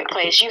a good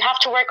place. You have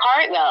to work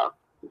hard though.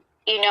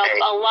 You know,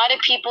 a lot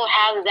of people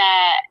have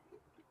that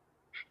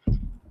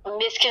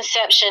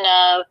misconception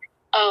of,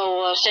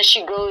 oh, well, since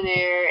you go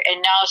there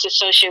and now it's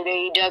associated with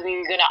AEW,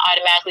 you're going to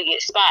automatically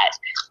get spots.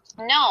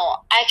 No,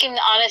 I can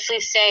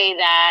honestly say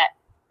that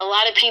a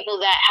lot of people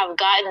that have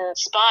gotten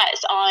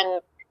spots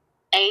on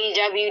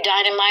AEW,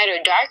 Dynamite,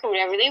 or Dark or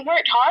whatever, they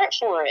worked hard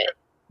for it.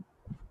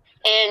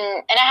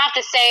 And I have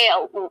to say a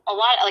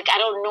lot, like, I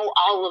don't know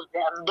all of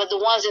them, but the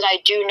ones that I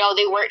do know,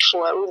 they worked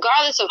for it.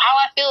 Regardless of how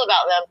I feel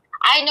about them,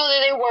 I know that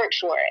they worked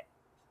for it.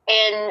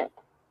 And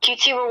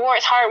QT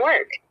rewards hard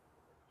work.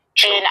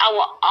 And I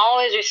will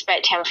always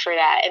respect him for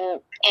that.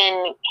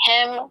 And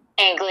him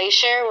and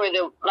Glacier were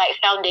the, like,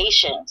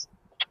 foundations.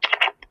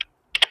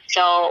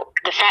 So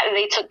the fact that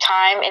they took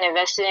time and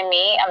invested in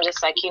me, I'm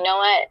just like, you know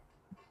what?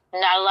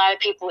 Not a lot of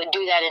people would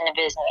do that in the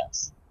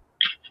business.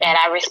 And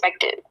I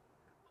respect it.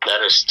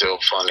 That is still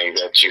funny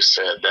that you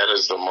said that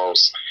is the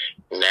most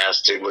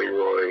nasty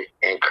Leroy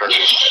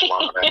encouragement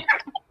line.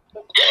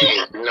 Hey,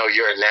 you know,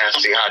 you're a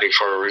nasty hottie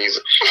for a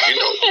reason. You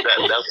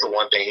know, that's the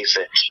one thing he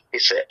said. He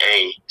said,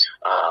 hey,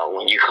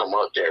 when you come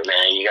up there,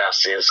 man, you got to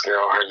see this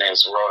girl. Her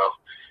name's Royal.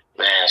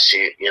 Man,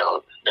 she, you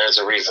know, there's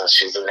a reason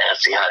she's a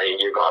nasty hottie.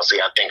 You're going to see,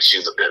 I think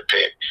she's a good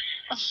pick.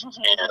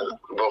 And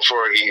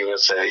before he even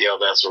said, yo,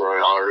 that's Roy,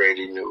 I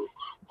already knew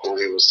who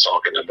he was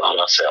talking about.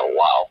 I said,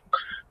 wow.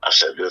 I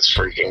said, this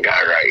freaking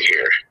guy right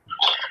here.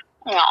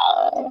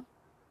 Aww.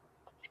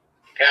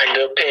 Got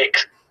good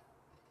picks.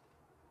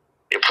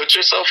 You put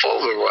yourself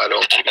over, why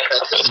don't you? To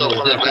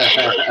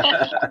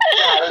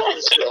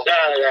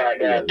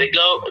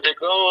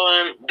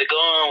go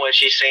on what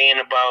she's saying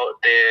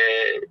about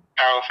the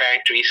Power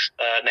Factory,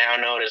 now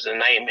known as the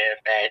Nightmare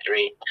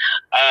Factory.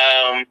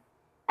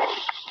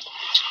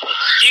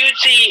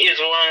 QT is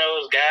one of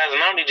those guys, and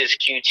not only just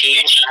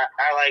QT.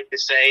 I like to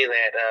say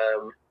that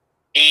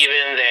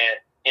even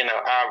that,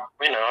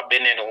 I've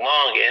been there the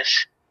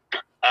longest.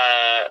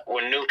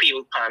 When new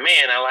people come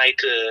in, I like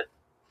to.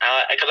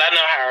 Because I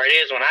know how it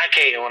is when I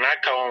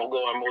go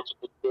on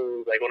multiple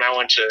schools, like when I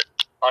went to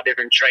all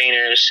different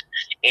trainers,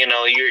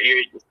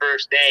 your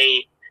first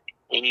day,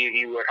 and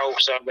you would hope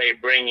somebody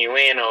bring you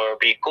in or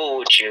be cool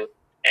with you,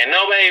 and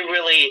nobody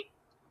really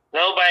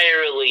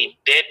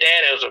did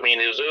that.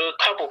 There was a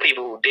couple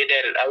people who did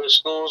that at other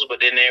schools,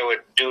 but then they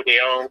would do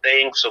their own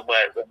thing. So,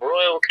 but when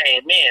Royal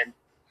came in,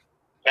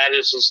 I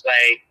just was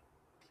like,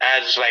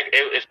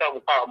 it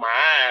felt caught my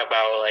eye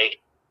about like.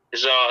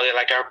 It's all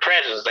like her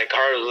presence, like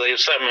her. It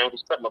was something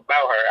about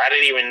her. I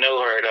didn't even know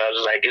her. I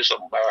was like, it's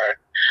something about her.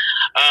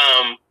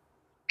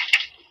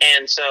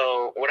 And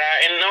so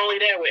and not only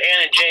that with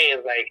Anna Jay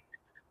is like,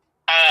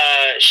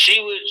 she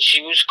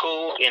was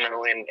cool, and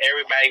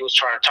everybody was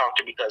trying to talk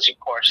to her because, of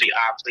course,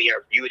 obviously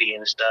her beauty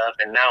and stuff.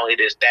 And not only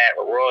this, that,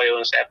 but Royal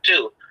and stuff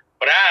too.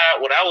 But I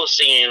was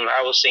seeing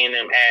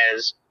them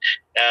as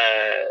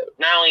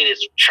not only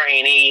as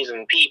trainees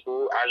and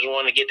people. I just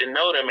want to get to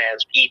know them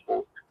as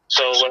people.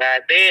 So what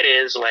I did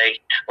is,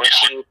 like, when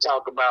she would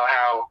talk about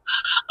how,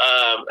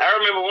 I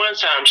remember one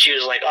time she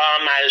was like, oh,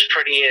 I'm not as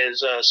pretty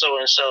as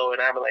so-and-so.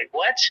 And I was like,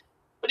 what?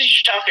 What are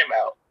you talking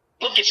about?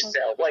 Look at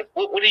yourself. Like,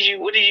 what did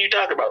you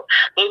talk about?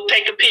 Look,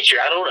 take a picture.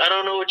 I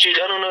don't know what you're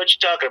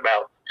talking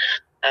about.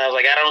 I was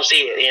like, I don't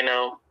see it,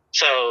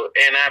 So,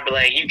 and I'd be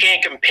like, you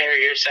can't compare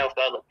yourself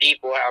to other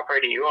people, how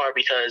pretty you are,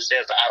 because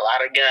there's a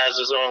lot of guys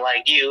that's on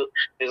like you.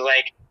 It's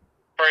like,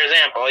 for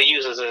example, I'll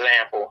use this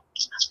example.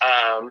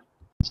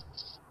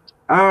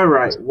 All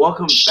right,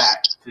 welcome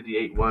back to the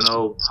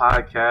 810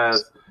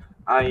 podcast.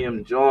 I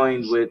am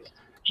joined with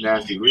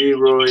Nasty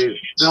Leroy,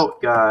 Belt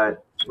God,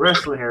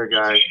 Wrestling Hair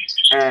Guy,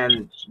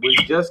 and we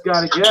just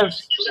got a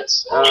guest,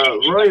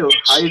 Royal.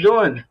 How you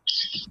doing?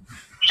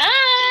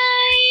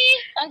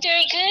 Hi, I'm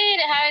doing good.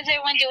 How is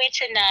everyone doing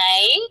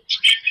tonight?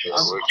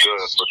 We're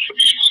good.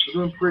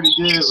 We're doing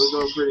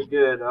pretty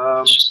good.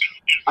 I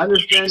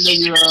understand that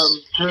you're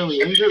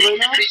currently injured right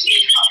now?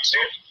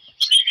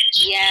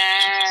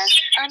 Yeah,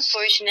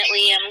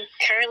 unfortunately, I'm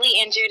currently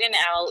injured and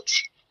out.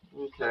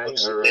 Okay,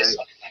 all right.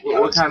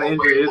 What kind of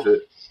injury is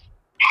it?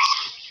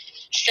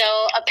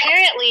 So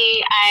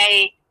apparently,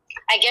 I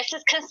guess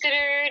it's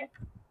considered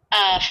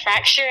a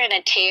fracture and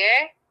a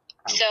tear.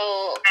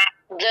 So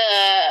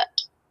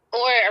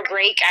or a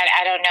break,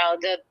 I don't know.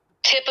 The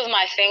tip of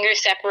my finger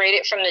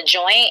separated from the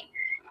joint,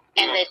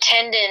 and the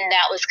tendon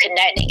that was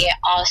connecting it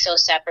also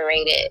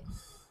separated.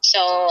 So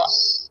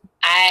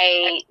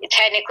I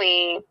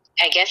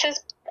guess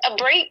it's a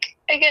break,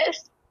 I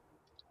guess.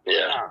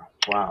 Yeah.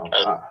 Wow.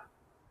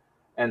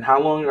 And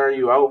how long are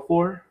you out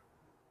for?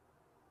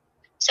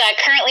 So I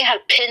currently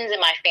have pins in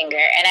my finger,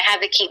 and I have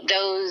to keep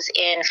those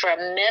in for a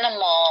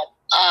minimal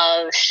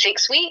of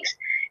 6 weeks.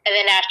 And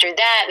then after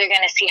that, they're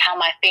going to see how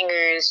my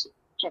fingers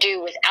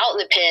do without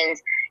the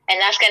pins,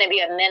 and that's going to be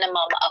a minimum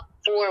of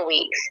 4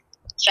 weeks.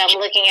 So I'm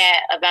looking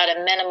at about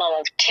a minimum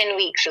of 10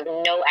 weeks of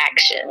no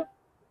action.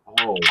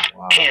 Oh,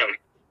 wow. Damn.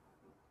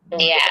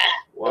 Yeah.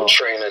 Wow. No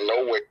training,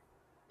 no weight,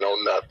 no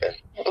nothing.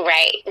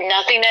 Right.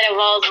 Nothing that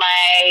involves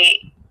my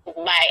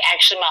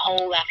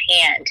whole left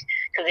hand,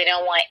 because they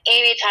don't want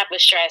any type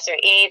of stress or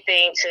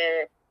anything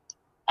to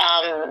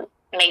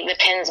make the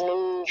pins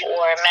move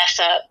or mess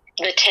up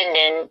the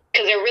tendon,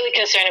 because they're really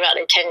concerned about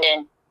the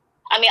tendon.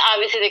 I mean,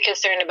 obviously they're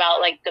concerned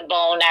about like the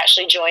bone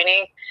actually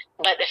joining,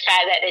 but the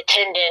fact that the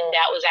tendon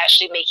that was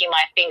actually making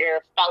my finger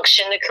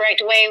function the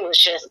correct way was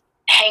just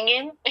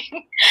hanging.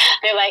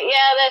 They're like,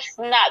 yeah, that's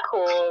not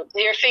cool.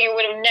 Your finger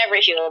would have never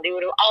healed. You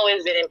would have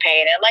always been in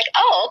pain. And I'm like,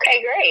 oh,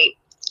 okay, great.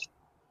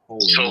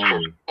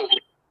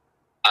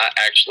 I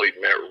actually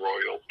met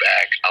Royal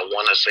back, I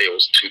want to say it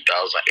was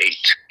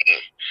 2018.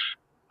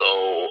 So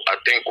I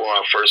think when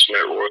I first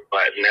met Royal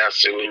at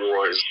Nasty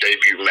Leroy's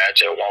debut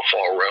match at One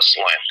Fall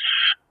Wrestling,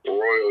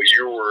 Royal,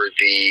 you were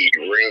the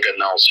ring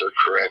announcer,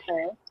 correct?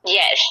 Mm-hmm.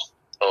 Yes.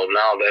 So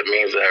now that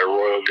means that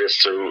Royal gets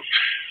to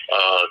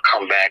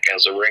come back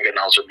as a ring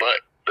announcer. But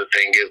the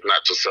thing is,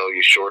 not to sell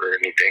you short or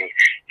anything,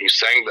 you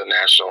sang the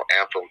national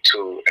anthem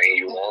too, and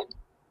you won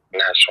the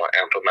national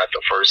anthem at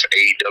the first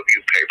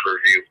AEW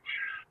pay-per-view,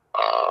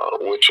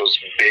 which was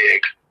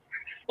big.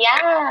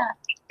 Yeah.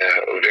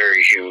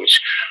 Very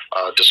huge.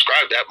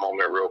 Describe that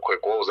moment real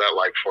quick. What was that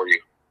like for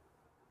you?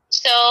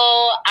 So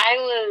I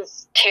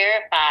was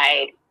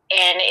terrified,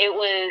 and it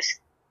was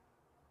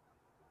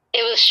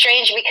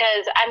strange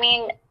because, I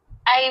mean,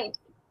 I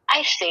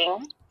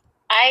sing.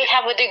 I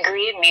have a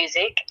degree in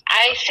music.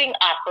 I sing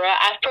opera.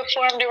 I've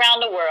performed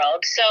around the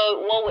world.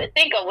 So one would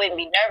think I wouldn't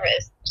be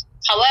nervous.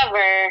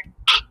 However,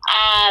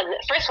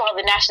 first of all,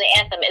 the national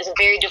anthem is a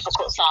very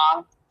difficult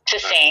song to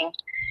sing.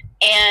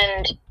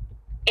 And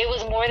it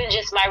was more than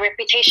just my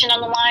reputation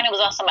on the line. It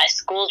was also my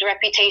school's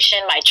reputation,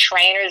 my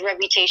trainer's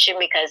reputation,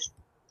 because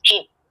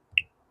he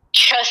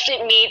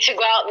trusted me to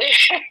go out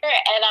there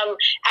and I'm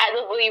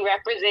actively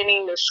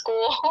representing the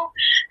school.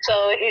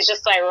 So he's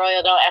just like,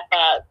 Royal, don't F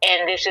up.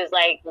 And this is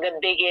like the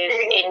biggest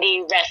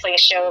indie wrestling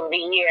show of the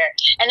year.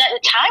 And at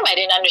the time, I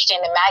didn't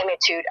understand the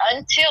magnitude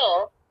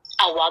until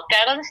I walked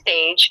out on the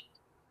stage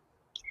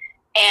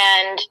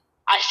and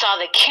I saw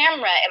the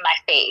camera in my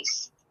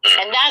face.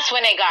 And that's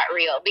when it got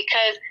real,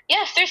 because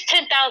yes, there's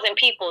 10,000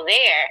 people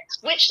there,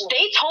 which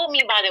they told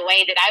me, by the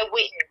way, that I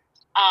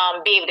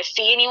wouldn't be able to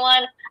see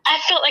anyone. I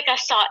felt like I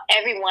saw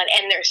everyone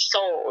and their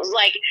souls.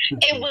 Like,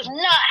 it was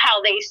not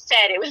how they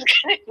said it was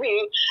going to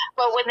be.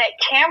 But when that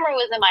camera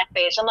was in my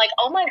face, I'm like,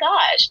 oh my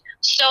gosh.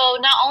 So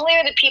not only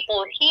are the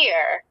people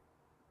here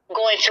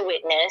going to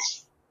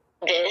witness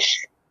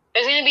this,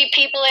 there's going to be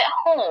people at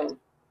home,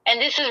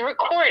 and this is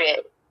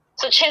recorded.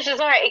 So chances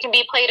are it can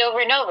be played over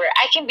and over.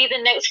 I can be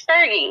the next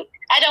Fergie.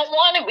 I don't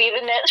want to be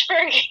the next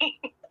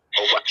Fergie.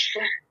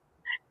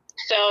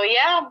 So,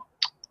 yeah.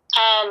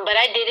 But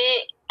I did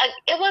it.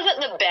 It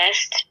wasn't the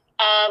best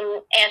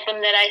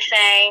anthem that I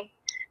sang.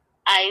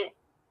 I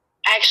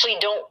actually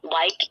don't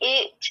like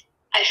it.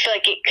 I feel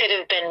like it could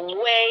have been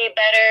way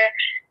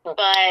better.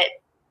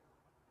 But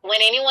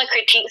when anyone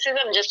critiques it,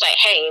 I'm just like,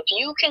 hey, if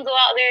you can go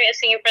out there and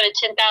sing in front of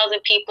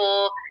 10,000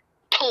 people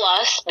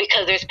plus,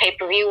 because there's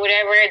pay-per-view,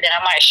 whatever, then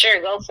I might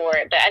sure go for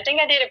it. But I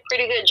think I did a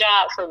pretty good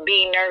job for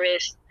being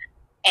nervous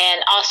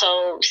and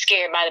also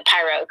scared by the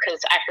pyro, because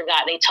I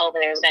forgot they told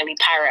me there was going to be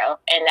pyro,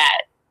 and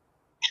that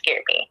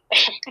scared me.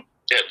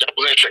 Yeah, that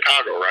was in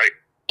Chicago, right?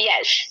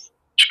 Yes.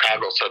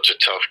 Chicago's such a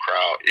tough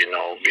crowd, you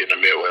know, being a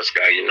Midwest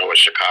guy, you know what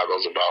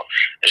Chicago's about.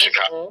 In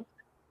Chicago,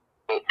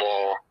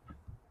 football,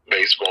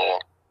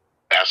 baseball,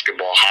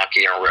 basketball,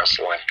 hockey, and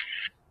wrestling.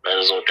 That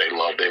is what they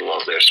love. They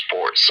love their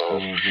sport. So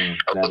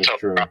that is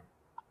true.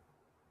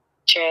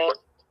 True.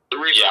 The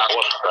reason I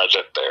wasn't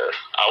present there,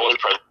 I was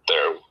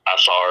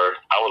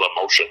felt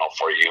emotional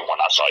for you when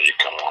I saw you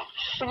come on.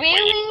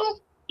 Really?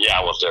 Yeah,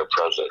 I was there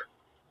present.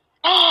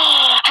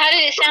 How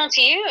did it sound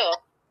to you?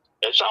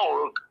 It sounded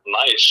real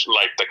nice.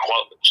 Like the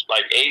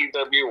like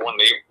AEW when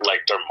they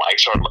like their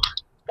mics are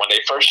when they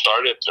first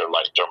started, their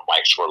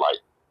mics were like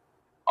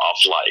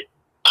off, like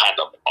kind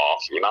of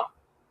off, you know.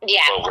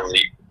 Yeah. But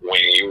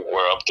when you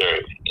were up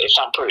there, it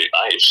sounded pretty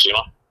nice, you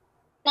know.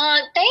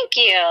 Thank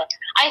you.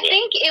 I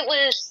think it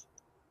was.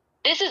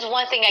 This is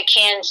one thing I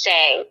can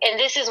say, and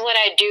this is what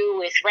I do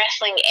with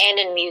wrestling and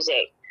in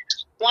music.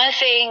 One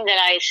thing that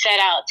I set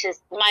out to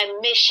my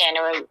mission,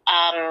 or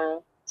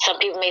some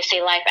people may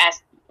say life.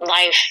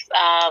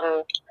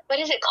 What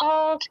is it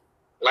called?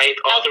 Life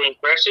altering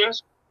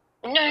questions?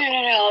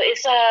 No.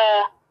 It's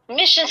a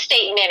mission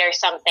statement or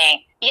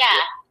something.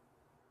 Yeah.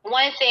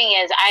 One thing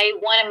is I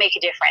want to make a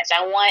difference.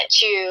 I want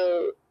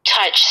to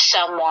touch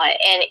someone,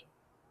 and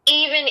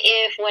even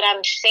if what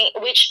I'm saying,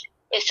 which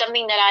is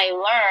something that I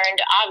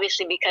learned,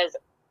 obviously, because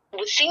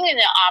with singing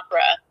in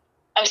opera,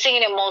 I'm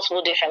singing in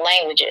multiple different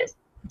languages.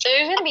 So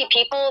there's going to be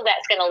people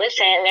that's going to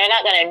listen, and they're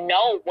not going to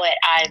know what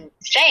I'm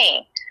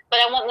saying, but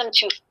I want them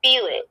to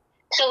feel it.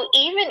 So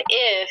even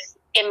if,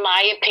 in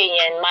my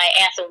opinion, my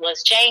anthem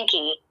was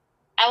janky,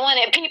 I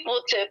wanted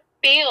people to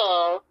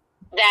feel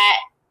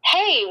that,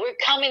 hey, we're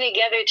coming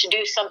together to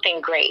do something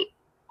great.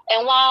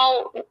 And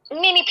while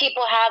many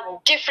people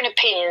have different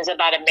opinions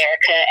about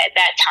America at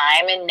that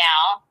time and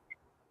now,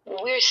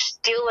 we're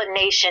still a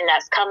nation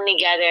that's coming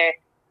together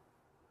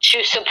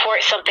to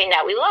support something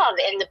that we love.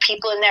 And the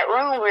people in that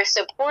room were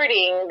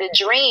supporting the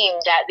dream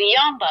that the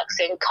Young Bucks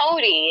and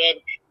Cody and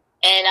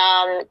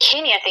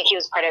Kenny, I think he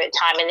was part of it at the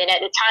time. And then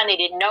at the time they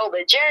didn't know,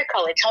 but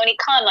Jericho and Tony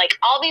Khan, like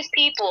all these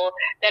people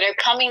that are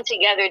coming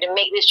together to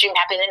make this dream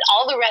happen. And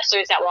all the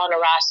wrestlers that were on the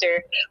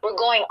roster were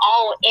going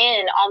all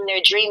in on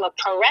their dream of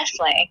pro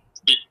wrestling.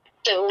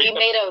 So we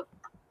made a,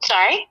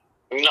 sorry?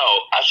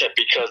 No, I said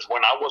because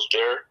when I was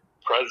there,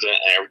 present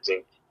and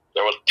everything,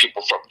 there was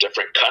people from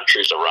different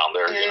countries around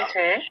there, you know?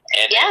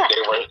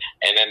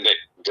 And then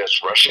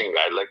this Russian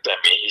guy looked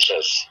at me, he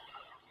says,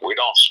 we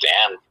don't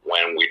stand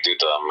when we do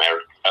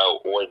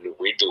when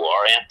we do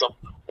our anthem.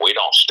 We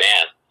don't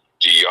stand.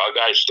 Do y'all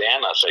guys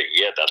stand? I said,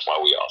 yeah, that's why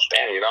we all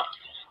stand, you know.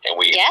 And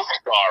we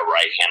put our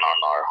right hand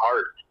on our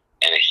heart.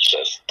 And he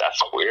says,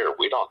 that's weird.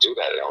 We don't do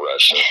that in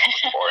Russia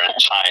or in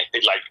China.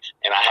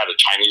 And I had a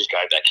Chinese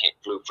guy that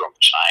flew from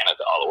China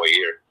all the way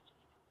here,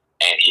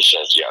 and he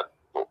says, yeah,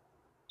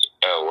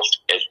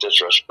 it's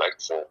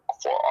disrespectful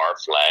for our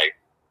flag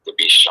to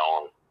be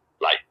shown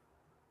like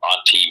on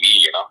TV,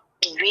 you know.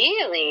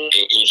 Really?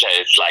 He said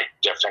it's like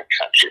different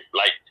country.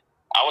 Like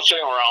I was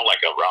sitting around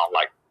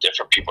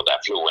different people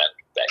that flew in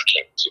that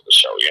came to the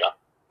show, you know.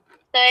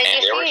 So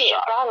it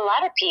brought a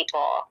lot of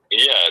people.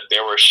 Yeah, they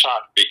were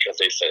shocked because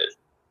they said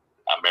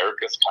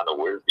America's kind of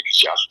weird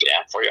because y'all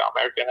stand for your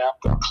American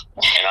anthem.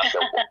 And I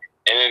said,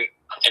 and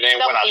then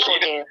when I see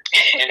them,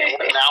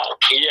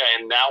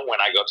 and now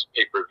when I go to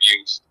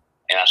pay-per-views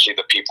and I see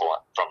the people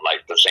from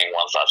like the same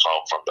ones I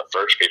saw from the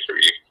first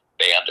pay-per-view,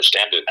 they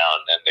understand it now,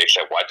 and then they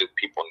said, why do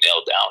people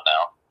kneel down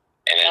now?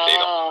 And then they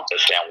don't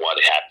understand what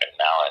happened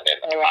now. And then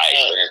I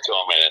explained it to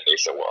them, and then they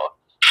said, well,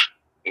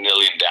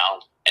 kneeling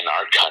down in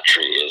our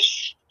country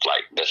is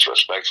like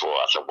disrespectful.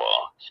 I said,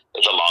 well,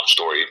 it's a long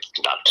story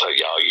not to tell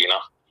y'all, you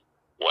know,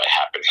 what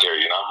happened here,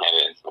 you know. And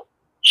then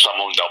some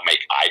of them don't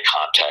make eye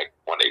contact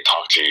when they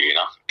talk to you, you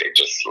know. They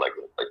just look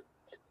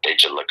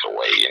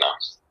away, you know.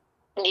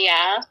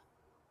 Yeah.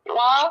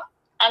 Well,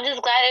 I'm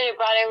just glad that it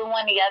brought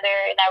everyone together,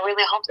 and I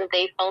really hope that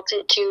they felt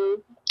it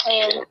too.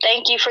 And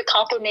thank you for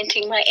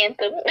complimenting my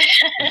anthem.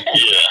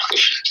 Yeah.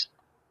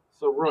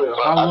 So, Royal,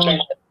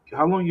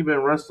 how long you been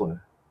wrestling?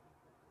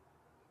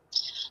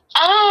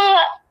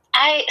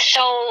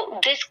 So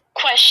this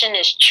question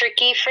is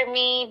tricky for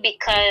me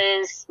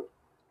because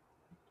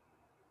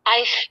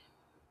I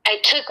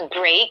took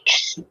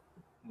breaks.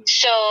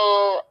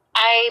 So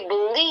I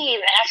believe,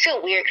 and I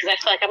feel weird because I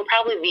feel like I'm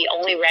probably the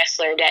only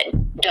wrestler that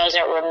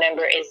doesn't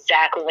remember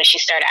exactly when she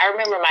started. I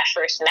remember my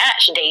first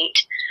match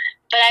date,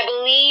 but I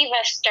believe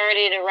I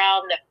started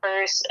around the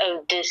 1st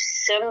of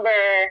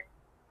December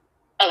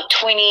of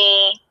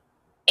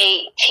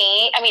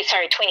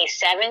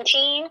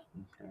 2017.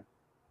 Okay.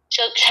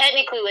 So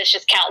technically, let's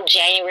just count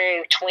January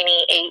of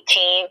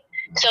 2018.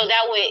 So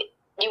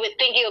you would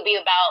think it would be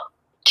about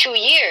 2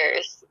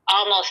 years,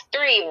 almost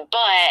 3,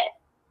 but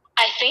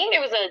I think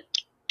there was a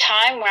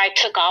time where I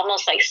took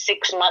almost like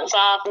 6 months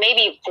off,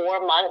 maybe 4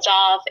 months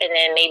off, and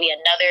then maybe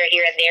another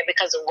here and there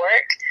because of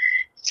work.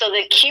 So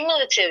the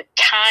cumulative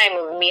time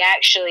of me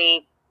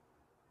actually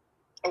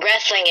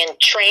wrestling and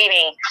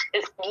training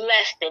is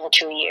less than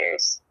 2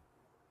 years.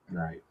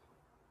 Right.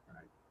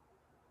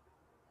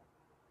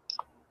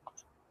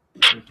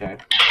 Okay.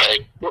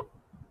 Hey, go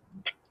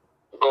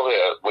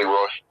ahead,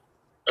 Leroy.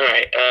 All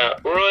right,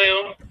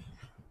 Royal.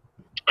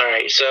 All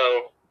right,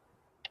 so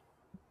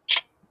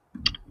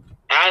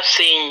I've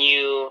seen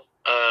you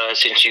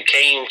since you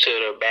came to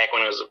the back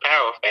when it was a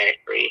Power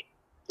Factory.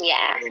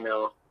 Yeah. You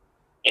know,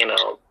 and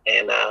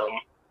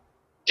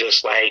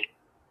just like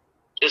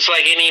just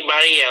like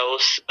anybody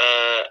else,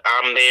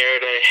 I'm there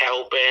to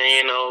help,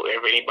 and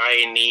if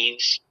anybody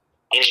needs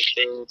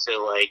anything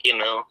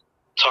to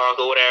talk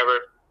or whatever.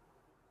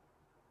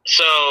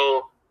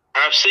 So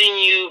I've seen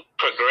you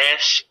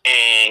progress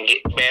and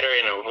get better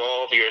and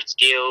evolve your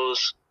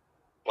skills,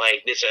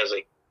 like this as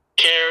a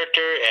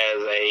character,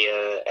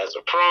 as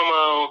a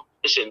promo,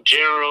 just in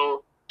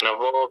general, and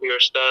evolve your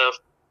stuff.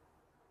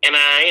 And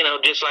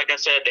just like I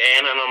said to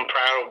Anna, I'm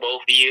proud of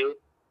both of you,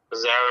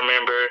 because I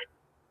remember,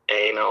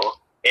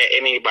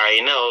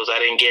 anybody knows I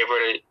didn't give her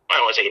I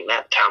don't want to say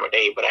not time of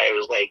day, but it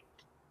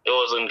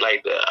wasn't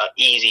like the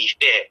easy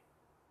fit.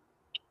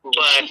 But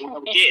what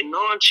I'm getting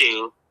on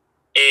to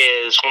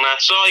is when I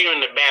saw you in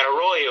the Battle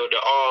Royal,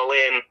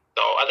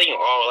 I think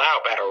All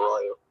Out Battle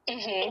Royal,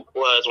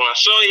 was when I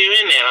saw you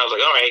in there, I was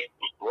like, all right,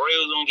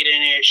 Royal's going to get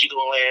in there, she's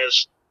going to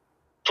last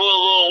for a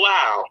little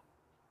while.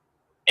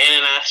 And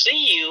then I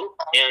see you,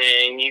 and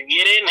then you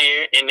get in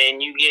there, and then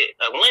you get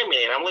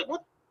eliminated. I'm like,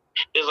 what?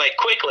 It's like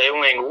quickly. I'm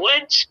like,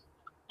 what?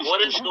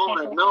 What is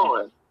going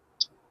on?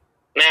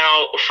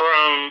 Now,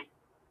 from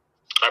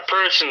a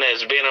person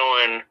that's been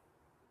on,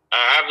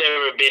 I've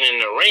never been in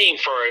the ring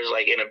for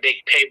like in a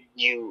big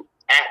pay-per-view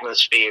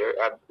atmosphere.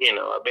 I've been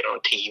on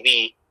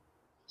TV,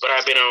 but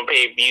I've been on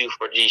pay-per-view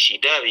for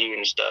GCW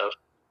and stuff.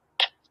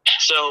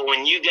 So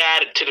when you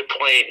got it to the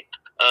point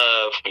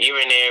of you're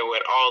in there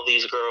with all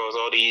these girls,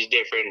 all these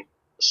different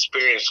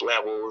experience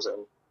levels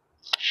and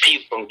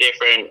people from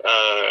different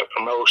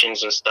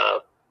promotions and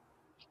stuff,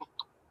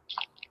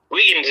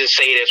 we can just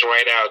say this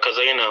right out because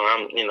I can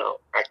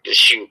just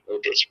shoot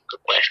with this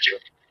question.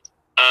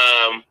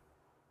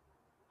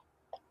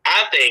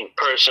 I think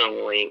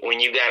personally, when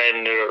you got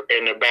in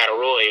the Battle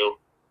Royal,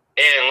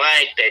 they didn't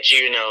like that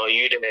you're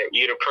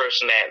the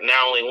person that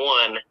not only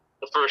won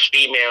the first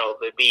female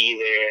to be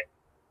their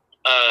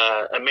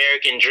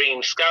American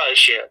Dream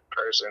Scholarship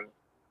person,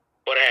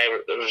 but I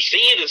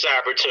received this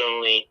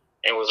opportunity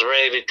and was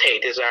ready to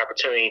take this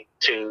opportunity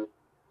to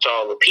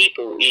all the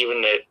people,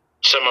 even that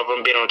some of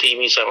them been on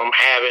TV, some of them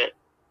haven't.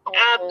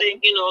 I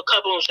think, a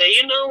couple of them say,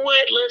 you know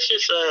what, let's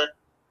just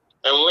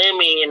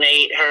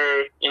eliminate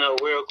her,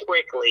 real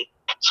quickly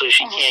so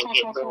she can't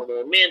get no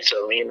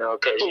momentum,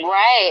 because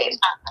right.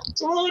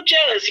 It's a little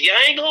jealousy.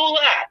 I ain't gonna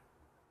lie.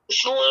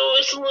 It's a little,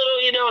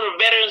 the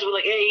veterans were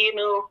like, hey,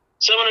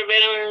 some of the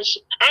veterans,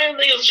 I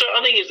think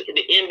it's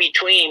the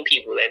in-between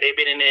people that they've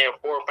been in there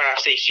 4, 5,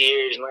 6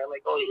 years, and I'm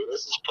like, oh yeah,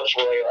 let's just push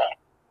Roy out.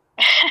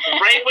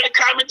 Right when the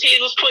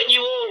commentator was putting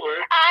you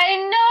over. I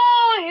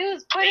know, he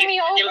was putting me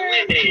over.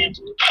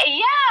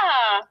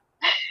 Yeah.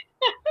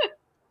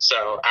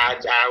 So I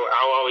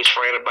always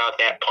fret about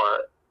that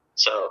part.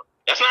 So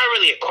that's not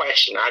really a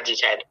question. I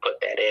just had to put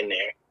that in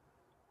there.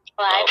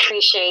 Well, I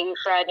appreciate you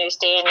for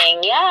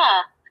understanding.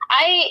 Yeah,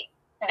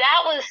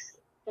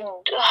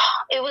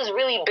 it was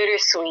really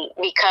bittersweet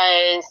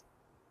because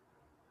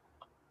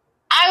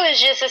I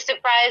was just as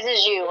surprised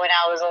as you when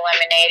I was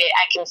eliminated.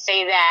 I can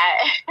say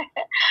that.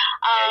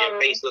 Your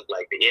face looked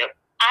like it. Yep.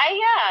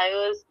 It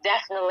was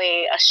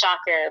definitely a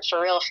shocker,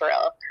 for real.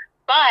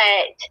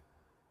 But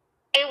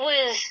it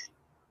was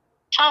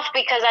tough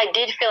because I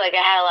did feel like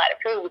I had a lot to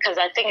prove because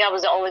I think I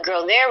was the only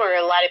girl there where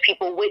a lot of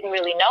people wouldn't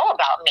really know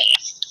about me.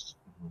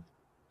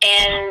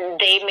 And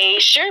they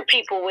made sure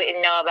people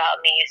wouldn't know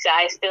about me. So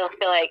I still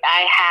feel like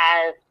I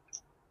have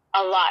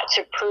a lot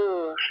to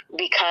prove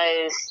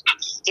because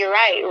you're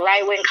right.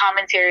 Right when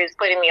commentary was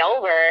putting me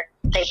over,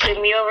 they put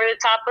me over the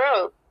top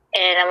rope.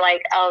 And I'm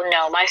like, oh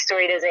no, my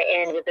story doesn't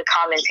end with the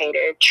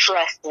commentator.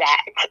 Trust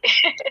that.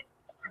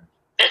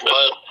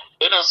 But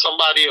didn't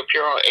somebody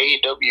appear on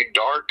AEW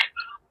Dark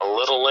a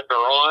little later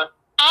on?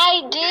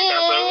 I did. That's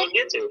what I was going to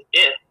get to.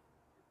 Yeah.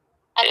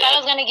 I thought I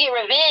was going to get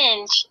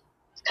revenge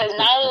because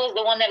Nyla was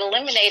the one that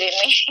eliminated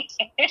me.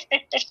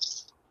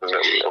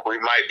 We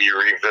might be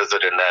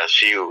revisiting that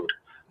feud.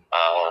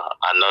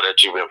 I know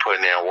that you've been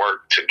putting in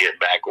work to get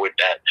back with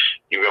that.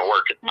 You've been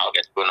working out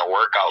and doing a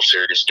workout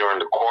series during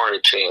the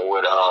quarantine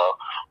with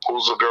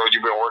who's the girl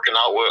you've been working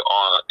out with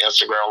on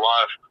Instagram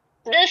Live?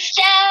 The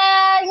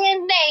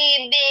Stallion,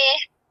 baby,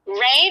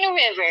 Rain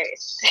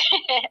Rivers.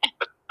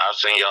 I've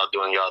seen y'all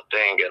doing y'all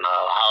thing, and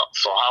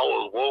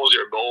what was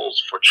your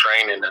goals for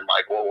training, and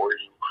what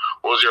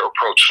was your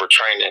approach for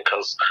training?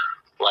 Because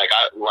like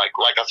I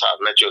said, I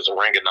met you as a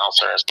ring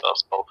announcer and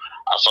stuff. So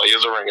I saw you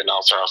as a ring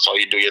announcer. I saw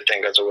you do your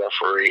thing as a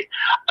referee.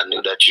 I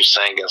knew that you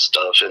sang and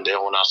stuff. And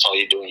then when I saw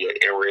you doing your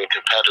in-ring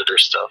competitor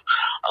stuff,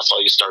 I saw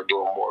you start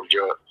doing more of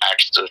your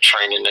active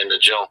training in the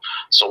gym.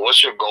 So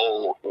what's your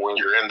goal when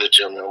you're in the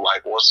gym? And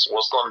what's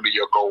going to be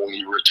your goal when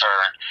you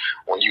return,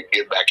 when you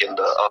get back in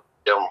the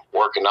gym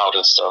working out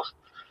and stuff?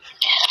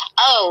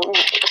 Oh,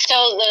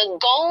 so the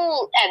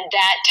goal at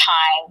that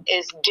time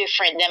is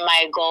different than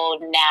my goal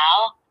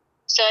now.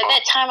 So at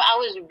that time, I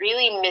was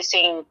really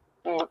missing,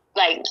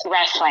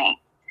 wrestling.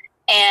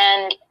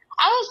 And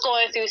I was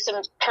going through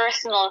some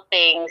personal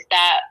things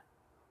that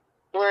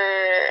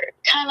were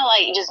kind of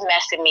just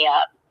messing me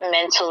up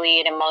mentally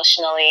and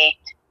emotionally.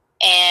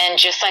 And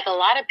just like a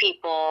lot of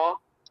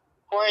people,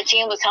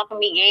 quarantine was helping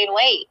me gain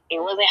weight.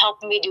 It wasn't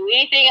helping me do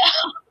anything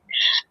else.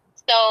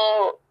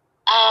 So,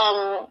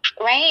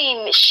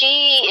 Rain,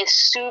 she is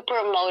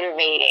super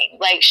motivating.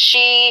 Like,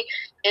 she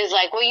is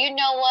like, well, you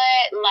know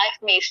what? Life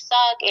may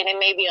suck and it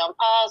may be on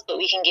pause, but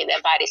we can get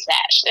that body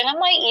snatched. And I'm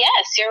like,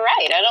 yes, you're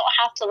right. I don't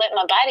have to let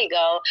my body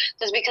go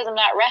just because I'm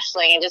not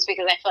wrestling and just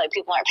because I feel like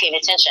people aren't paying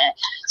attention.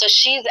 So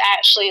she's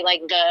actually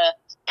like the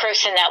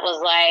person that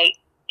was like,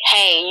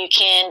 hey, you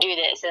can do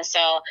this. And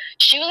so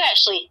she was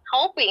actually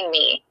helping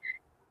me.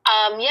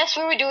 Yes,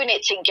 we were doing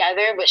it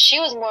together, but she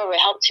was more of a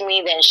help to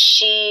me than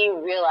she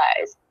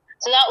realized.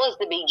 So that was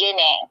the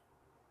beginning.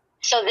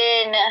 So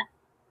then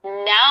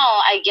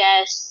now, I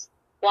guess,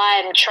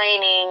 while I'm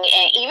training,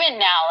 and even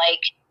now,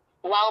 like,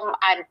 while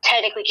I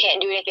technically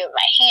can't do anything with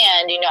my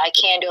hand, you know, I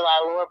can do a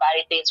lot of lower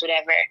body things,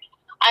 whatever.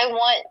 I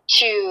want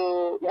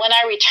to, when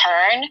I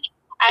return,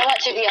 I want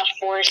to be a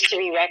force to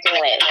be reckoned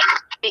with.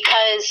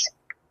 Because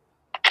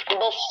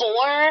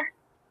before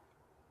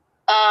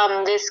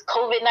this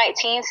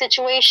COVID-19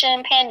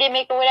 situation,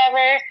 pandemic or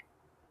whatever,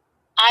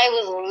 I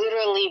was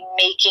literally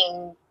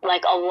making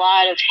like a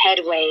lot of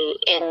headway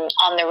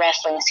on the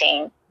wrestling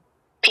scene.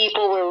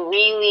 People were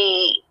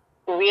really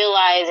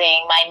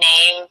realizing my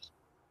name,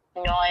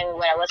 knowing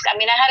what I was. I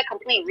mean, I had a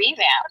complete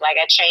revamp. Like,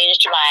 I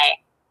changed my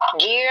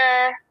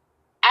gear,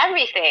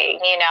 everything,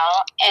 you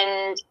know,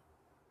 and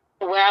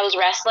where I was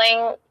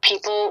wrestling,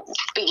 people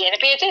began to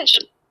pay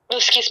attention.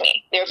 Excuse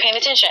me, they were paying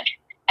attention.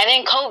 And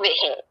then COVID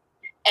hit.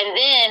 And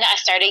then I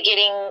started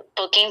getting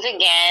bookings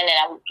again, and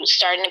I was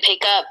starting to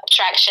pick up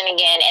traction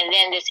again, and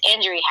then this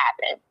injury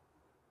happened.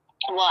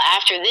 Well,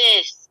 after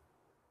this,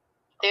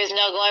 there's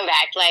no going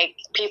back. Like,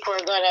 people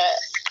are going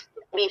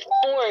to be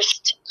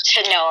forced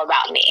to know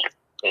about me.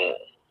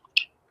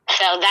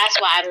 So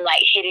that's why I'm,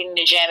 like, hitting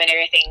the gym and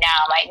everything now.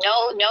 I'm like,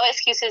 no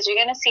excuses. You're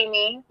going to see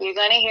me. You're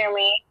going to hear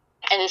me,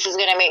 and this is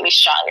going to make me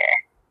stronger.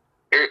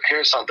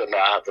 Here's something that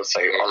I have to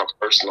say on a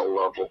personal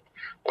level.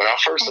 When I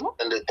first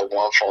attended the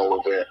One Fall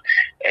event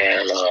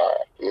and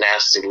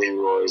Nasty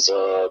Leroy's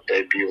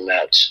debut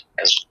match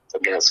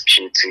against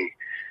QT,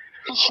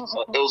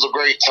 it was a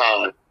great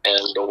time.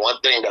 And the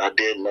one thing that I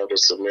did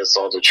notice amidst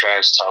all the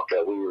trash talk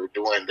that we were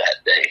doing that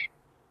day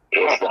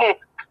was that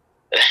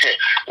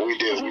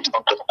we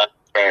talked about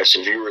trash.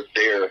 If you were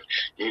there,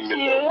 you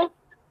knew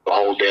the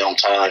whole damn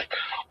time.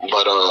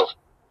 But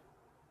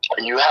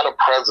you had a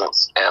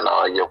presence,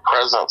 and your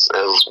presence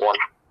is one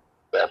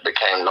that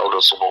became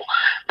noticeable,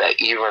 that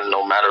even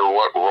no matter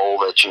what role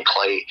that you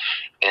play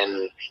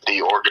in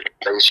the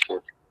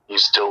organization, you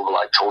still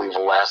like to leave a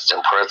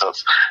lasting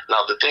presence.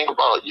 Now, the thing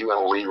about you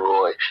and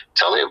Leroy,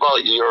 tell me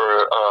about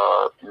your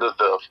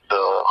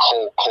the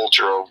whole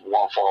culture of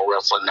One Fall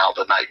Wrestling, now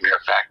the Nightmare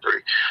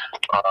Factory.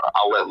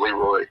 I'll let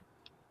Leroy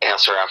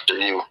answer after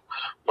you,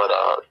 but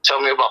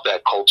tell me about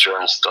that culture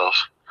and stuff,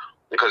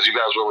 because you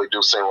guys really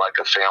do seem like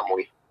a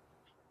family.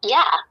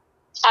 Yeah,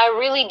 I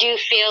really do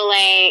feel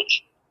like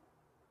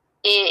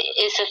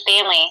it's a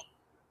family.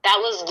 That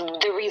was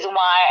the reason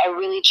why I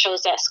really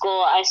chose that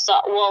school.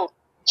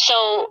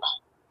 So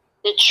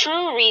the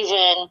true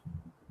reason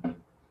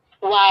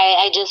why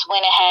I just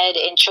went ahead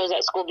and chose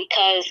that school,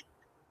 because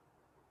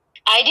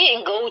I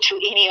didn't go to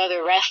any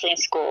other wrestling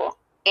school.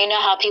 You know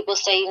how people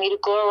say you need to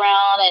go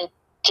around and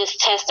just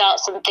test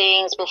out some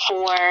things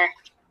before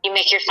you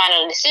make your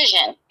final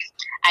decision.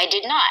 I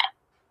did not.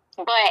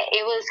 But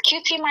it was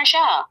QT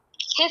Marshall.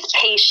 His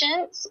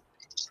patience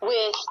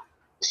with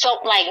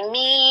like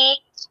me,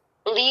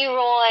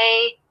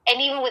 Leroy, and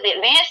even with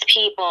advanced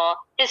people,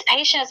 his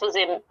patience was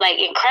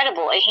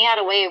incredible, and he had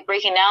a way of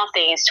breaking down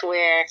things to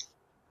where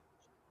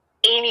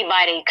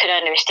anybody could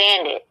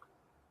understand it.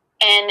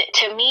 And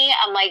to me,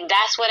 I'm like,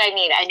 that's what I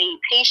need. I need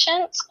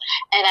patience,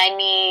 and I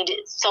need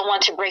someone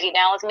to break it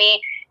down with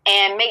me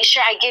and make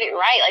sure I get it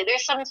right. Like,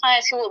 there's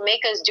sometimes who will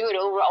make us do it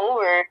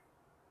over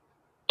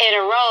in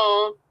a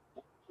row,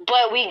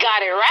 but we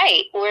got it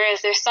right.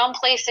 Whereas there's some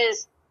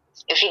places,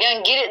 if you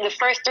don't get it the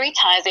first 3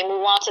 times, they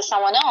move on to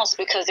someone else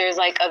because there's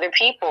like other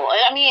people.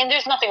 I mean, and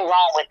there's nothing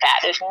wrong with that.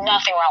 There's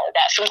nothing wrong with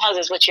that. Sometimes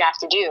it's what you have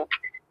to do.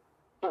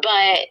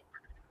 But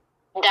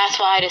that's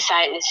why I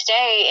decided to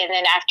stay. And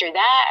then after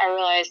that, I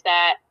realized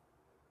that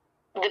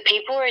the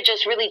people are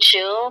just really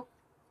chill.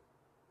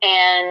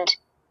 And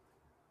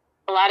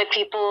a lot of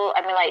people,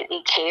 I mean, like,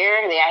 they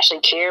care. They actually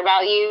care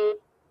about you.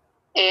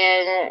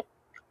 And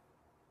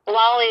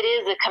while it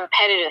is a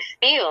competitive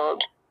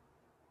field,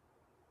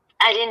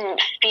 I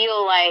didn't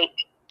feel like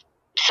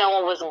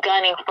someone was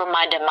gunning for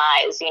my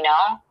demise, you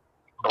know?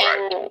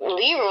 Right. And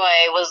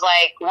Leroy was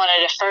like one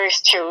of the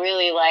first to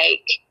really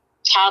like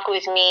talk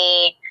with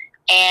me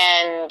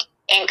and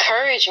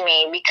encourage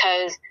me,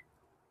 because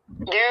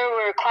there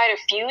were quite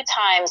a few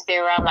times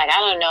there where I'm like, I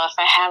don't know if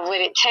I have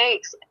what it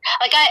takes.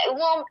 Like,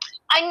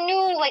 I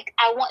knew like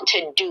I want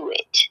to do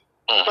it,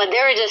 but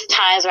there were just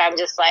times where I'm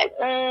just like,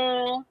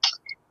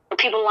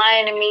 people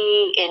lying to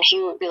me, and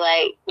he would be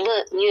like,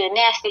 look, you're a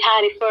nasty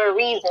hottie for a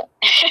reason.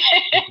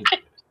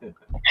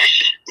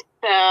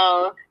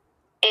 So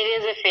it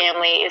is a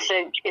family.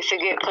 It's a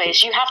good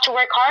place. You have to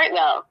work hard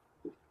though.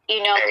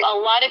 You know, a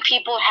lot of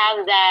people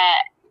have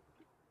that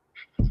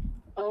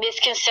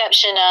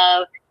misconception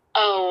of,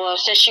 oh, well,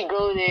 since you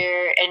go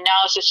there and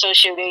now it's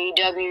associated with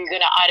AEW, you're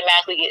going to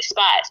automatically get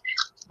spots.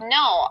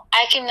 No,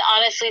 I can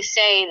honestly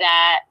say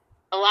that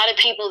a lot of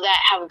people that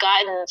have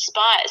gotten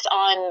spots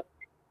on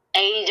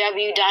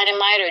AEW,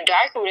 Dynamite, or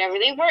Dark or whatever,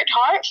 they worked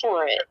hard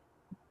for it.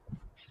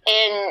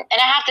 And I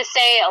have to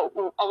say, a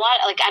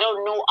lot, like, I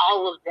don't know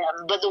all of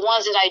them, but the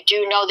ones that I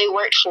do know, they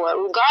worked for it.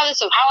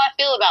 Regardless of how I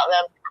feel about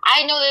them,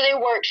 I know that they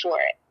worked for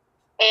it.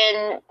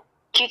 And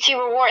QT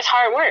rewards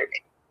hard work.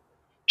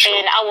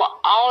 And I will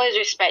always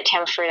respect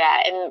him for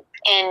that. And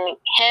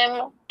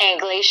him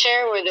and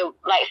Glacier were the,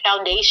 like,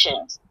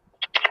 foundations.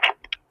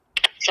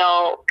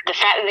 So the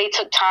fact that they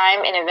took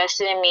time and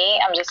invested in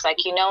me, I'm just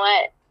like, you know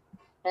what?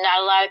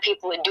 Not a lot of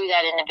people would do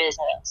that in the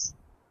business.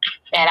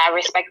 And I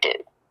respect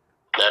it.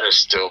 That is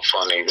still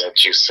funny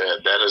that you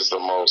said that is the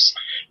most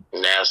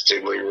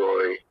nasty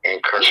Leroy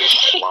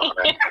encouragement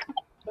line.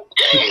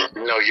 Hey,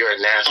 you know, you're a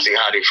nasty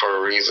hottie for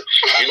a reason.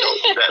 You know,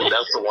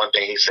 that's the one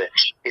thing he said.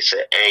 He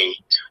said, hey,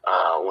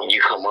 when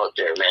you come up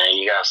there, man,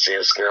 you got to see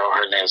this girl.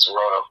 Her name's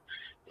Royal.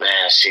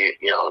 Man, she,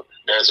 you know,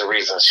 there's a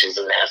reason she's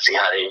a nasty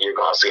hottie. And you're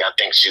going to see, I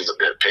think she's a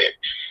good pick.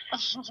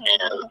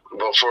 And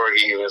before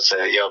he even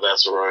said, yo,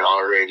 that's Roy, I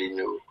already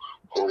knew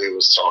who he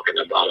was talking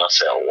about. I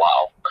said,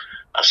 wow.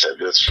 I said,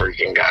 this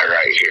freaking guy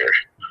right here.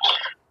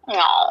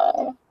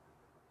 No.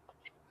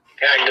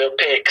 Got good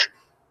picks.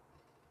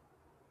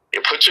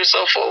 You put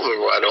yourself over,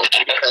 why don't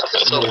you?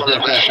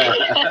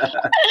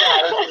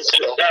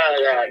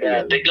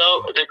 Yeah. To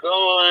go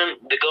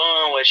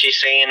on what she's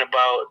saying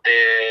about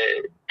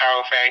the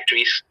Power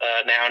Factories,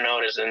 now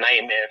known as the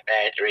Nightmare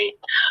Factory.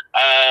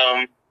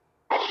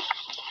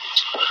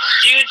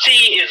 QT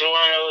is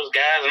one of those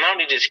guys, and not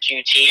only just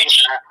QT.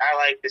 I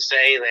like to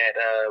say that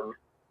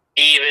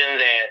even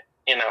that,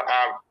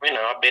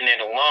 I've been there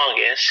the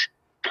longest.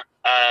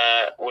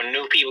 When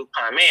new people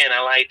come in, I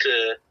like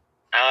to,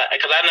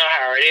 because I know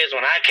how it is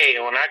when I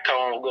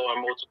go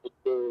in multiple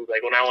schools.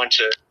 Like when I went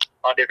to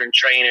all different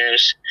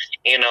trainers,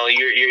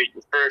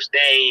 your first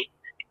day,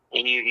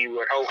 you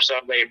would hope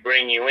somebody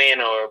bring you in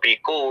or be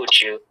cool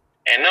with you,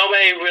 and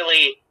nobody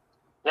really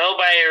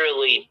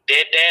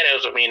did that.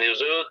 There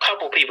was a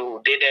couple people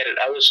who did that at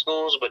other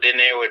schools, but then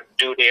they would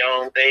do their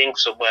own thing.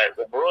 So, but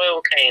when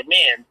Royal came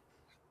in,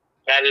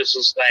 I just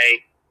was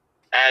like,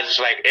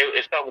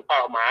 it felt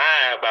caught my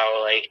eye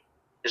about like,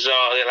 it's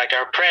all like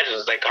her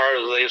presence, like her,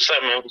 it was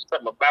something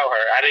about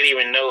her. I didn't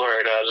even know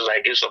her. I was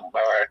like, it's something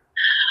about her.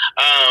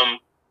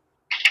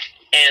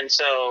 And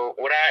so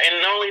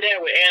and not only that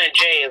with Anna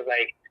Jay is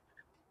like,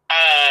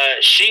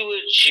 she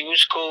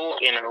was cool,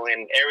 and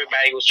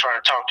everybody was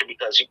trying to talk to her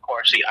because, of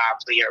course,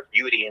 obviously her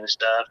beauty and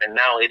stuff, and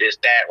not only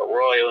just that, but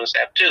Royal and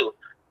stuff too.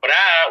 But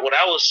I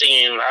was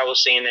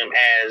seeing them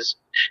as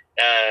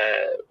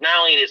not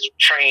only as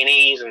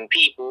trainees and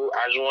people.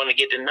 I just wanted to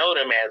get to know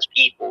them as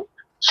people.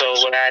 So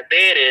what I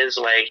did is,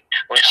 like,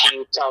 when she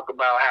would talk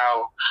about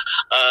how,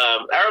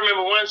 I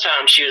remember one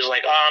time she was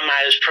like, "Oh, I'm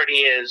not as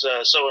pretty as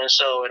so and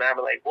so," and I'd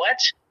be like,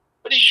 "What?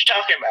 What are you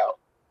talking about?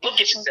 Look at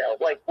yourself.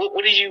 Like,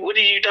 what did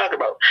you talk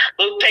about?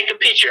 Look, take a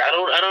picture. I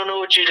don't know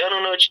what you're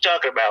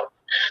talking about."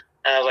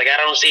 I was like, "I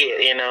don't see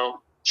it,"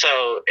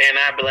 So, and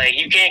I'd be like,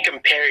 you can't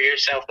compare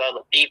yourself to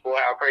other people,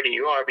 how pretty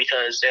you are,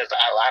 because there's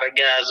a lot of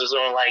guys that's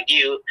on like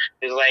you.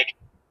 It's like,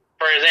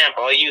 for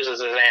example, I'll use as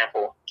an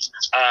example,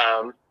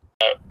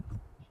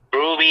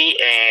 Ruby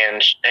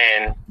and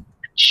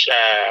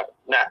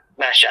not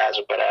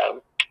Shaza, but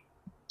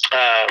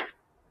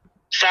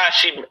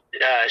Shotzi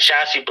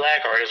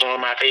Blackheart is one of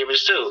my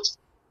favorites too.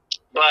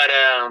 But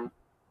I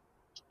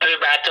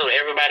told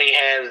everybody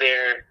has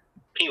their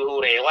people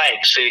who they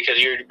like, so because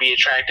be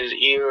attracted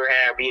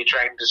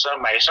to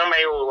somebody.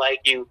 Somebody will like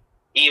you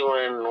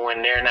even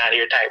when they're not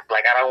your type.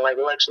 Like, I don't like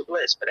Alexa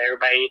Bliss, but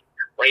everybody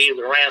raves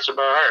and rants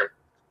about her.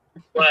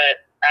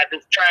 But I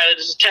just try to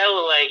just tell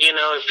her, like,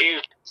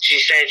 she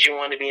said she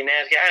wanted to be a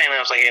nasty hottie, and I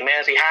was like, a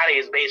nasty hottie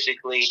is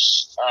basically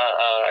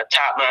a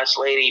top-notch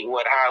lady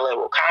with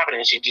high-level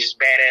confidence. She's just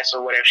badass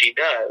at whatever she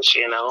does,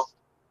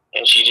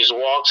 and she just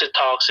walks it,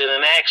 talks it,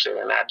 and acts it,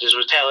 and I just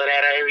would tell her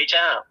that every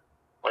time.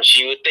 When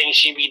she would think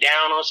she'd be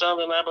down on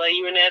something, I'd be like,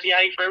 you're a nasty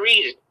hottie for a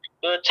reason.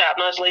 You're a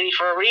top-notch lady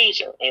for a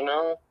reason, You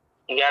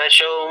got to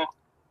show them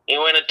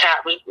you're in a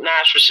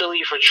top-notch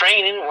facility for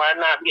training. Why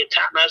not be a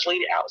top-notch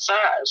lady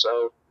outside?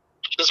 So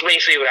that's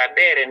basically what I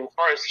did. And as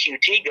far as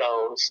QT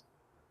goes,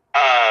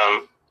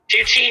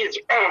 QT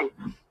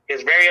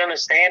is very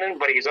understanding,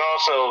 but he's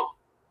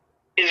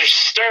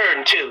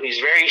stern, too. He's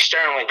very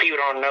stern. Like, people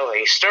don't know that.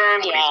 He's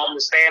stern, but he's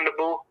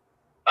understandable.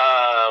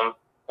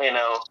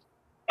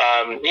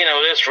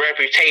 There's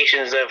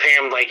reputations of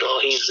him like, oh,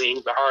 he's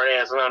a hard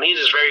ass. No, he's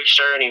just very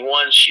stern. He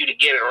wants you to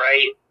get it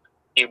right.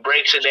 He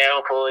breaks it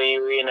down for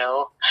you,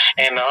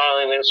 And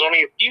there's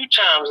only a few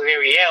times that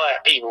he'll yell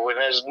at people, and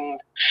it's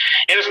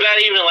not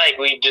even like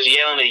we just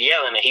yelling.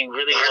 He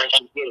really wants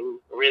you to get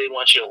it. Really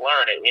wants you to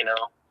learn it,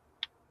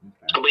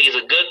 Okay. But he's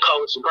a good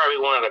coach, and probably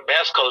one of the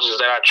best coaches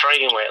that I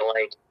train with.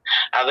 Like,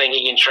 I think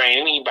he can train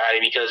anybody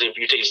because if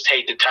you just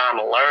take the time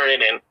to learn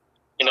it, and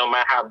no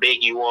matter how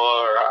big you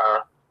are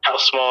or how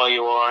small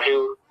you are,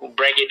 he'll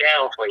break it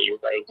down for you.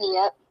 Like,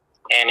 Yep.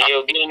 and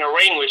he'll get in the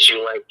ring with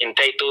you, like, and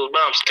take those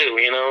bumps too.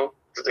 Yep.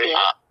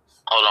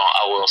 Hold on,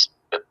 I will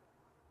say,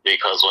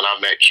 because when I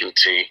met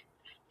QT,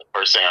 the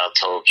first thing I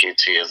told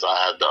QT is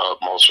I had the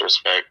utmost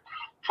respect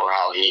for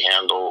how he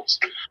handles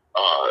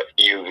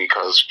you,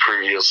 because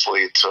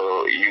previously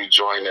to you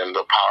joining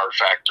the Power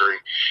Factory,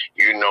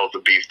 you know the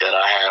beef that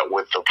I had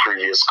with the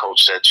previous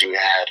coach that you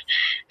had,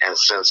 and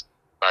since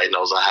everybody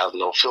knows I have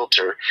no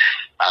filter,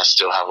 I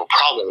still have a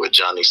problem with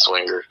Johnny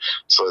Swinger.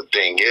 So the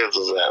thing is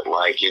that,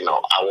 like,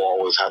 I will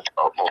always have the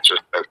utmost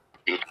respect for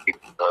QT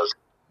because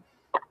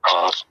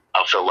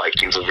I feel like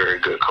he's a very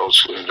good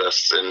coach who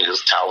invests in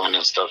his talent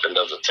and stuff and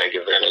doesn't take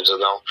advantage of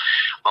them.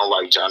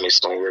 Unlike Johnny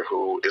Swinger,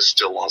 who is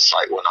still on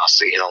site when I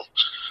see him.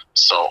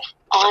 So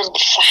on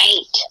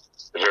site.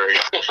 Very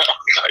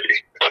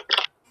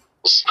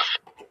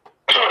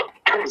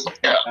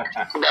yeah.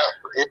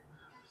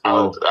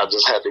 I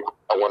just had to.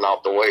 I went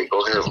out the way.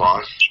 Go ahead,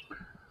 Vaughn.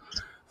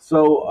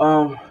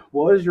 So,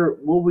 what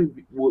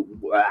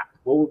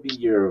would be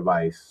your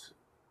advice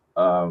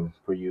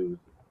for you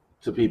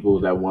to people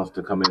that wants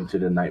to come into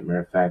the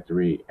Nightmare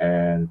Factory,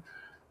 and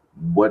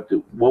what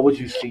would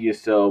you see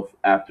yourself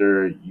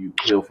after you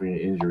heal from your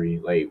injury?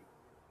 Like,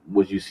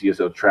 would you see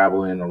yourself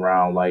traveling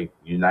around like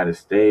United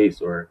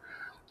States or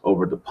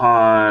over the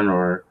pond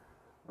or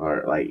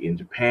like in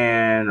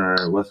Japan,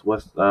 or what's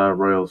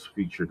Royal's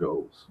future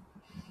goals?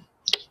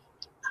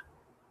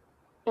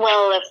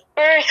 Well, the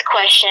first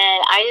question,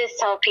 I just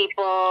tell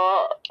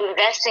people,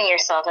 invest in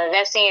yourself,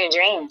 invest in your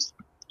dreams.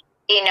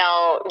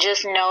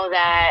 Just know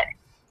that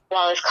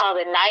while it's called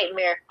the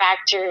Nightmare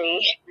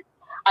Factory,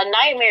 a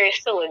nightmare is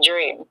still a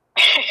dream.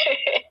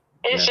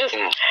 It's just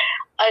a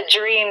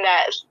dream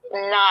that's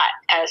not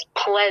as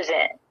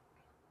pleasant.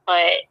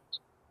 But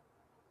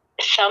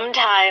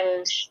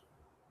sometimes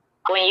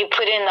when you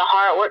put in the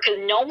hard work,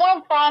 because no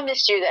one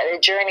promised you that the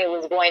journey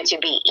was going to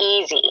be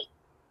easy.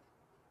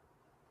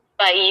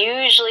 But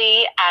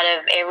usually out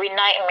of every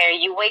nightmare,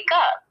 you wake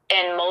up.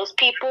 And most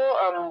people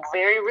are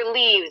very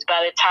relieved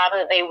by the time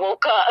that they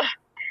woke up.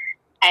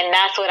 And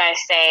that's what I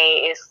say.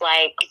 It's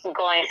like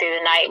going through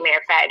the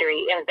Nightmare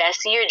Factory.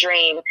 Invest in your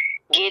dream.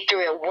 Get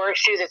through it. Work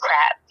through the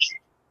crap.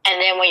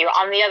 And then when you're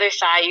on the other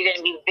side, you're going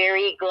to be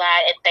very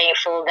glad and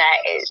thankful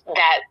that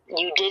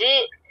you did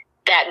it.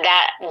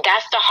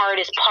 That's the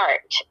hardest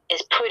part,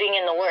 is putting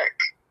in the work,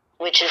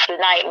 which is the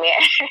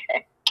nightmare.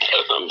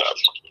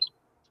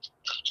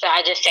 So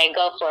I just say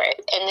go for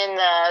it. And then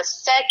the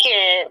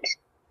second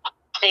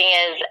thing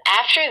is,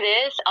 after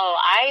this,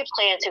 I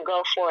plan to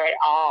go for it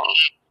all.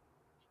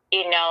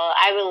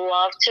 I would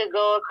love to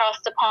go across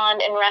the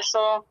pond and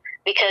wrestle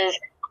because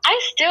I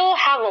still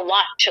have a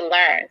lot to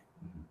learn.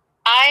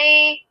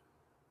 I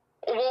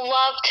will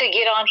love to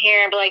get on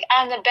here and be like,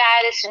 I'm the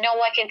baddest, no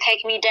one can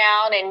take me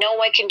down, and no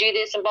one can do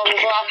this, and blah, blah,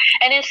 blah.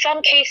 And in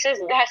some cases,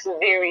 that's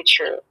very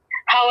true.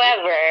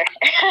 However,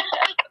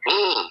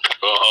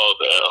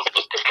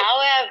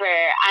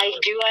 I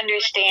do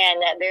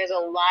understand that there's a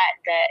lot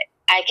that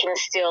I can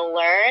still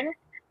learn,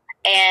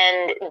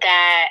 and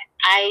that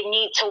I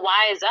need to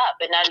wise up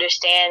and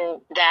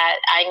understand that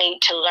I need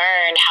to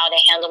learn how to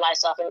handle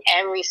myself in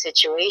every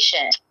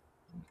situation.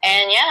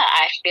 And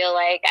I feel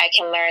like I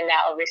can learn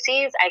that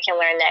overseas. I can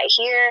learn that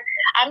here.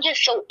 I'm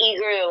just so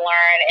eager to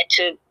learn and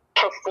to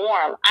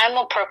perform. I'm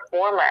a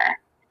performer.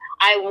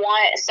 I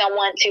want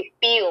someone to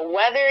feel,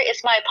 whether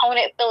it's my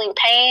opponent feeling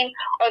pain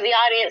or the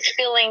audience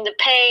feeling the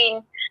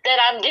pain that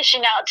I'm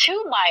dishing out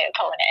to my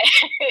opponent.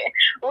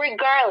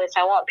 Regardless,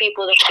 I want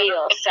people to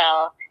feel.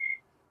 So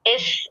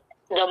it's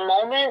the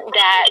moment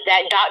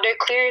that doctor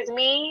clears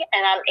me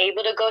and I'm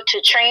able to go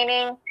to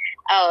training.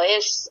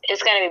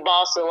 It's going to be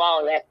balls to the wall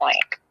at that point.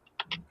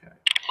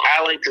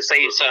 I like to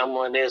say something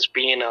on this,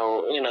 I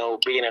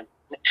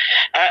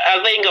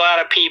think a lot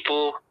of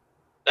people,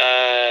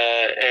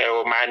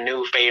 my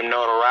new fame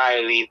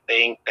notoriety,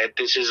 think that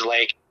this is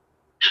like,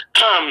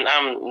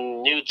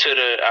 I'm new to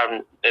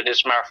this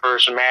is my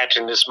first match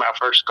and this is my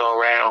first go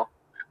around.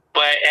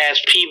 But as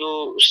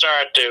people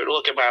start to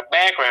look at my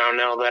background,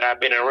 know that I've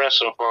been in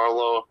wrestling for a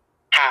little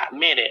hot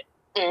minute.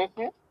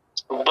 Mm-hmm.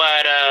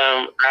 But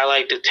I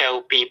like to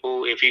tell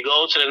people, if you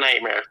go to the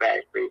Nightmare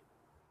Factory,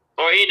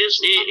 or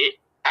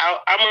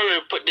I'm going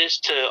to put this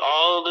to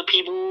all the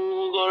people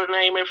who go to the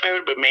Nightmare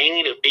Factory, but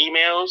mainly the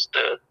females,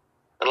 the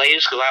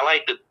ladies, because I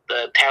like to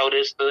tell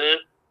this to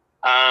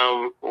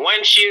them.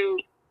 Once you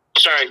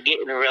start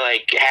getting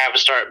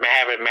start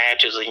having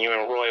matches and you're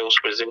in Royal's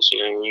position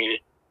and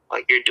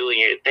you're doing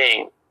your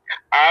thing,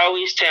 I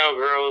always tell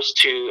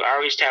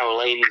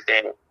ladies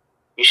that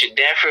you should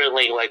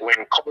definitely, like, when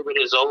COVID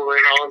is over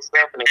and all that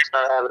stuff and they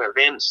start having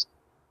events,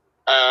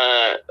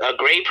 a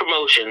great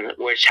promotion,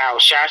 which how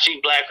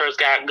Shashi Blackhurst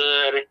got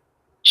good,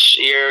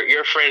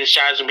 your friend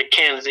Shashi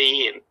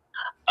McKenzie and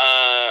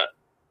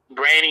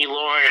Brandy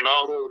Lauren and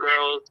all those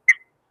girls,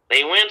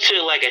 they went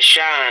to like a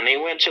shine, they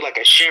went to like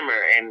a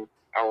shimmer, and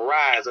a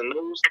rise in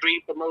those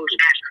 3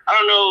 promotions. I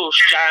don't know if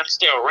Sean's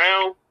still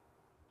around,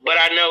 but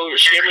I know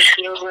Shimmer's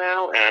still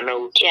around, and I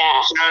know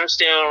Sean's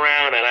still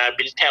around, and I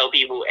just tell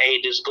people,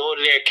 hey, just go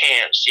to their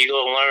camps. You're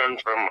going to learn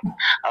from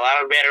a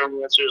lot of veteran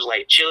wrestlers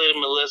like Chili and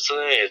Melissa,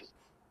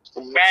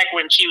 and back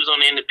when she was on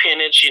the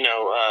Independence,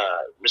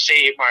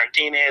 Mercedes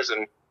Martinez,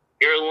 and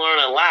you're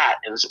learning a lot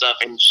and stuff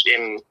in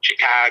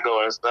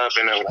Chicago and stuff,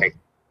 and then, like,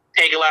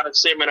 take a lot of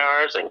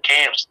seminars and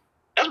camps.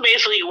 That's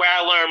basically where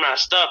I learned my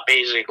stuff,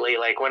 basically.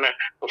 Like,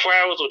 before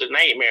I was with the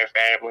Nightmare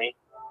family,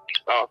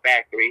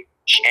 factory,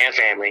 and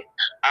family,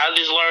 I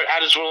just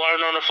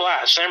learned on the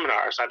fly,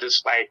 seminars.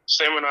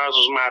 Seminars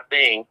was my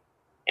thing.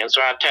 And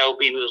so I tell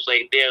people, it's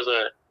like, there's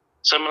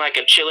something like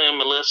a Chili and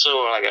Melissa,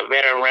 or like a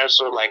veteran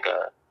wrestler, like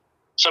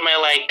somebody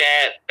like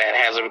that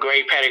has a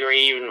great pedigree,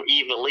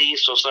 even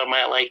Elise or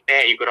somebody like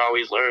that, you could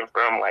always learn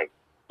from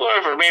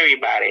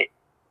everybody.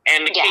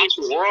 And the case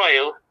with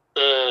Royal,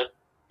 the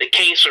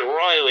case with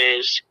Royal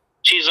is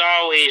she's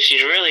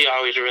really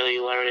always really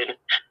learning.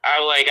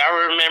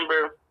 I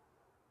remember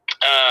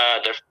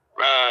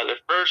the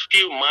first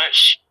few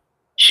months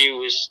she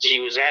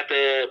was at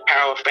the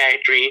Power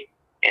Factory,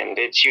 and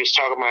then she was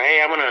talking about,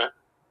 hey, I'm gonna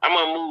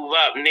move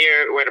up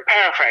near where the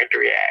Power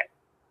Factory at.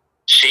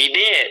 She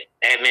did,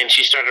 and then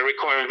she started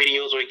recording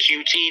videos with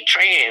QT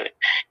training,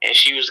 and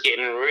she was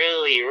getting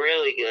really,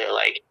 really good.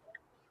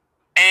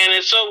 And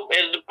it's so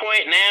at the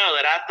point now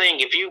that I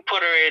think if you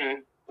put her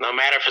in, no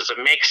matter if it's a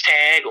mixed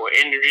tag or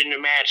intergender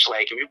match,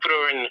 like if you put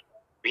her in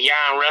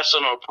Beyond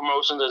Wrestling or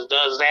promotion that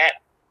does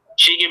that,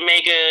 she can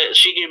make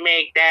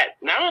that.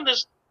 Not only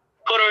just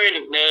put her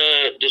in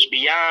just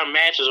Beyond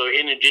matches or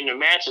intergender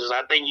matches.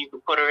 I think you can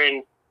put her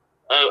in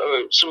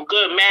some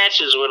good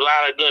matches with a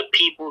lot of good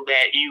people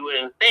that you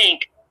wouldn't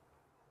think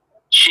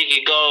she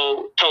could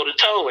go toe to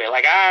toe with.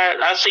 Like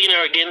I seen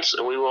her against.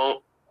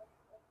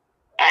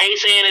 I hate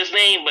saying his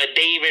name, but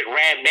David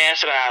Rat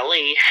Bastard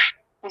Ali.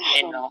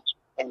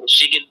 And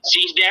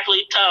she's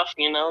definitely tough.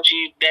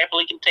 She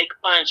definitely can take a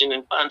punch and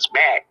then punch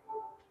back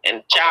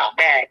and chop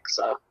back.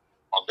 So,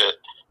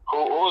 who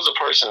was the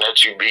person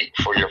that you beat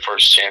for your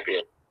first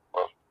champion?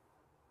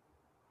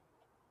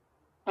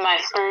 My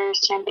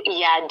first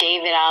champion,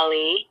 David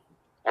Ali.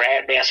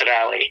 Rat Bastard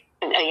Ali.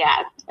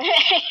 Yeah.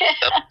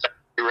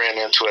 You ran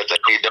into at the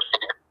AW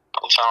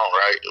downtown,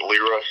 right,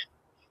 Leroy?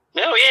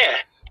 Oh yeah.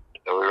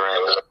 We ran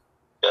into.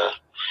 Yeah.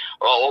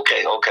 Oh,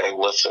 okay.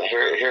 Listen,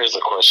 here's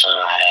the question I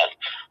had.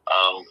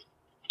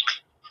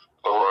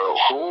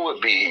 Who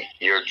would be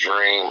your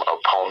dream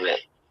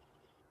opponent?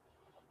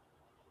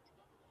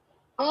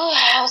 Oh, I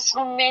have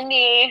so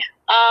many.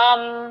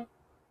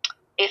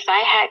 If I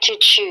had to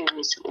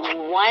choose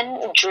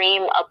one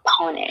dream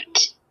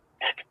opponent,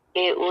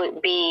 it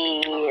would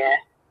be.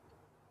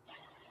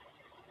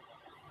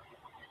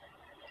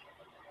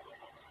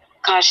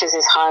 Gosh, this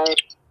is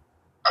hard.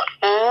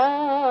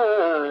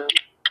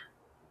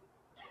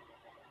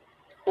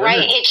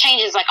 Right, it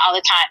changes all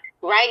the time.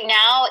 Right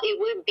now, it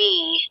would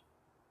be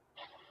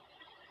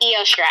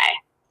Io Shirai.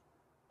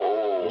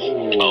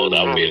 Oh,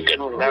 that would be a good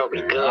one. That would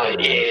be good,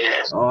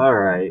 yeah. All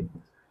right.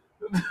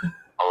 I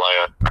like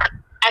it.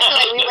 I feel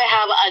like we would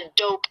have a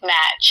dope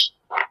match.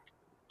 I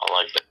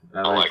like that.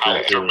 I like How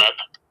that was your too. match?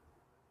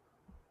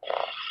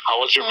 How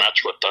was your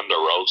match with Thunder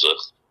Rosa?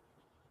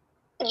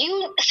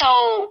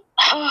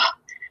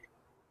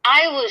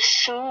 I was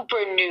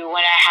super new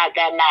when I had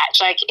that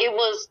match. It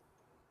was.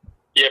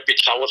 Yeah,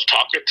 because I was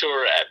talking to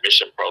her at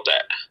Mission Pro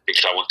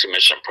because I went to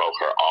Mission Pro,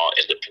 her all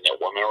independent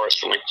women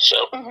wrestling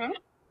show. Mm-hmm.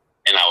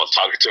 And I was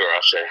talking to her.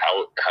 I said,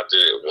 how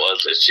did it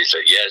was? And she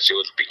said, yeah, she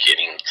was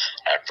beginning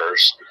at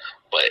first,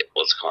 but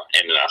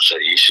and then I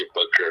said, you should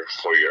book her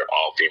for your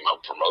all-female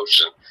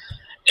promotion.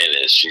 And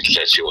then she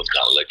said she was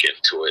going to look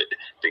into it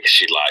because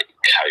she liked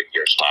how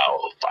your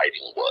style of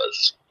fighting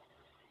was.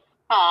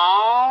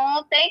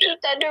 Oh, thank you,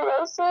 Thunder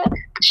Rosa.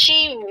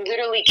 She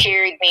literally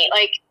carried me.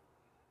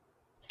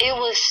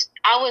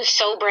 I was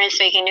so brand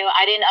spanking new.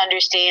 I didn't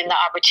understand the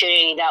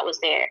opportunity that was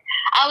there.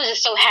 I was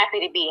just so happy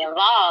to be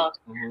involved.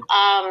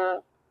 Mm-hmm.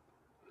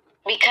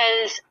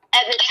 Because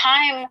at the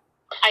time,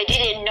 I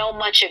didn't know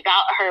much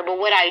about her, but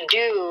what I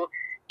do,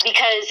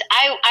 because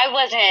I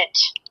wasn't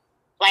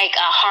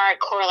a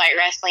hardcore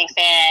wrestling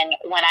fan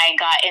when I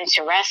got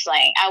into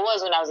wrestling. I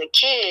was when I was a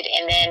kid,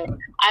 and then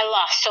I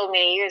lost so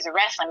many years of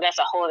wrestling. That's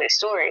a whole other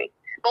story.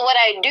 But what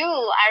I do,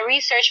 I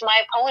research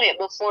my opponent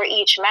before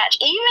each match.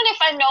 Even if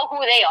I know who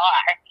they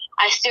are,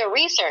 I still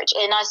research.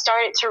 And I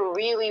started to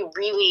really,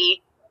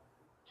 really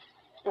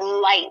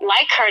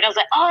like her. And I was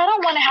like, oh, I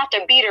don't want to have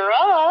to beat her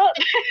up.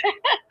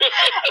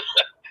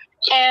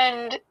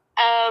 And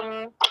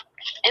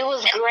it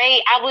was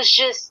great. I was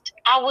just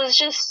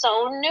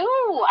so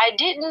new. I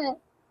didn't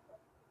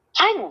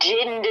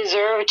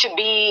deserve to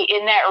be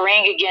in that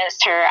ring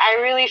against her. I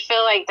really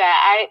feel like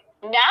that.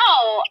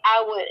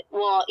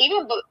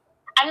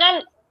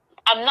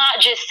 I'm not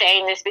just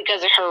saying this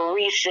because of her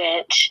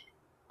recent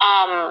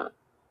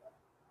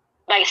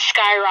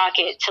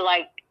skyrocket to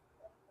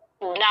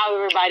now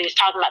everybody's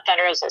talking about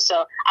Thunder Rosa.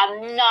 So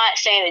I'm not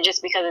saying it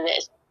just because of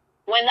this.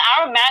 when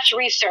our match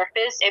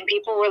resurfaced and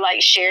people were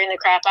like sharing the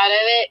crap out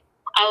of it,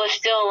 I was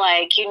still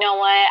like, you know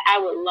what? I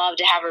would love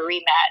to have a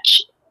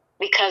rematch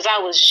because I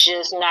was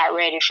just not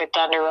ready for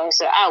Thunder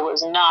Rosa. I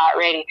was not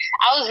ready.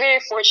 I was very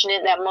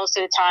fortunate that most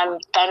of the time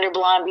Thunder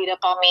Blonde beat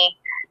up on me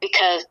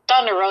because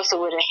Thunder Rosa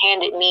would have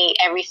handed me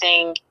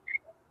everything.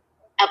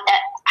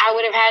 I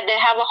would have had to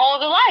have a whole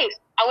other life.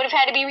 I would have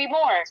had to be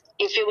reborn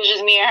if it was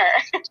just me and her.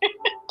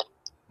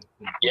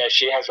 Yeah,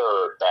 she has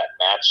that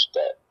match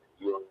that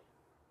you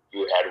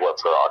had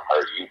with her on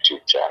her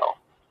YouTube channel.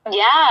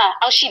 Yeah.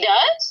 Oh, she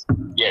does?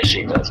 Yeah,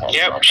 she does.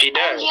 Yep, she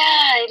does.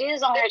 Yeah, it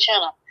is on her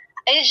channel.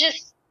 It's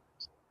just,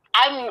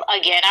 I'm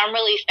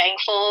really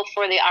thankful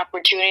for the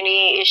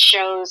opportunity. It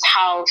shows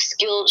how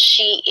skilled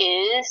she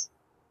is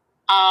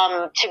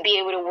to be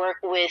able to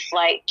work with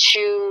like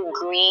two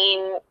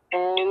green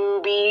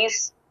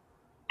newbies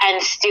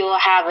and still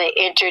have an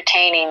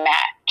entertaining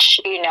match,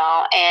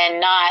 and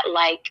not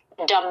like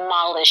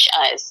demolish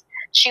us.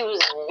 She was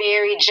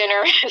very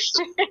generous.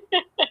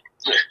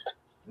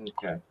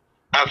 Okay.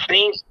 I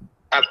think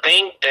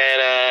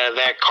that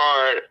that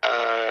card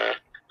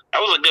that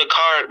was a good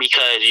card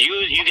because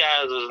you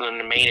guys was in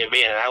the main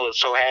event and I was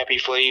so happy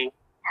for you.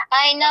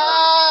 I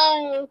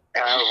know.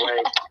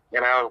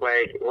 And I was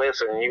like,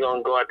 listen, you're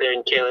gonna go out there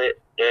and kill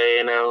it,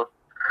 and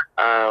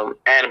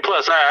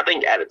plus, I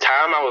think at the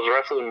time I was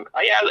wrestling.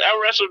 I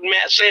wrestled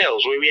Matt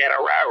Sales where we had a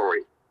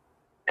rivalry,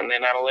 and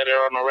then I later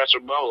on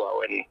wrestled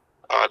Bolo, and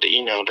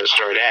to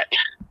start that.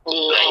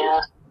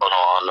 Yeah. But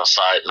on the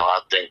side note,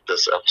 I think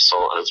this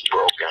episode has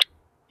broken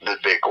the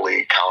big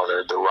league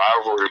counter, the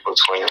rivalry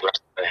between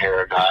the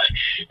hair guy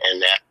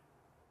and that.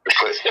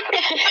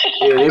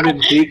 Yeah, they've been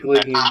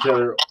deckling each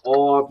other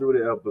all through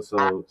the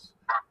episodes.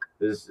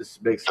 This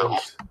makes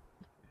sense.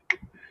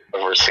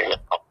 We're seeing it.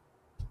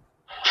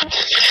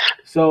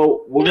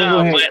 So we're gonna go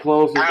ahead and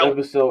close this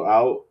episode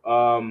out.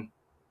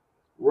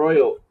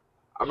 Royal,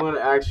 I'm gonna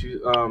ask you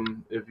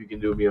if you can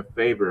do me a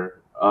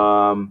favor.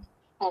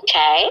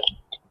 Okay.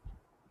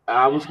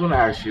 I was gonna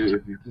ask you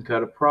if you can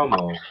cut a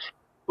promo,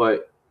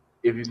 but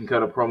if you can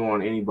cut a promo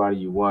on anybody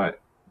you want,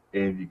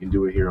 and if you can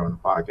do it here on the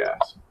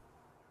podcast.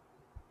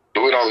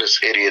 Do it on this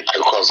idiot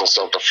who calls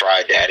himself the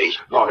Fry Daddy.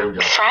 Oh, here we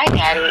go. Fry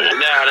Daddy. No.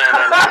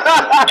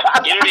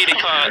 You don't need to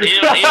call. You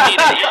don't need to cut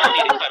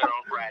it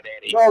on Fry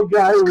Daddy. Oh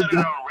God, here we Cut go.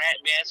 it on Rat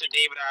Master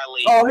David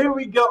Ali. Oh, here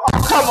we go.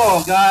 Oh, come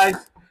on, guys.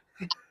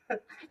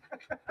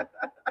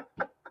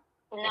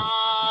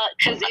 No,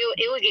 because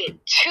it would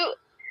get too.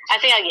 I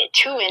think I'd get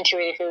too into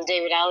it if it was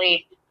David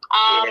Ali.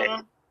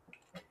 Yeah.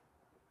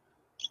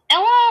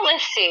 And well,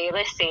 let's see.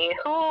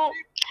 Who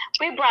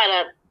we brought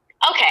up?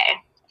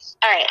 Okay.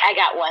 All right, I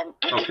got one.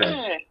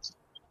 Okay.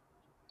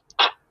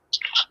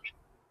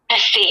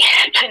 Let's see.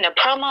 Putting a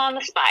promo on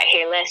the spot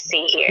here. Let's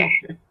see here.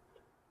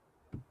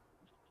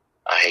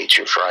 I hate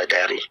you, Fry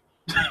Daddy.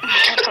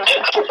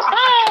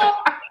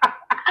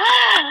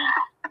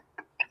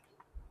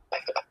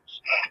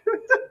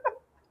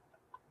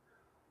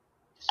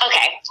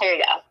 Okay, here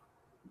we go.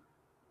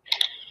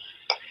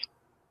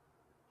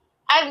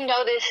 I've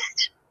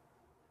noticed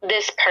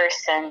this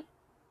person.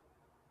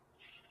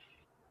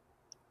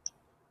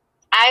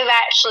 I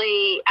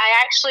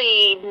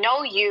actually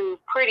know you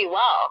pretty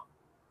well.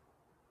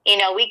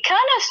 We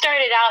kind of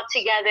started out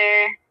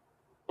together.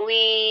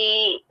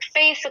 We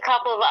faced a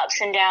couple of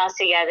ups and downs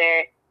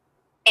together.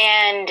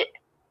 And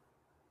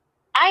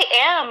I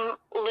am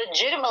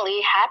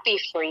legitimately happy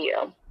for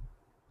you.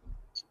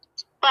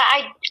 But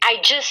I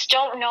just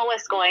don't know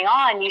what's going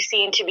on. You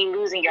seem to be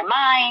losing your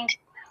mind.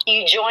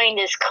 You joined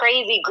this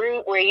crazy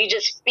group where you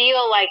just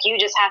feel like you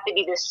just have to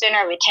be the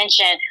center of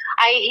attention.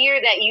 I hear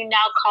that you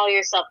now call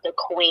yourself the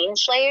Queen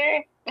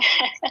Slayer.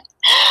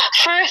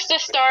 First the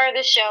star of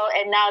the show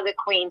and now the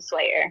Queen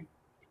Slayer.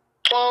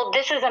 Well,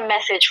 this is a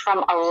message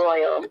from a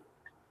royal.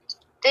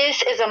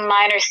 This is a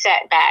minor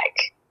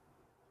setback.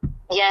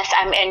 Yes,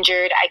 I'm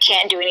injured. I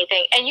can't do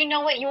anything. And you know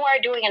what? You are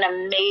doing an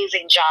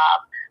amazing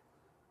job.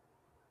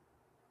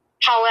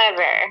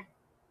 However,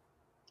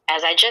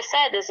 as I just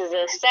said, this is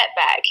a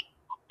setback.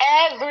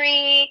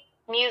 Every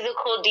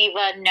musical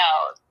diva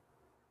knows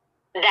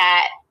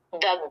that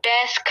the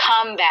best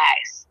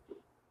comebacks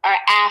are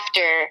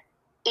after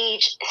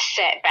each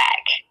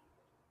setback.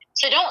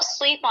 So don't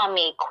sleep on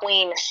me,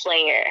 Queen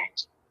Slayer,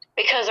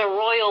 because a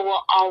royal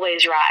will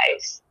always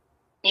rise.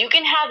 You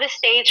can have the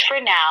stage for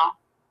now,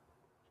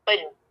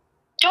 but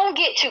don't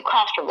get too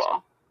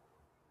comfortable,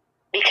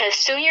 because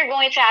soon you're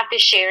going to have to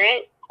share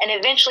it, and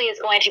eventually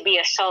it's going to be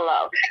a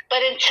solo.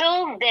 But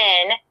until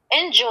then,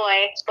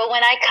 enjoy. But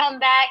when I come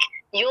back,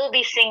 you'll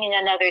be singing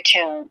another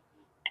tune.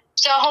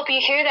 So I hope you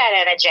hear that,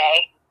 Anna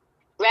J.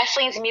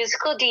 Wrestling's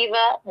musical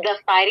diva, the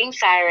fighting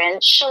siren,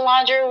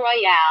 Shalandra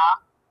Royal,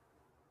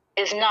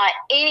 is not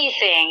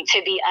anything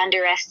to be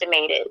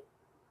underestimated.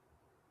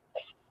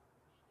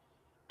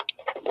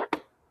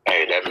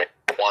 Hey, that makes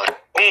one.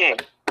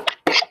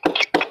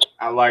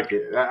 I like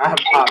it. I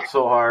popped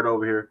so hard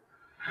over here.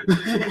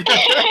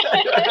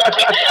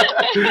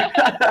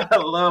 I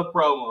love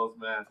promos,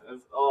 man.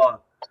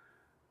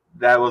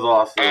 That was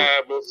awesome.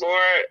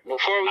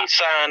 Before we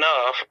sign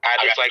off, I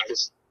just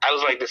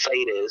like to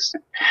say this.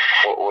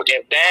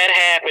 If that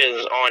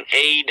happens on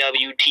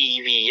AEW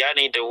TV, y'all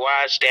need to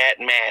watch that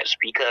match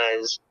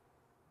because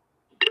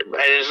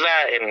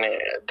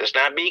it's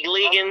not big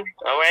leaguing,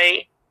 all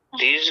right?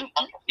 These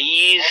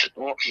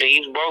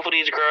both of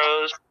these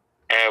girls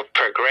have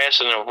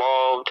progressed and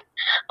evolved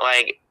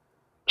like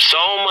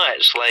so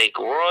much. Like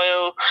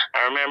Royal,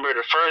 I remember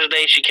the first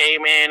day she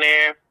came in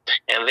there,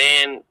 and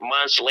then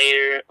months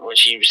later when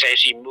she said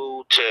she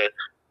moved to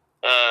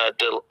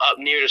up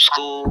near the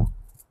school,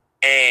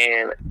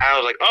 and I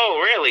was like, oh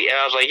really? And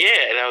I was like,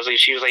 yeah. And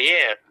she was like,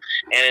 yeah.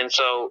 And then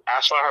so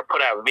I saw her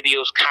put out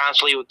videos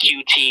constantly with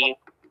QT.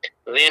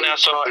 Then I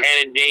saw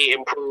Anna J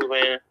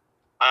improving.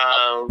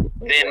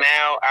 Then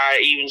now I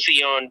even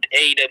see on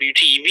AEW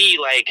TV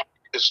like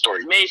This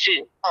story.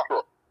 Mason.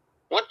 Bro,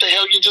 what the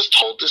hell? You just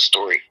told this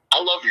story.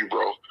 I love you,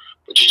 bro,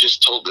 but you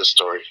just told this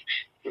story.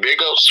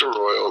 Big ups to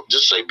Royal.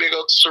 Just say big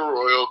ups to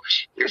Royal.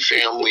 Your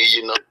family,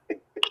 you know.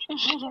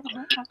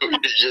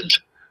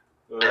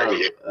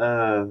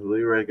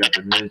 Leroy got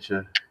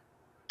dementia.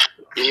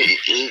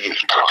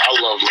 I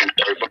love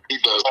Leroy, but he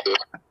does this.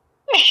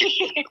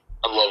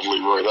 I love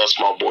Leroy. That's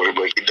my boy,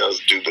 but he does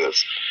do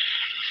this.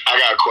 I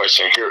got a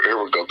question.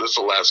 Here we go. This is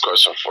the last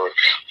question for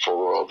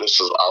Royal. This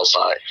is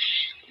outside.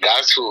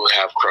 Guys who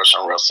have crush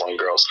on wrestling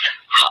girls,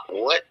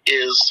 what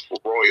is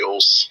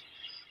Royal's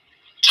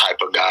type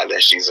of guy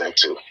that she's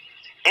into?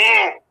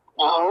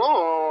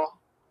 Oh,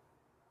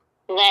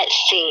 let's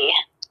see.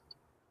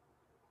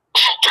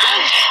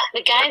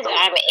 The guys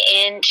I'm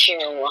into.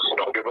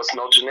 Don't give us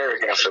no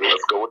generic answer.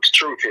 Let's go with the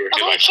truth here.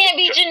 Oh, it can't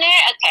be generic.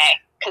 Okay,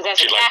 because that's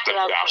She likes the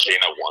capital. John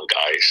Cena one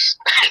guys.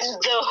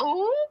 The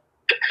who?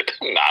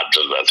 Not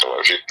just that's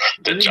what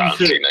the John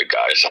Cena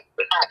guys.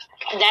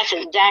 That's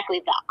exactly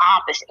the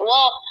opposite.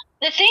 Well,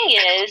 the thing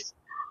is,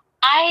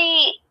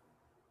 I'm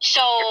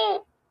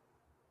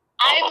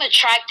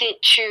attracted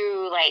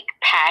to like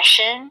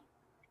passion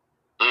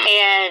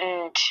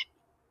and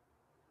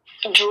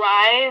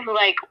drive.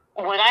 Like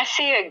when I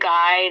see a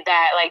guy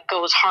that like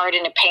goes hard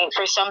in the paint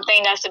for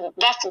something, that's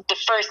the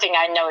first thing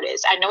I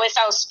notice. I know it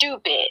sounds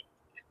stupid,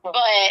 but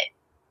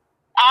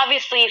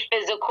obviously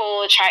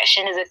physical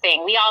attraction is a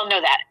thing. We all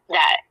know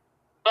that.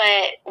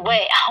 But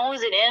what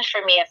hones it in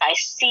for me, if I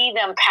see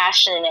them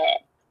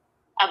passionate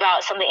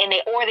about something and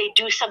they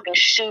do something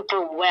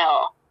super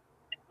well,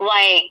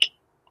 like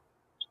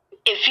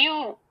if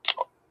you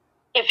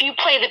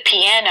play the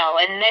piano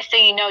and next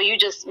thing you know you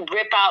just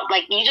rip out,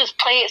 like you just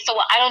play it so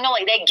I don't know,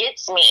 like that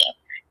gets me.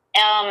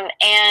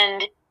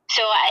 And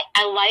so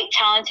I like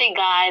talented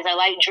guys. I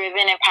like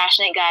driven and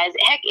passionate guys.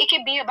 Heck, it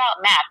could be about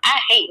math. I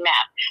hate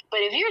math. But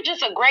if you're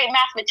just a great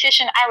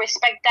mathematician, I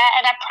respect that,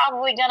 and I'm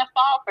probably going to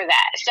fall for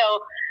that.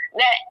 So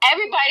that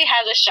everybody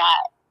has a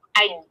shot.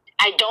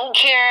 I don't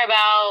care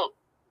about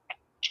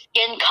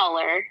skin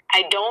color.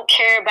 I don't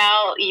care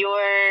about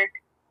your,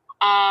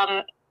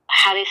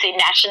 how they say,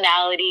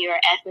 nationality or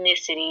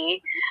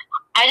ethnicity.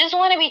 I just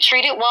want to be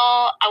treated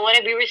well. I want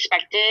to be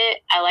respected.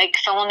 I like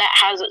someone that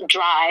has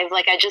drive.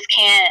 Like I just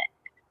can't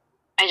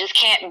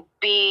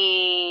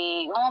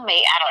be, well,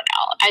 maybe, I don't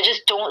know. I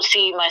just don't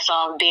see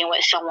myself being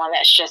with someone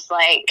that's just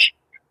like,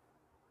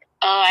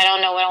 oh, I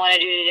don't know what I want to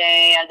do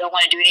today. I don't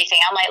want to do anything.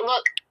 I'm like,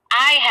 look,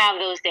 I have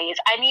those days.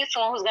 I need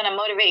someone who's going to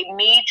motivate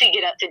me to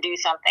get up to do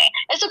something.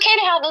 It's okay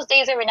to have those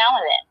days every now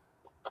and then.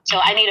 So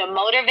I need a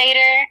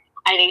motivator.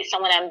 I need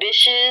someone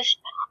ambitious.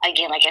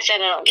 Again, like I said,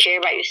 I don't care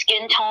about your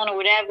skin tone or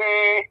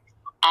whatever.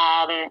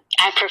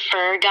 I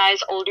prefer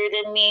guys older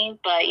than me,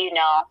 but, you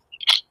know,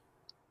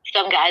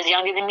 some guys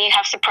younger than me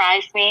have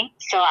surprised me,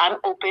 so I'm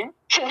open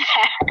to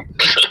that.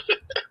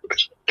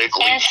 Big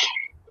league.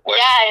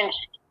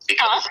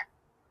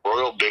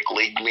 Royal big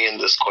leagued me in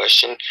this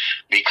question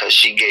because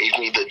she gave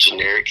me the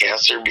generic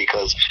answer.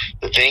 Because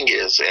the thing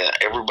is,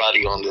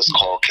 everybody on this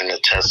call can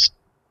attest.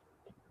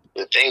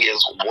 The thing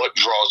is, what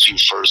draws you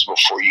first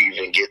before you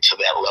even get to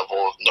that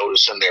level of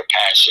noticing their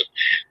passion?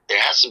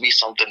 There has to be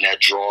something that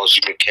draws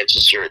you and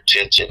catches your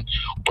attention.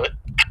 What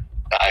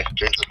I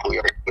physically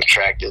are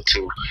attracted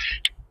to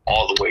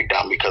all the way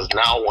down, because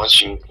now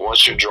once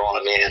you're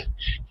drawn in,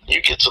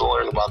 you get to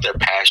learn about their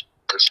passion,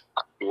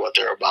 what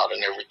they're about,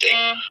 and everything.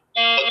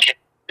 Okay,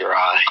 your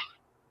eye.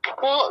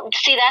 Well,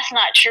 see, that's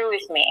not true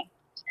with me,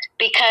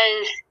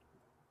 because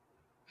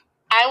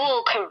I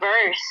will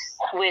converse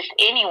with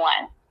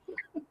anyone.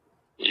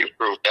 You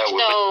proved that with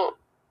me. So,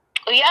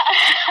 yeah,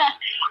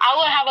 I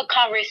will have a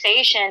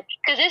conversation,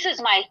 because this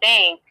is my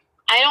thing.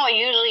 I don't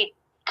usually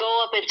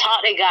go up and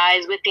talk to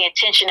guys with the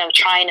intention of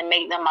trying to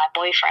make them my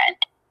boyfriend.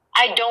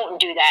 I don't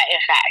do that,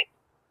 in fact.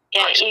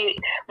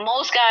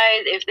 Most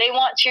guys, if they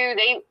want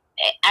to,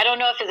 I don't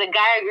know if it's a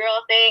guy or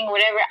girl thing,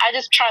 whatever. I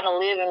just try to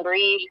live and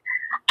breathe.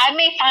 I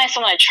may find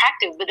someone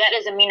attractive, but that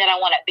doesn't mean that I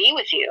want to be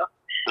with you.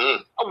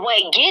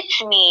 What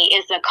gets me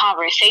is the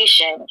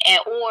conversation,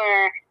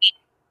 or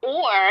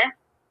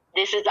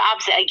this is the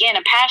opposite, again,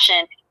 a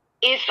passion.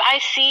 If I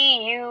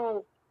see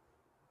you,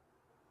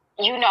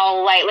 you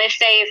know, like let's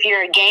say if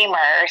you're a gamer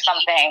or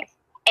something,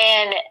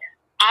 and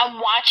I'm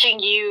watching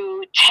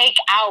you take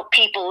out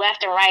people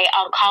left and right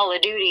on Call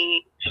of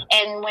Duty,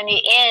 and when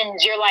it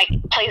ends, you're like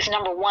place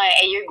number 1,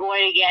 and you're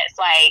going against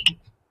like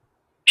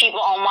people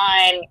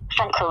online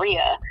from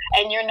Korea,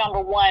 and you're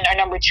number 1 or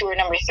number 2 or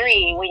number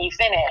 3 when you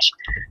finish.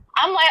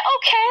 I'm like,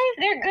 okay,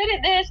 they're good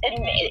at this, and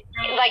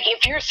like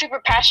if you're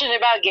super passionate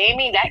about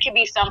gaming, that could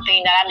be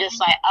something that I'm just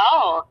like,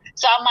 oh,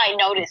 so I might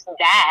notice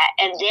that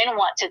and then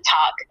want to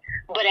talk.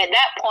 But at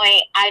that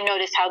point, I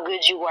noticed how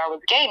good you were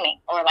with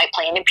gaming, or like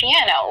playing the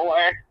piano,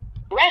 or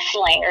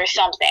wrestling, or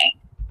something.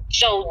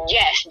 So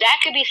yes, that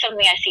could be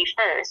something I see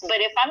first.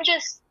 But if I'm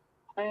just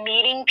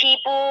meeting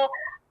people,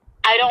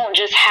 I don't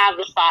just have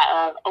the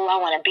thought of, oh, I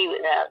want to be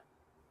with them.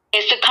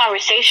 It's the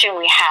conversation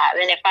we have,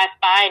 and if I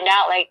find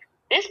out like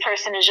this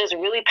person is just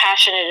really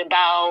passionate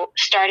about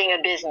starting a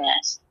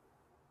business,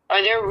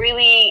 or they're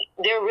really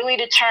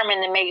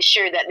determined to make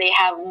sure that they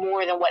have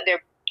more than what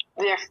their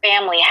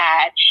family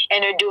had,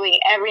 and are doing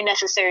every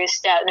necessary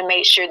step to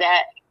make sure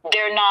that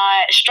they're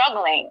not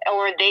struggling,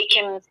 or they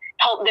can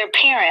help their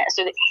parents.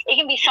 So it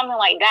can be something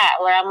like that,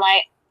 where I'm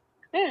like,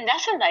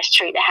 that's a nice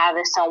trait to have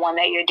as someone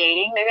that you're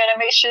dating. They're going to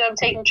make sure I'm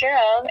taken care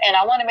of, and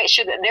I want to make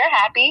sure that they're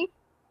happy.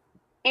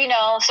 You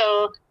know,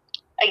 so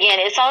again,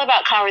 it's all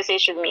about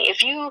conversation with me.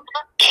 If you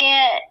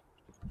can't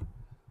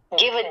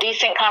give a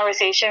decent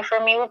conversation for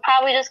me, we're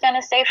probably just going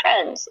to stay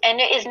friends. And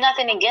it is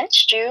nothing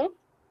against you.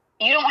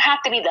 You don't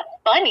have to be the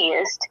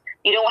funniest.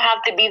 You don't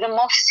have to be the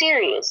most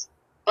serious.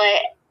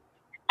 But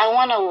I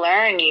want to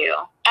learn you.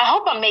 I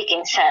hope I'm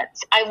making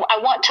sense. I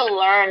want to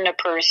learn the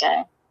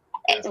person.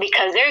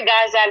 Because there are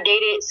guys I've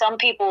dated, some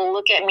people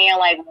look at me and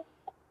like,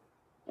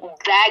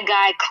 that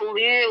guy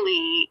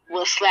clearly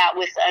was slapped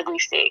with the ugly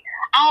stick.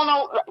 I don't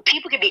know.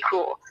 People can be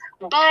cruel.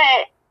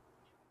 But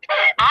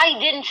I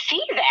didn't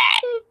see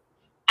that.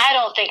 I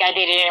don't think I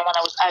dated anyone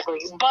that was ugly.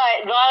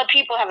 But a lot of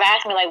people have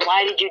asked me, like,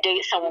 why did you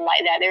date someone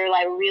like that? They were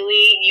like,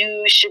 really?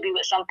 You should be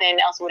with something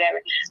else,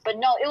 whatever. But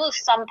no, it was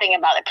something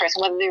about the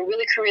person. Whether they're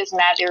really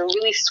charismatic, they were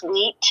really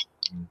sweet,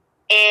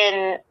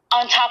 and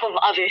on top of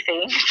other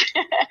things.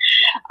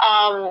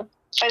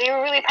 But they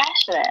were really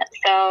passionate.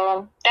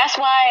 So that's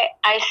why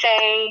I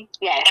say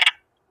yes.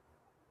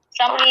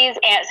 Some of these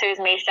answers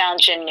may sound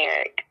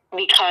generic,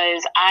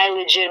 because I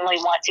legitimately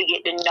want to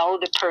get to know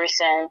the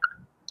person,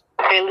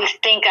 or at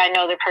least think I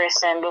know the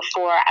person,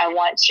 before I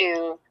want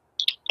to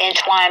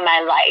entwine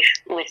my life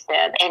with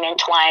them and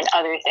entwine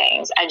other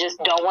things. I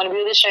just don't want to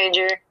be with a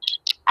stranger.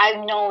 I've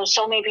known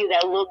so many people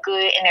that look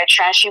good and they're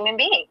trash human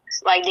beings.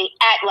 Like, they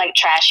act like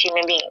trash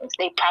human beings.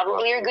 They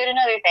probably are good in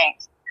other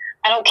things.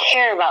 I don't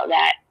care about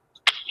that.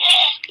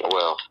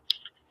 Well,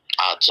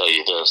 I'll tell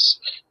you this.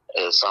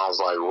 It sounds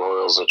like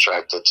Royal's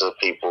attracted to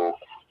people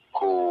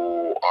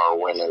who are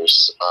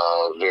winners,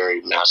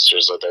 very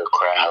masters of their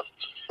craft,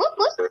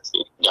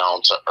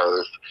 down to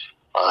earth,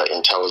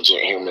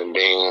 intelligent human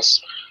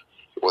beings.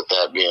 With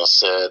that being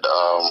said,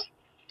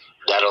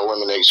 that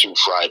eliminates you,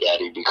 Fry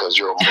Daddy, because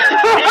you're a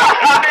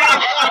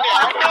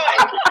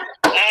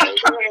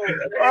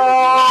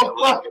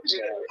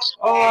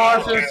I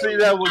should see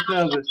that one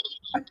coming.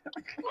 You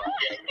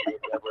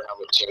never have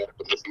a chance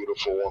with a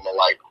beautiful woman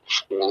like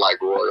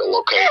Royal,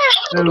 okay?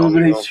 So don't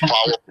even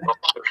follow her on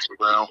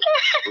Instagram.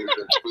 Don't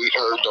even tweet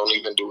her. Don't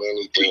even do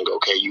anything,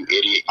 okay? You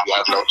idiot. You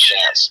have no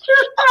chance.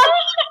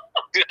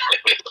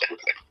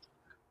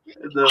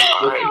 The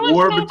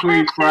war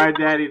between Fry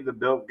Daddy and the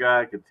dope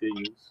guy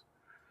continues.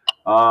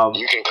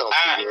 You can come.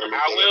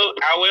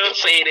 I will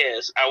say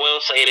this. I will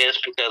say this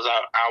because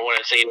I want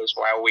to say this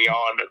while we are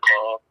on the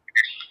call.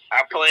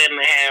 I plan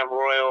to have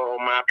Royal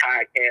on my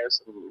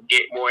podcast and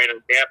get more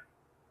into depth.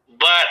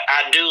 But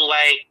I do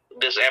like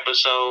this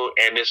episode,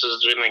 and this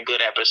has been a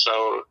good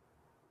episode.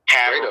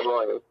 Having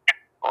Royal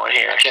on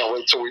here. I can't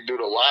wait till we do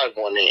the live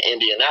one in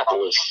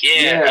Indianapolis.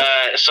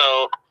 Yeah.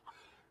 So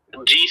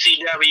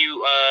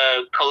GCW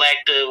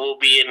Collective will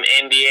be in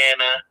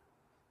Indiana.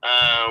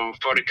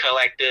 For the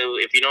Collective,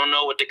 if you don't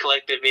know what the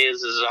Collective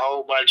is a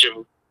whole bunch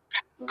of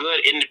good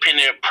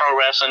independent pro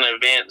wrestling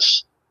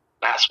events,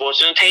 not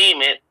sports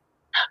entertainment.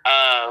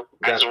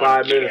 Got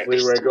 5 minutes,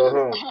 Leroy, go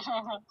home.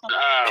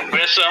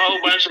 But it's a whole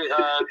bunch of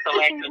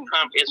collective.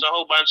 It's a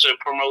whole bunch of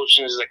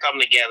promotions that come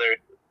together.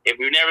 If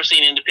you've never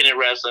seen independent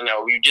wrestling,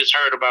 or you just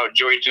heard about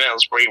Joey Janelle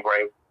Spring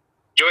Break,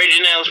 Joey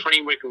Janelle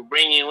Spring Break will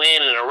bring you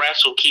in, and the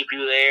rest will keep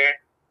you there.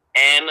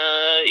 And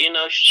you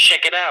should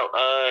check it out.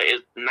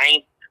 It's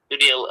 9th to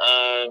the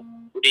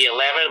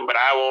 11th, but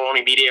I will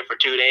only be there for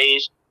 2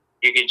 days.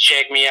 You can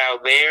check me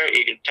out there.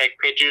 You can take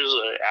pictures.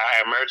 I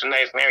have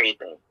merchandise and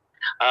everything.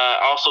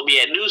 Also be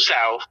at New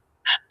South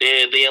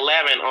the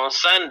 11th on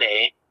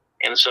Sunday,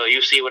 and so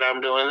you see what I'm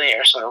doing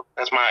there. So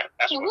that's my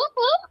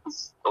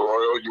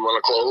Royal, you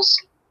want to close?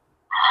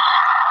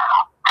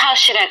 How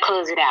should I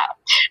close it out?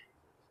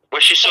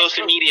 What's your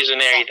social medias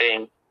and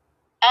everything?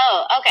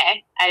 Oh,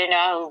 okay. I didn't know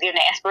I was giving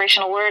an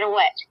inspirational word or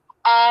what.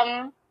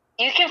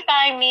 You can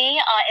find me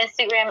on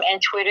Instagram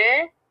and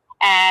Twitter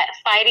at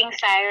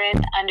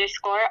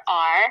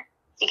fighting_siren_R.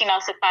 You can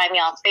also find me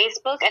on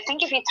Facebook. I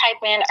think if you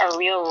type in A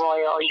Real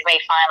Royal, you may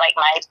find like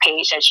my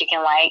page that you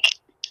can like.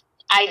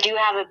 I do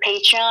have a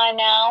Patreon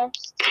now,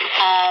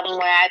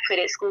 where I put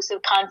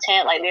exclusive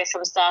content. Like there's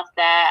some stuff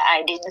that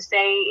I didn't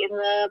say in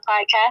the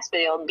podcast,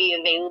 but it'll be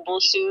available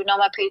soon on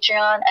my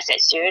Patreon. I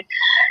said soon.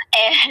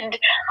 And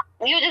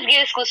you'll just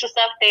get exclusive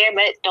stuff there,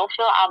 but don't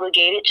feel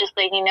obligated. Just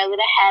letting you know that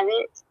I have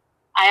it.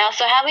 I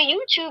also have a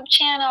YouTube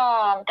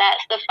channel.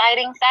 That's The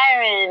Fighting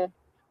Siren. And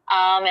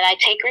I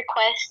take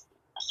requests.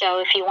 So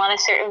if you want a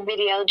certain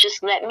video,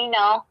 just let me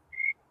know.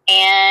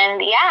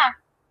 And yeah.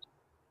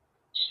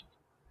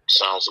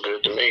 Sounds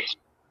good to me.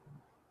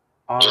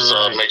 All Just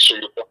right. make sure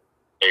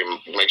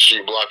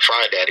you block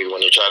Fry Daddy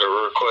when they try to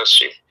request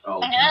you.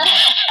 Oh,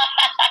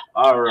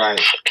 all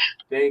right.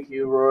 Thank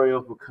you,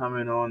 Royal, for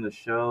coming on the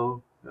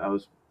show. That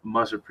was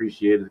much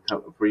appreciated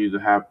for you to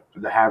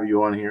have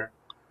you on here.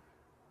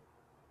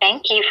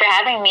 Thank you for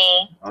having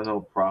me. Oh,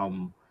 no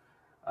problem.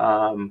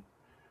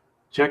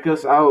 Check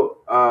us out,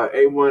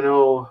 810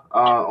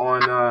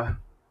 on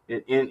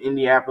in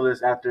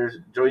Indianapolis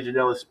after Joey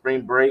Janela's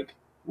spring break.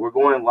 We're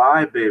going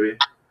live, baby.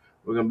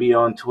 We're gonna be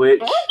on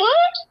Twitch.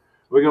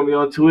 We're gonna be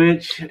on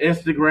Twitch,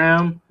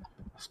 Instagram,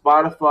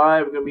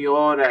 Spotify. We're gonna be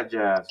all that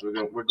jazz.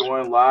 We're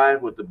going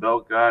live with the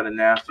Belt God and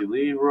Nasty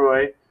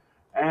Leroy,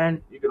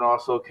 and you can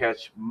also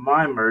catch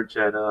my merch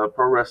at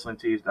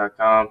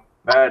ProWrestlingTees.com.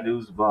 Bad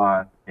News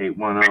Vaughn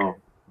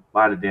 810.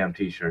 Buy the damn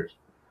t-shirts.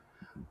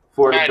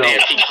 For the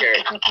belt.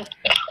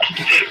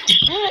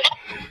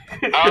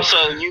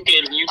 Also, you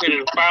can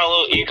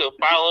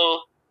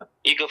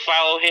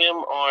follow him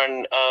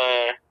on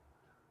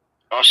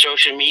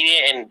social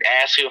media and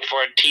ask him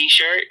for a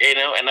t-shirt,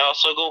 and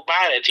also go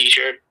buy that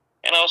t-shirt.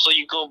 And also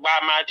you go buy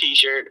my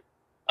t-shirt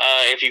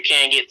if you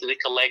can't get to the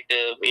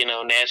collective,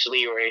 Nasty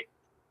Leroy.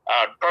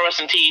 Pro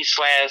Wrestling Tees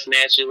 /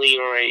 Nasty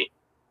Leroy.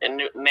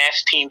 And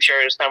Nasty Team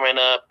shirt is coming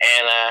up,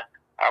 and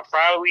I'll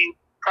probably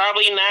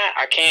not.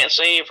 I can't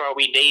say if I'll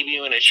be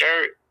debuting a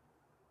shirt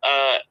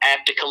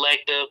at the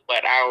collective,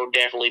 but I will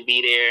definitely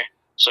be there.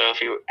 So I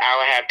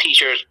will have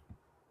t-shirts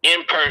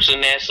in person,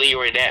 Nasty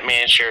Leroy, that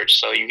man shirts,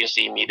 so you can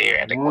see me there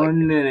at the collective.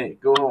 1 minute,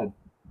 go home.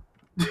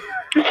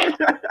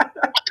 Everybody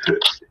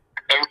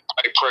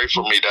pray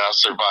for me that I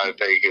survive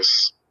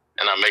Vegas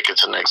and I make it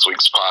to next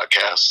week's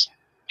podcast.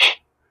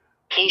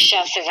 He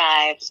shall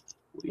survive.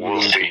 We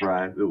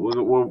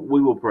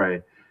will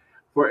pray.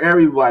 For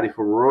everybody,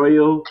 for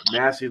Royal,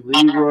 Nasty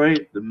Leroy,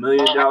 the $1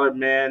 Million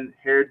Man,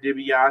 Hair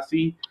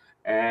DiBiase,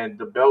 and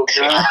the Belt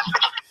God.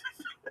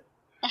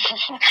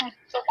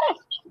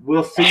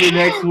 We'll see you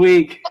next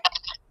week.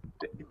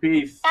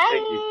 Peace. Bye.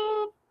 Thank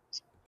you.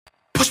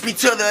 Push me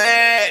to the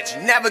edge,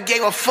 never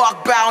gave a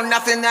fuck about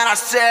nothing that I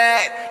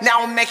said.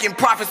 Now I'm making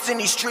profits in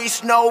these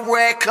streets, no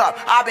red cup.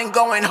 I've been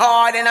going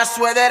hard and I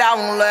swear that I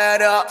won't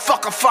let up.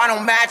 Fuck a final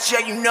match, yeah,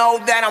 you know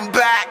that I'm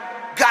back.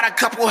 Got a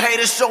couple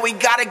haters, so we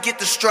gotta get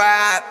the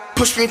strap.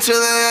 Push me to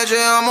the edge,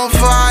 yeah, I'm on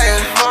fire.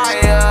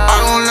 I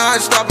will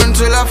not stop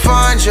until I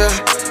find you.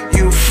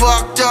 You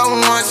fucked up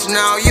once,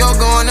 now you're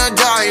gonna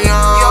die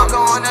young.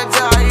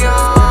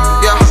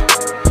 Yeah.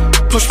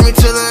 Push me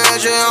to the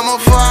edge, yeah, I'm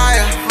on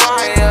fire.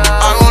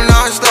 I will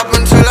not stop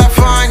until I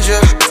find you.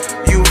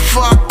 You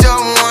fucked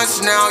up once,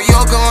 now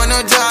you're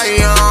gonna die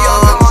young.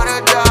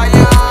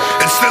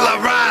 And still I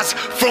rise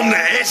from the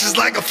ashes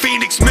like a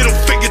phoenix. Middle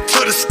finger to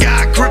the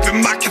sky,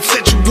 gripping my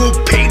consensual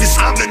penis.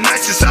 I'm the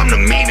nicest, I'm the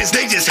meanest.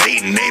 They just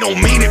hating, they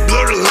don't mean it.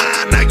 Blur the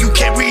line, now you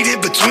can't read in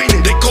between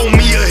it. They call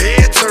me a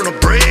head turner,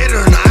 bread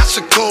earner,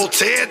 icicle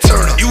Ted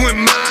Turner. You in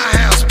my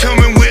house,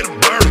 coming with a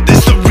burner.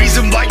 This the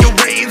reason why your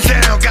rain's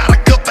down. Got a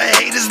couple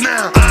haters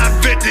now. I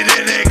invented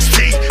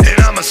NXT,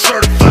 and I'm a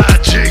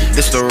certified G.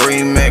 This the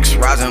remix,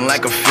 rising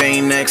like a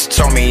phoenix.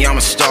 Told me I'm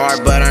a star,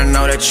 but I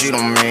know that you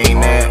don't mean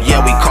it.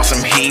 Yeah, we caught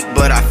some heat,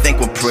 but I think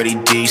we're pretty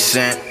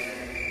decent.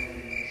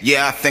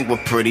 Yeah, I think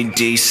we're pretty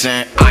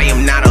decent. I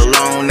am not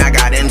alone, I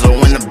got Enzo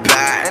in the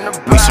back.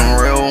 We some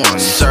real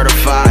ones,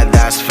 certified,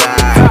 that's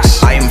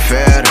facts. I am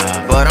fed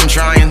up, but I'm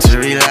trying to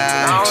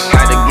relax.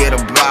 Had to get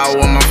a bow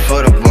with my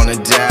foot up on the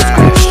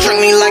dash. String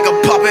me like a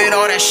puppet,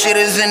 all that shit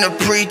is in the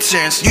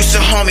pretense. Used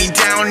to hold me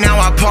down, now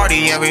I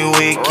party every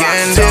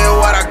weekend. Did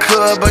what I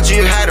could, but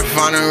you had to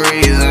find a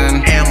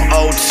reason.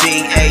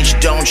 MOTH,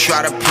 don't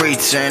try to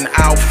pretend.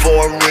 Out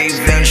for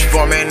revenge,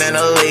 forming an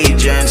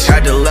allegiance.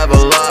 Had to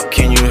level up,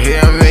 can you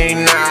hear me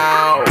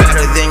now?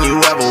 Better than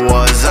you ever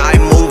was, I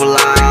move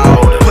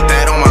loud. Put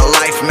that on my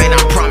life, man, I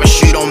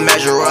promise you don't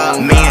measure up.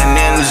 Me and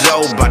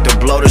Enzo, about to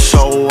blow this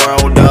whole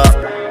world up.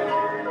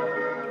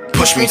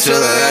 Push me to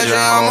the edge,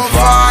 I'm on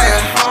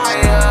fire.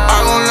 I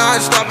will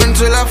not stop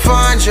until I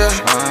find you.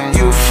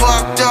 You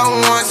fucked up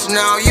once,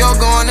 now you're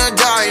gonna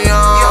die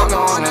young.